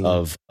of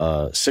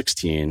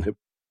 16.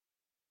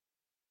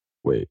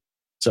 Wait, is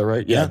that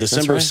right? Yeah,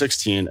 December of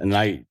 16. And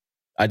I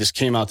just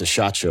came out to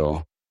SHOT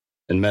Show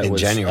and met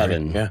with January.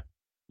 Evan.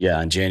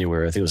 Yeah, in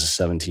January. I think it was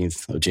the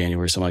 17th of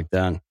January, something like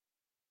that.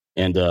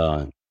 And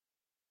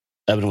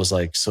Evan was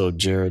like, so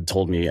Jared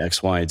told me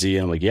X, Y, and Z.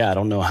 And I'm like, yeah, I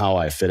don't know how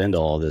I fit into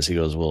all this. He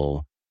goes,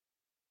 well,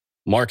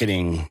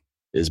 marketing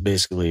is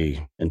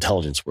basically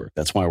intelligence work.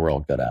 That's why we're all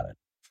good at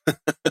it.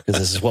 Because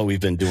this is what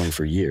we've been doing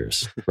for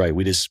years, right?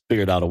 We just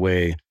figured out a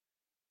way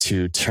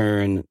to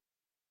turn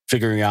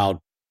figuring out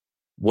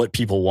what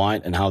people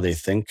want and how they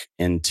think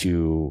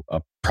into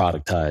a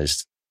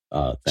productized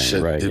thing,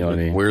 Shit, right? You know what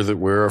I mean?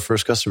 We're our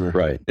first customer.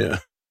 Right. Yeah.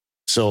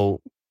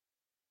 So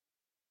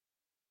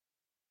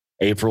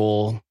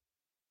April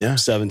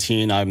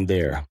 17, I'm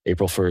there.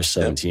 April 1st,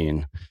 17.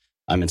 Yep.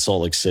 I'm in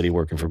Salt Lake City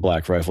working for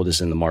Black Rifle,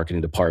 just in the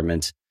marketing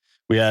department.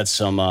 We had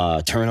some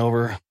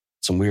turnover,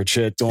 some weird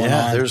shit going on.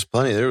 Yeah, there was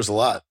plenty. There was a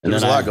lot. There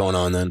was a lot going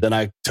on then. Then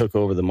I took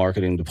over the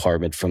marketing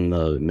department from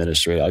the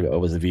administrator. I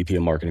was the VP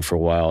of marketing for a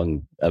while,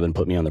 and Evan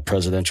put me on the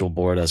presidential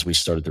board as we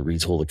started to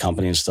retool the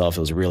company and stuff. It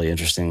was really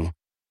interesting.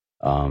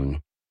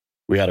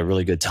 We had a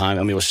really good time.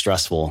 I mean, it was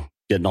stressful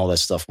getting all that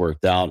stuff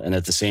worked out. And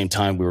at the same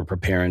time, we were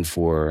preparing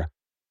for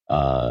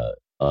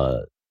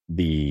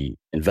the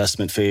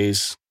investment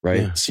phase,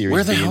 right? Yeah. Series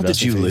Where the B hell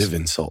did you phase. live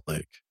in Salt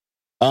Lake?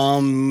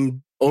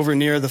 Over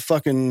near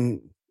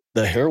the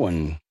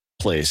heroin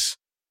place,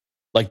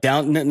 like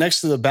down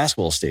next to the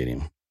basketball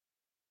stadium.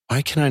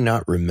 Why can I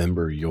not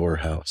remember your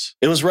house?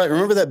 It was right.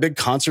 Remember that big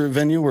concert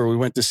venue where we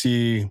went to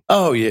see?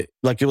 Oh yeah.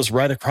 Like it was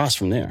right across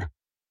from there.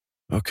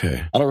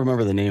 Okay. I don't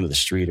remember the name of the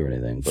street or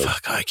anything. But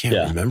fuck, I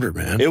can't remember,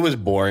 man. It was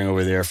boring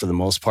over there for the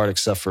most part,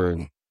 except for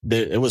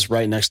it was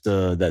right next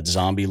to that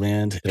Zombie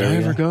Land area. Did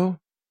I ever go?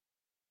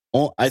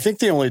 Oh, I think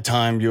the only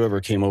time you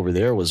ever came over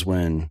there was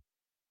when,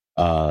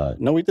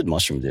 no, we did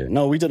Mushroom Deer.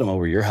 No, we did them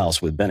over your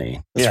house with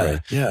Benny. That's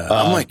right. Yeah.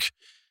 I'm like,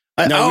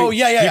 I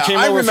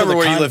remember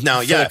where you live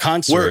now. Yeah. The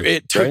concert, where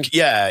it took,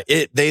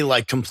 right? they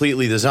like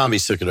completely, the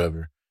zombies took it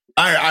over.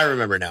 I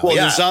remember now. Well,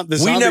 yeah. the zombie,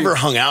 we never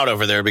hung out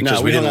over there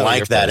because we didn't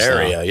like that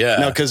area. No. Yeah.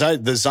 No, because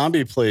the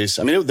zombie place,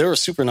 I mean, there were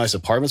super nice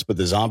apartments, but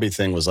the zombie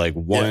thing was like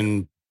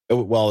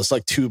it's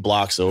like 2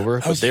 blocks over,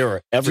 but they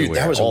were everywhere.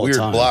 Dude, that was a weird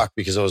block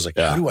because I was like,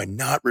 how do I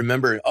not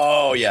remember?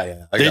 Oh,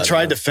 yeah. They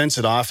tried to fence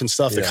it off and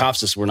stuff. The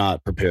cops just were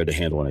not prepared to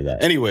handle any of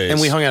that. Anyways.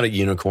 And we hung out at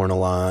Unicorn a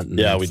lot.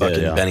 And we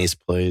did. Benny's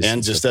place.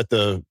 And just at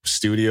the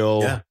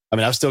studio. Yeah. I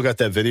mean, I've still got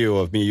that video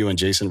of me, you, and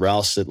Jason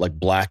Rouse sit like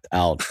blacked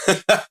out in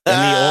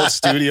the old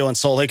studio in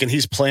Salt Lake, and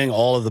he's playing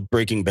all of the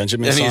Breaking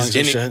Benjamin songs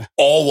and shit.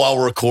 All while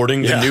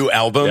recording the new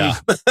album.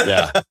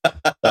 Yeah.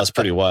 That was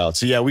pretty wild.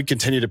 So, yeah, we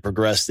continue to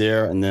progress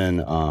there. And then,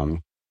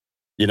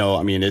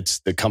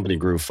 the company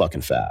grew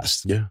fucking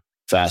fast. Yeah.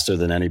 Faster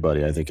than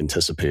anybody, I think,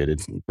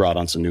 anticipated. Brought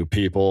on some new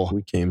people.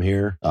 We came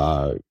here.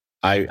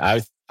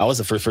 I was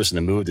the first person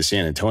to move to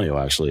San Antonio,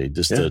 actually,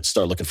 just to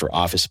start looking for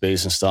office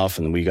space and stuff.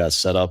 And we got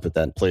set up at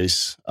that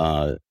place.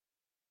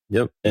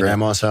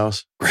 Grandma's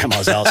house.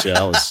 Grandma's house,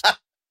 yeah.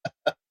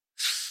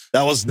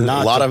 That was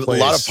not a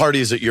lot of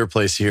parties at your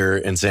place here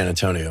in San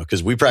Antonio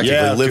because we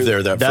practically lived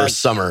there that first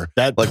summer.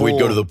 We'd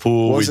go to the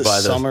pool. We'd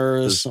buy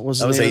Summers. What was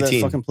the name of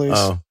that fucking place?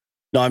 Oh.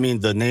 No, I mean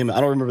the name. I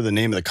don't remember the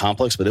name of the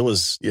complex, but it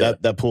was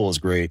that pool was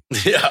great.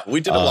 Yeah,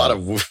 we did a lot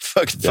of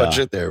fucking fun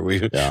shit there. We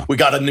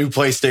got a new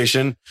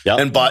PlayStation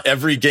and bought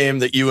every game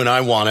that you and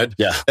I wanted.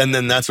 Yeah, and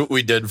then that's what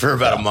we did for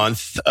about a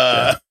month.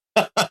 And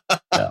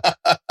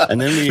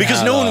then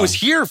because no one was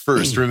here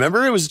first.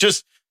 Remember, it was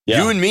just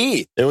you and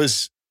me. It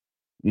was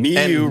me,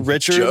 and you,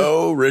 Richard,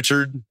 Joe,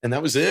 Richard, and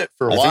that was it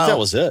for a while. I think that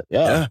was it.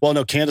 Yeah. Well,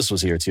 no, Candace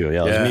was here too.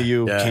 Yeah, it was me,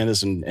 you,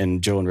 Candace,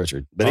 and Joe and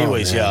Richard. But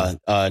anyways,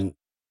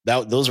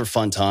 those were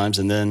fun times.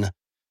 And then,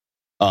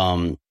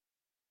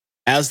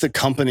 as the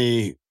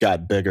company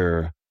got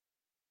bigger,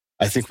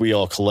 I think we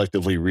all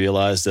collectively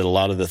realized that a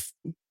lot of the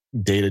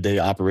day-to-day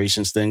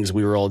operations things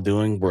we were all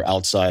doing were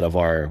outside of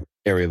our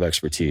area of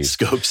expertise.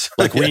 Scopes.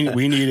 Like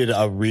we needed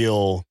a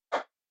real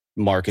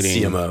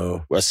marketing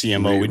CMO.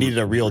 We needed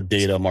a real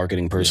data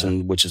marketing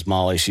person, which is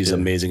Molly. She's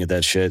amazing at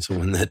that shit.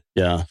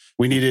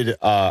 We needed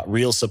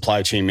real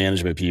supply chain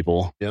management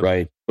people,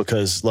 right?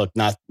 Because look,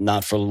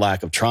 not for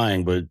lack of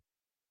trying, but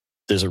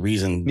there's a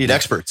reason. You need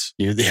experts.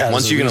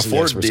 Once you can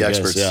afford the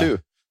experts too.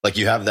 Like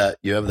you have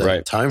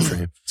that time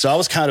frame. So I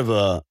was kind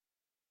of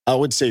I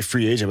would say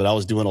free agent, but I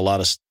was doing a lot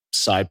of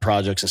side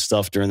projects and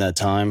stuff during that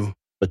time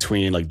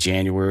between like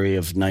January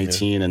of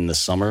 19 and the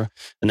summer.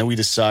 And then we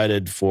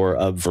decided for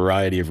a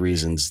variety of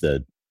reasons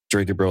that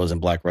Drinking Bros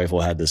and Black Rifle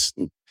had this.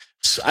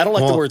 I don't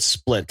like the word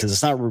split because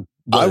it's not.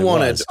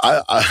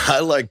 I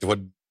liked what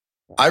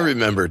I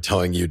remember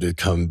telling you to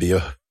come be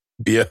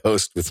a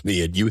host with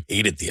me, and you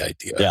hated the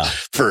idea. Yeah.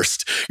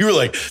 First, you were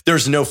like,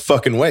 "There's no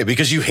fucking way,"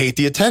 because you hate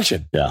the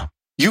attention. Yeah.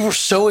 You were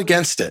so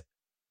against it.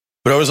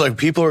 But I was like,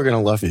 people are going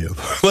to love you.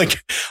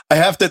 Like I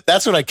have to,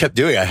 that's what I kept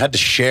doing. I had to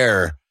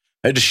share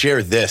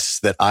this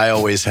that I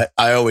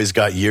always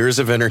got years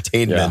of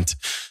entertainment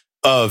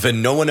of,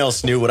 and no one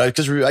else knew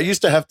because I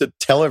used to have to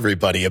tell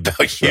everybody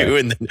about you.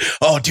 And then,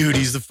 oh dude,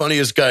 he's the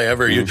funniest guy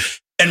ever.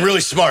 And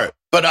really smart,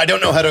 but I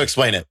don't know how to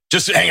explain it.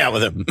 Just hang out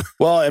with him.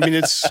 Well, I mean,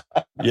 it's,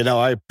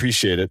 I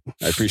appreciate it.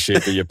 I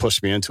appreciate that you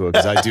pushed me into it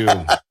because I do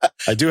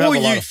have a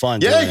lot of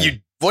fun. Yeah.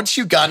 Once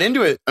you got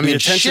into it, I mean, the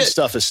attention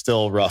stuff is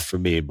still rough for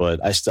me, but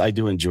I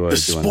do enjoy the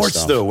doing sports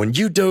stuff. Though. When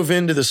you dove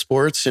into the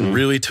sports and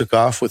really took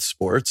off with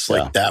sports,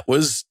 like that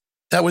was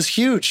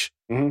huge.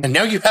 Mm-hmm. And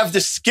now you have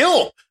this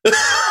skill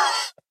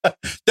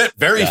that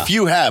very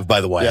few have,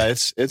 by the way. Yeah,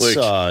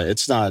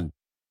 it's not.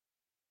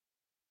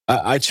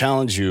 I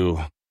challenge you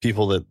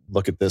people that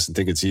look at this and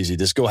think it's easy,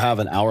 just go have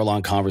an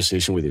hour-long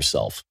conversation with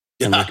yourself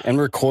and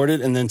record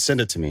it and then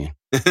send it to me.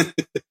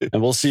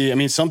 And we'll see. I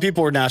mean, some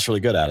people are naturally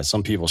good at it.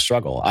 Some people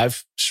struggle.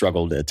 I've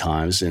struggled at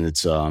times, and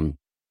it's, you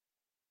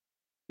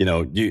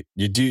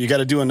got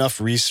to do enough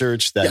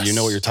research that you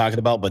know what you're talking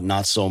about, but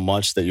not so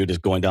much that you're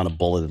just going down a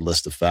bulleted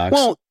list of facts.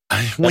 Well,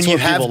 when you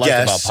have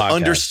guests,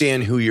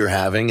 understand who you're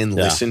having and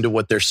listen to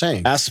what they're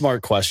saying. Ask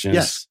smart questions.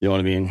 Yes. You know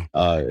what I mean?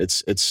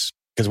 It's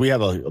because we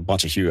have a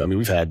bunch of huge, I mean,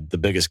 we've had the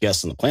biggest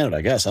guests on the planet, I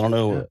guess. I don't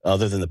know,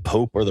 other than the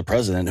Pope or the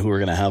president, who we're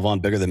going to have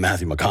on bigger than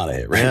Matthew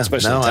McConaughey, right? Yeah,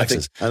 especially in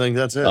Texas. I think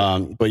that's it.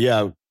 But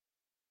yeah,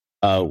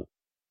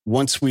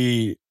 once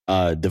we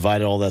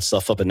divided all that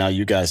stuff up and now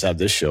you guys have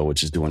this show,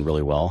 which is doing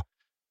really well,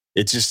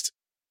 it's just,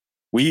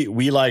 we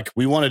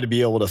wanted to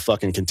be able to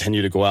fucking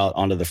continue to go out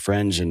onto the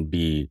fringe and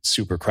be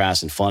super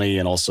crass and funny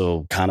and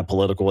also kind of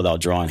political without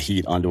drawing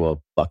heat onto a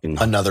fucking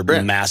another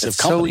brand, massive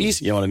company. So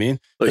easy. You know what I mean?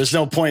 There was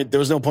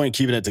no point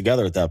keeping it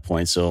together at that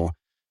point. So,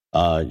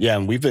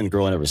 and we've been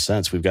growing ever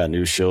since. We've got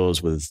new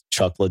shows with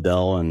Chuck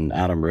Liddell and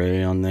Adam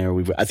Ray on there.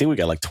 I think we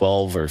got like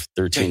 12 or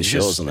 13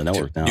 shows on the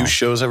network now. New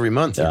shows every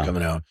month are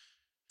coming out.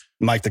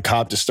 Mike the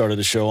Cop just started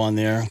a show on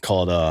there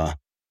called, I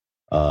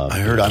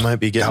heard I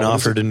might be getting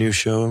offered a new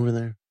show over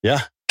there.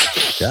 Yeah.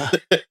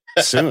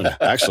 Soon,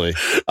 actually.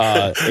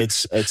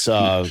 It's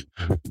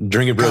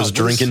Drinking Bros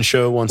drinking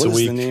show once a week.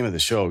 What's the name of the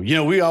show?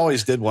 We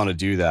always did want to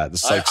do that.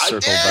 It's like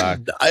circle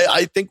back.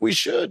 I think we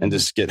should. And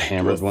just get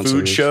hammered once a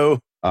week. Food show.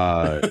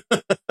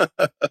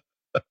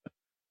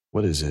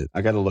 What is it?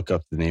 I got to look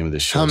up the name of the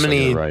show.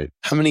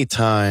 How many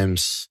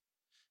times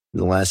in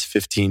the last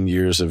 15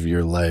 years of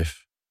your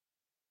life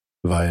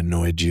have I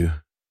annoyed you?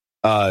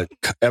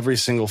 Every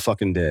single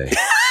fucking day.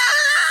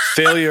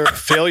 Failure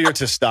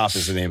to Stop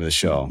is the name of the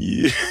show.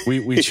 Yeah.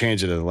 We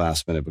changed it at the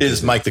last minute. It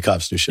is Mike the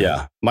Cop's new show.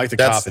 Yeah. Mike the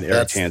Cop and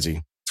Eric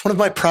Tansey. It's one of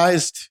my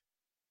prized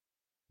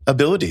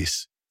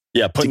abilities.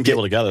 Yeah, putting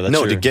people together.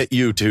 To get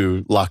you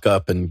to lock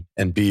up and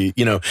be,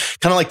 kind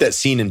of like that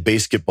scene in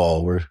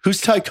Basketball where,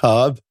 who's Ty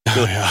Cobb?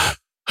 Oh,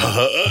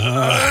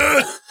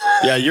 yeah.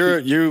 Yeah,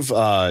 you've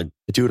I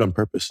do it on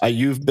purpose.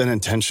 You've been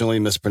intentionally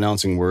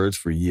mispronouncing words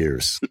for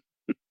years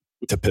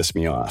to piss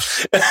me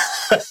off.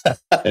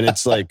 And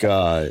it's like,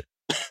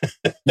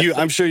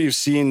 I'm sure you've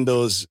seen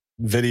those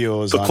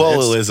videos.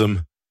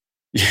 Baqualism.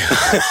 Yeah.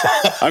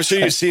 I'm sure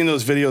you've seen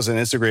those videos on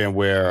Instagram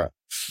where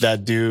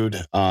that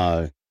dude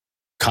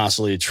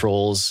constantly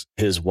trolls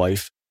his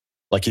wife.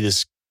 Like he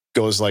just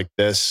goes like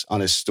this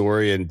on his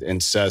story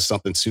and says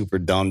something super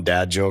dumb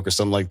dad joke or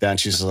something like that. And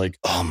she's just like,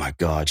 oh my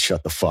God,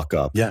 shut the fuck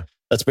up. Yeah.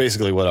 That's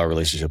basically what our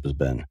relationship has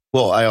been.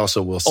 Well, I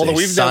also will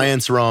say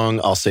science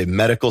wrong. I'll say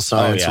medical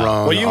science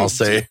wrong. Well, I'll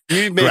say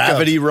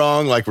gravity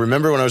wrong. Like,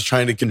 remember when I was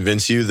trying to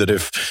convince you that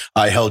if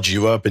I held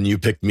you up and you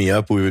picked me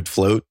up, we would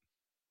float?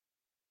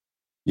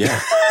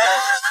 Yeah.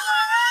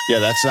 Yeah,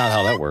 that's not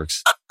how that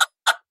works.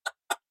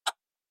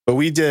 But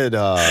we did,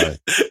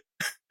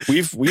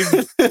 we've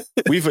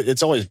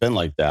it's always been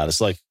like that. It's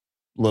like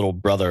annoying little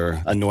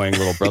brother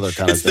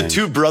kind of thing. It's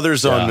the two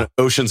brothers on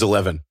Ocean's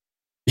 11.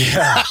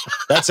 Yeah,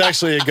 that's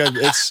actually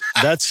that's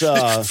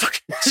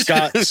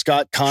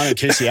Scott Conn and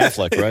Casey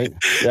Affleck, right?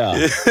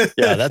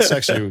 Yeah. That's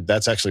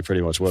actually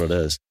pretty much what it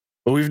is.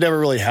 But we've never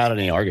really had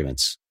any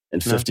arguments in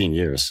 15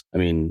 years. I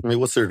mean,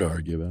 what's there to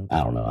argue about?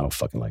 I don't know. I don't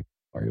fucking like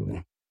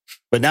arguing.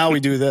 But now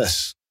we do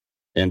this,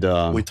 and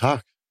we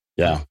talk.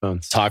 Yeah,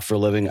 talk for a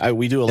living.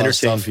 We do a lot of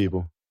stuff.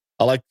 People.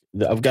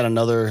 I've got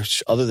another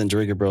other than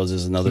Drinker Bros.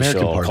 There's another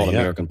show called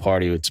American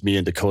Party. It's me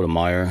and Dakota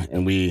Meyer,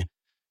 and we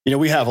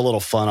have a little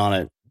fun on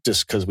it.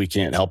 Just because we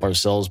can't help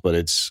ourselves, but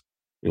it's,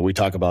 we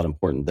talk about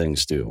important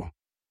things too.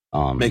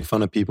 Make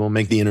fun of people,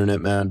 make the internet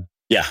mad.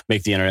 Yeah,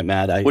 make the internet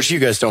mad. Which you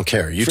guys don't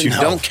care. You two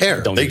don't care.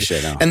 Don't give a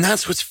shit now. And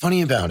that's what's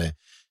funny about it,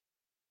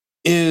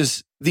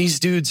 is these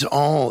dudes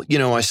all,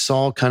 I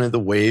saw kind of the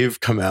wave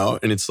come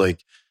out, and it's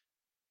like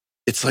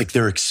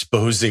they're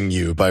exposing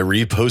you by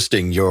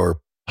reposting your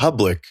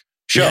public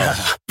show. Yeah.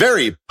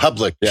 Very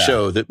public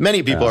show that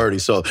many people already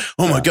saw.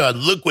 Oh my God,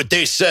 look what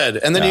they said.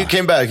 And then you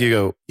came back, you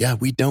go, yeah,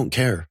 we don't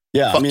care.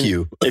 Yeah, fuck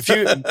you. if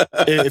you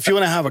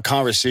want to have a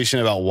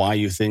conversation about why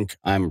you think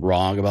I'm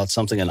wrong about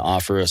something and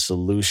offer a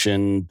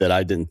solution that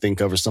I didn't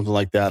think of or something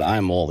like that,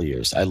 I'm all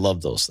ears. I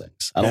love those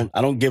things.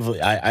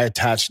 I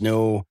attach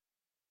no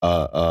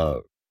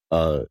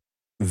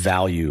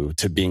value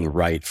to being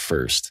right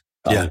first.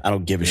 I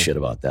don't give a shit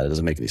about that. It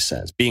doesn't make any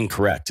sense. Being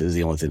correct is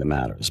the only thing that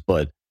matters.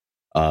 But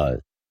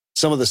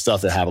some of the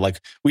stuff that happened, like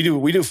we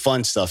do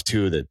fun stuff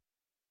too that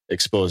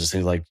exposes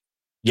things. Like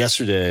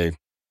yesterday,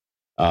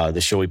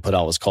 the show we put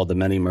out was called The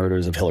Many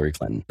Murders of Hillary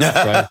Clinton.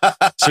 Right?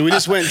 So we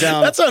just went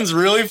down. That sounds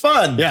really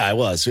fun. Yeah, it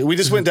was. We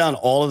just went down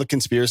all of the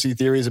conspiracy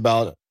theories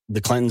about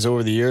the Clintons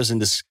over the years and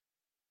just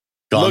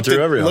looked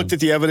at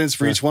the evidence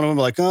for each one of them.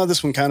 Like, oh,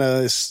 this one kind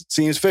of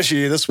seems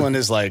fishy. This one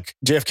is like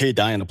JFK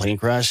dying in a plane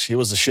crash. It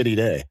was a shitty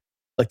day.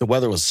 Like the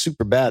weather was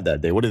super bad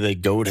that day. What did they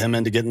goad him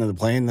into getting in the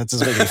plane? That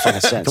doesn't make any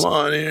fucking sense. Come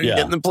on, get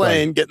in the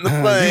plane. Get in the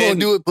plane. You won't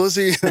do it,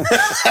 pussy.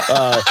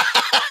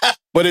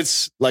 But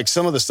it's like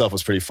some of the stuff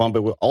was pretty fun.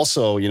 But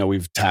also,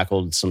 we've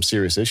tackled some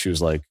serious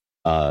issues like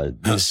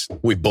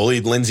we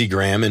bullied Lindsey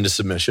Graham into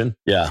submission.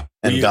 Yeah,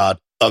 and got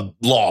a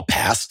law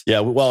passed. Yeah,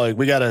 well,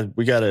 we got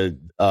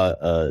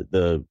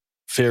the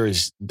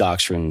Ferris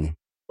Doctrine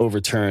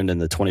overturned in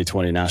the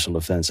 2020 National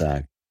Defense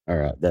Act,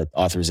 or that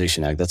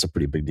Authorization Act. That's a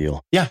pretty big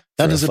deal. Yeah,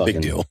 that is a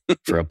big deal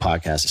for a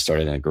podcast that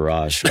started in a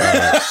garage.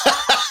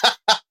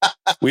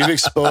 We've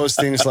exposed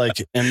things like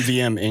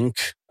MVM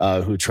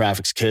Inc., who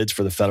traffics kids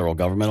for the federal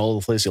government all over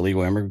the place,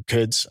 illegal immigrant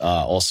kids.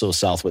 Also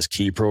Southwest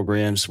Key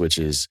Programs, which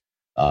is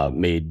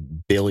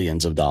made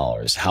billions of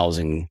dollars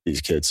housing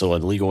these kids. So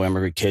an illegal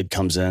immigrant kid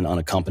comes in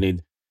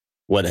unaccompanied.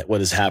 What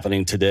is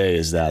happening today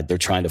is that they're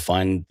trying to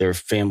find their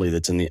family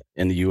that's in the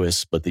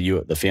U.S., but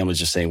the family's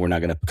just saying, we're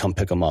not going to come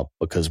pick them up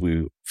because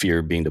we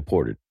fear being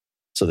deported.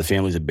 So the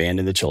families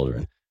abandon the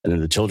children. And then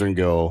the children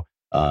go,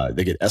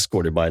 they get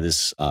escorted by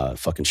this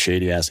fucking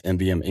shady-ass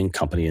MVM Inc.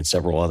 company and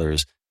several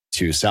others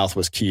to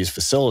Southwest Keys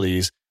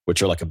facilities,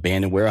 which are like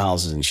abandoned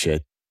warehouses and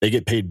shit. They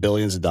get paid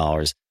billions of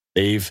dollars.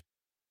 They've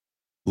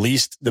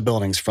leased the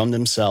buildings from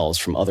themselves,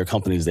 from other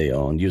companies they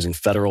own, using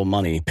federal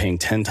money, paying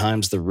 10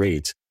 times the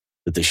rate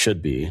that they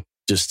should be,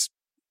 just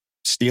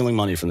stealing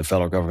money from the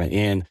federal government.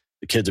 And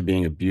the kids are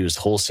being abused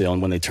wholesale.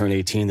 And when they turn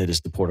 18, they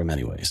just deport them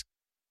anyways.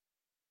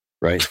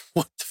 Right?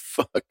 What the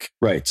fuck?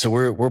 Right. So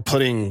we're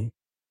putting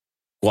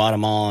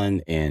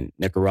Guatemalan and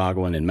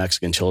Nicaraguan and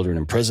Mexican children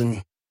in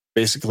prison,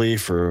 basically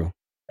for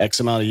X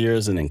amount of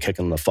years, and then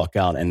kicking them the fuck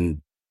out.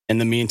 And in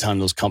the meantime,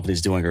 those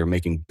companies are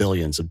making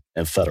billions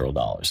of federal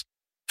dollars.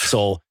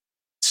 So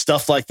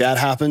stuff like that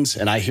happens,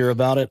 and I hear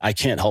about it. I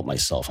can't help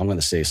myself. I'm going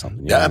to say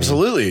something. Yeah,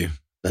 absolutely. I mean?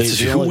 That's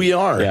who we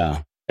are.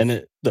 Yeah.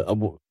 And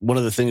one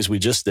of the things we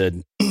just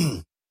did,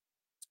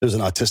 there's an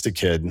autistic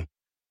kid,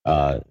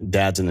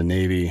 dad's in the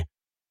Navy.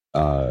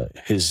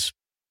 His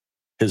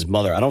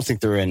mother, I don't think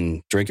they're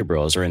in Drinking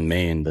Bros or in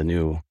Maine, the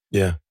new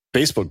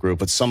Facebook group,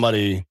 but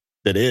somebody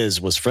that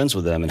was friends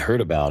with them and heard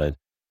about it.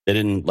 They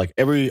didn't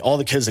all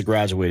the kids that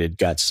graduated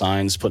got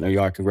signs put in their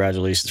yard,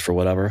 congratulations for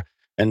whatever.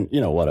 And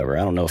whatever. I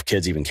don't know if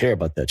kids even care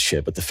about that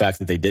shit, but the fact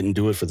that they didn't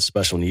do it for the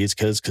special needs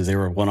kids because they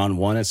were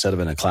one-on-one instead of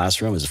in a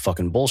classroom is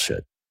fucking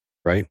bullshit.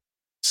 Right.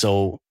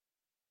 So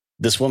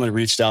this woman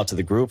reached out to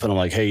the group and I'm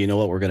like, hey, you know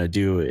what we're going to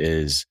do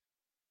is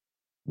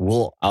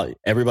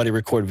everybody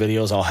record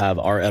videos. I'll have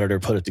our editor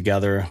put it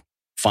together,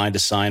 find a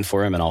sign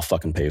for him, and I'll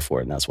fucking pay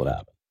for it. And that's what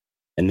happened.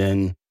 And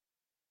then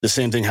the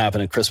same thing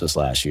happened at Christmas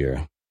last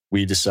year.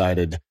 We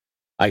decided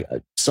I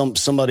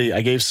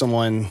gave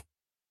someone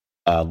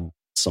some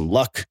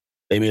luck.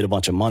 They made a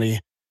bunch of money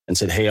and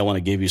said, hey, I want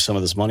to give you some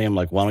of this money. I'm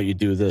like, why don't you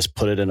do this?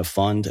 Put it in a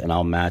fund and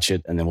I'll match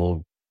it. And then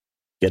we'll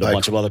get a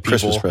bunch of other people.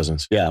 Christmas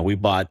presents. Yeah. We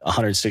bought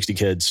 160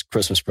 kids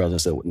Christmas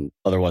presents that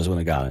otherwise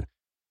wouldn't have gotten.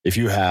 If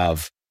you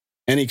have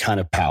any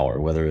kind of power,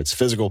 whether it's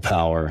physical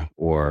power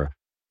or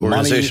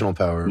organizational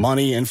power,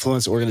 money,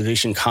 influence,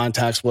 organization,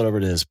 contacts, whatever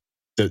it is,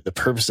 the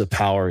purpose of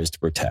power is to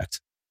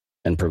protect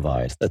and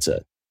provide. That's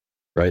it.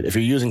 Right. If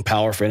you're using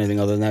power for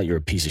anything other than that, you're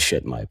a piece of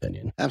shit, in my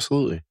opinion.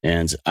 Absolutely.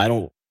 And I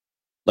don't,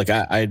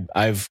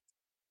 I've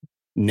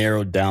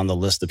narrowed down the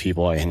list of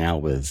people I hang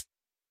out with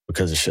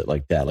because of shit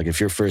like that. Like if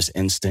your first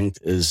instinct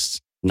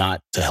is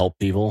not to help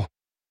people,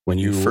 when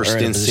your first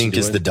instinct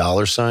is the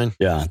dollar sign,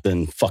 yeah,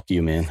 then fuck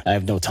you, man. I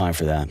have no time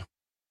for that.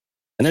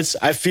 And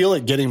I feel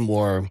it getting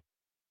more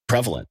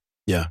prevalent.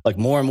 Yeah. Like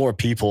more and more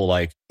people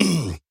like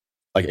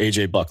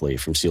AJ Buckley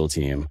from SEAL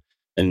Team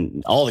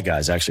and all the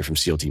guys actually from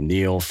SEAL Team,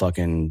 Neil,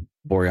 fucking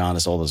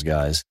Boreanaz, all those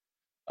guys,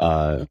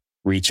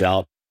 reach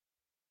out.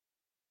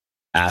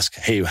 Ask,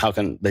 hey, how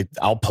can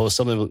I'll post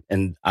something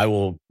and I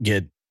will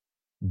get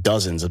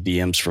dozens of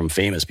DMs from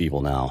famous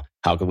people now.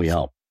 How can we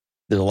help?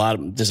 There's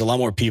a lot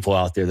more people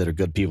out there that are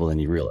good people than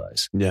you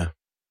realize. Yeah.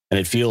 And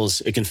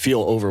it can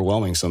feel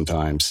overwhelming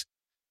sometimes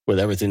with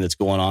everything that's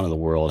going on in the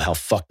world, how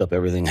fucked up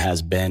everything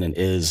has been and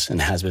is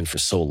and has been for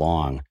so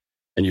long.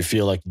 And you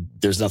feel like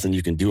there's nothing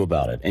you can do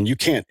about it. And you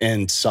can't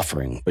end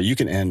suffering, but you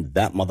can end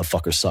that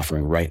motherfucker's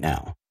suffering right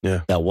now.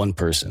 Yeah. That one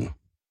person.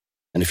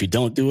 And if you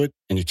don't do it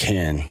and you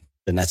can,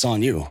 then that's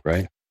on you,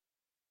 right?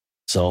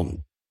 So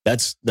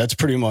that's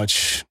pretty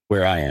much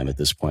where I am at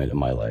this point in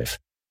my life.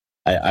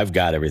 I've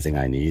got everything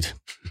I need.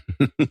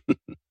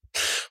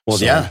 Well,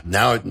 so, yeah.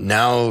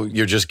 Now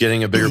you're just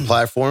getting a bigger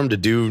platform to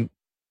do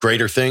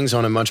greater things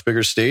on a much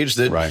bigger stage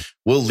that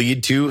will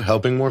lead to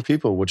helping more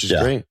people, which is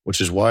great.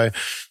 Which is why I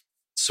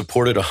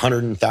supported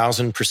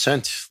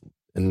 100,000%.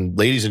 And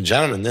ladies and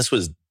gentlemen, this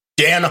was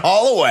Dan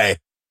Holloway.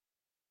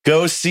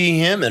 Go see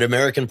him at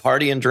American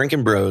Party and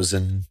Drinking Bros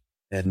and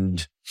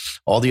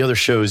all the other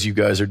shows you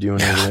guys are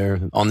doing over there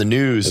on the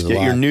news.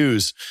 Get your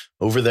news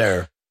over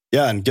there.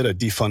 Yeah, and get a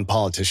defund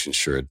politician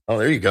shirt. Oh,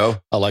 there you go.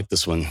 I like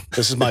this one.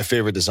 This is my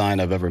favorite design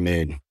I've ever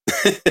made.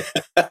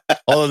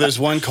 Although there's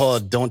one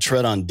called Don't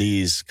Tread on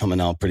D's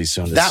coming out pretty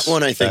soon. That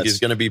one I think is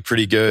going to be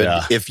pretty good.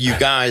 Yeah. If you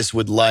guys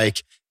would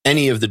like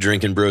any of the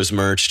Drinkin' Bros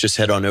merch, just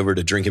head on over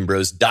to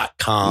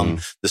drinkinbros.com.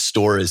 The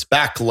store is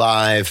back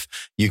live.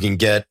 You can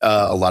get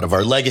a lot of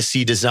our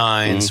legacy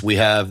designs. We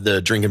have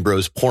the Drinkin'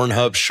 Bros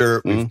Pornhub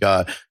shirt. We've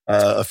got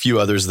a few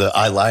others, the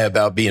I lie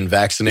about being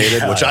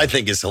vaccinated, which I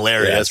think is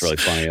hilarious. Yeah, that's really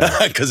funny.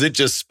 Because it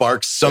just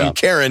sparks some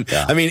Karen.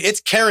 I mean,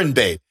 it's Karen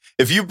bait.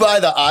 If you buy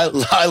the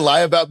I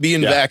lie about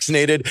being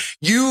vaccinated,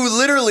 you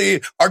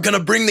literally are going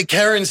to bring the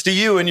Karens to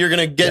you and you're going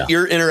to get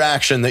your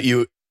interaction that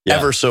you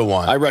ever so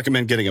want. I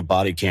recommend getting a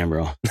body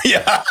camera.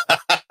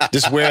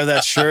 Just wear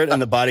that shirt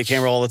and the body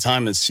camera all the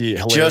time and see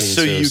hilarious. Just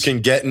so you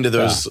can get into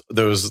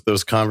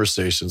those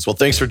conversations. Well,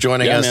 thanks for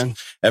joining us. Man.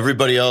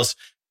 Everybody else,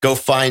 go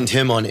find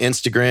him on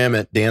Instagram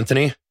at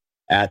D'Anthony.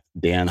 At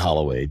Dan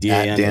Holloway.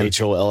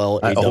 DANHOLLAWAY.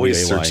 I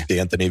always search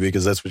D'Anthony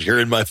because that's what you're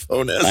in my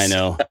phone as. I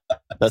know.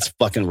 That's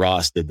fucking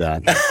Ross did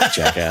that,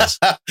 jackass.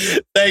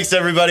 Thanks,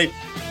 everybody.